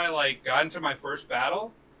soon as I got into my first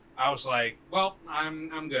battle, I was like, well,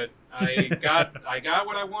 I'm good. I got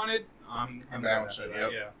what I wanted. I'm balanced. Yeah.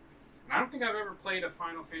 And I don't think I've ever played a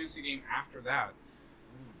Final Fantasy game after that.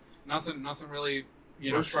 Nothing really,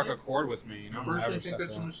 struck a chord with me. I personally think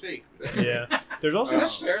that's a mistake. Yeah. There's also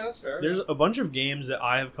that's fair. There's a bunch of games that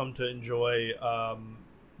I have come to enjoy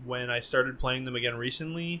when I started playing them again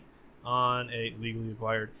recently on a legally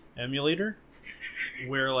acquired emulator.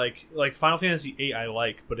 Where like Final Fantasy VIII I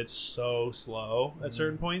like, but it's so slow at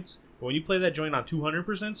certain points. But when you play that joint on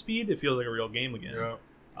 200% speed, it feels like a real game again. Yeah.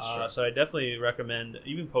 So I definitely recommend.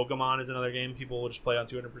 Even Pokemon is another game people will just play on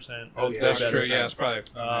 200%. Oh, yeah, that's true. Yeah, it's probably.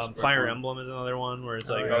 Fire Emblem is another one where it's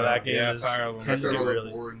like, that game is Fire Emblem. That's all that really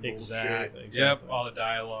boring exactly. Yep, all the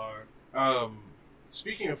dialogue.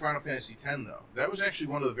 Speaking of Final Fantasy X, though, that was actually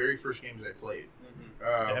one of the very first games I played.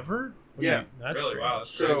 Ever? Yeah. That's really? great. Wow. That's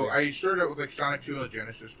So crazy. I started out with Sonic 2 on the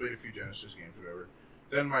Genesis, played a few Genesis games, whatever.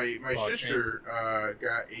 Then my sister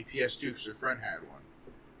got a PS2 because her friend had one,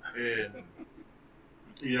 and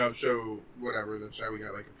so whatever. That's how we got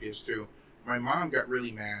a PS2. My mom got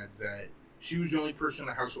really mad that she was the only person in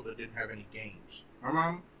the household that didn't have any games. My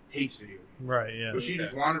mom hates video games, Right? Yeah. but she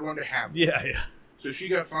just wanted one to have. One. Yeah. So she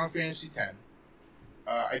got Final Fantasy X.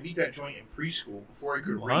 I beat that joint in preschool before I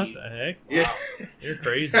could What read. the heck? Yeah, You're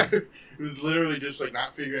crazy. It was literally just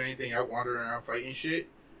not figuring anything out, wandering around fighting shit.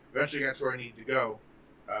 Eventually got to where I needed to go,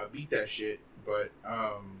 beat that shit. But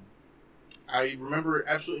I remember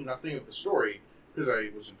absolutely nothing of the story because I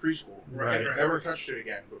was in preschool. Right. I never touched it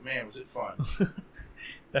again. But man, was it fun!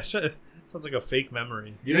 That sounds like a fake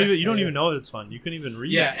memory. You Yeah. don't even know it's fun. You couldn't even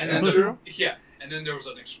read. Yeah, it. and then True. and then there was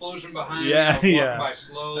an explosion behind. Yeah, me. I was walking yeah. by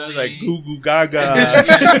slowly. That was like goo goo gaga.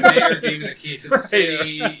 The mayor gave me the key to the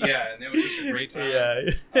city. Yeah, and it was just a great time.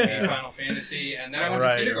 Yeah. Final Fantasy, and then I went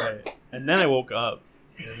to kindergarten. Right. And then I woke up.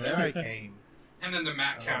 And then I came. And then the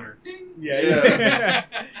Matt counter. Ding. Yeah.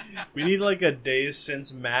 We need a days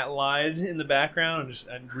since Matt lied in the background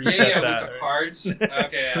and reset that. With the cards.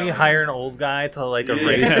 Okay. Can we hire an old guy to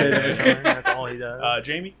erase it? That's all he does.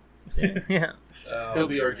 Jamie. Yeah. He'll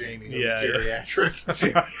be our Jamie. Yeah,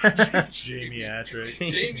 geriatric. Jamie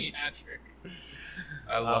Atrick. Jamie Atrick.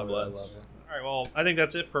 I love it. All right, well, I think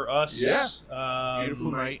that's it for us. Yeah. Beautiful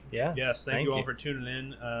Beautiful night. Yes, thank you all for tuning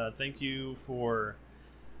in. Thank you for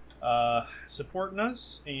supporting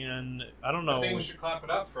us. And I don't know. I think we should clap it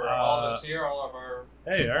up for all of us here, all of our.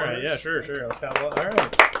 Hey, all right, yeah, sure. Let's clap it up. All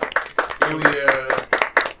right.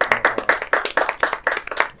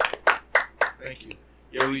 Thank you.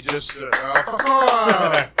 Yeah, we just fuck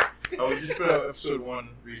off. We just put out episode 1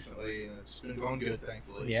 recently, and it's been going good,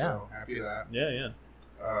 thankfully. Yeah. So happy with that. Yeah.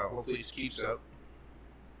 Hopefully it keeps up.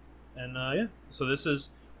 And so this is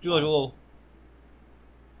do a little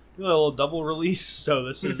double release. So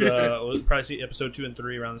this is we'll probably see episode 2 and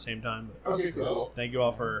 3 around the same time. But Okay, cool. thank you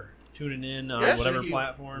all for tuning in on Yes, whatever thank you.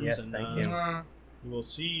 platforms. Yes, and, thank you. We will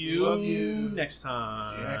see We you, love you. next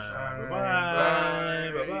time. See you next time.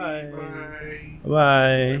 Bye-bye. Bye.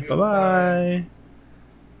 Bye-bye. Bye-bye. Bye-bye.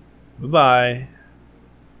 Bye-bye.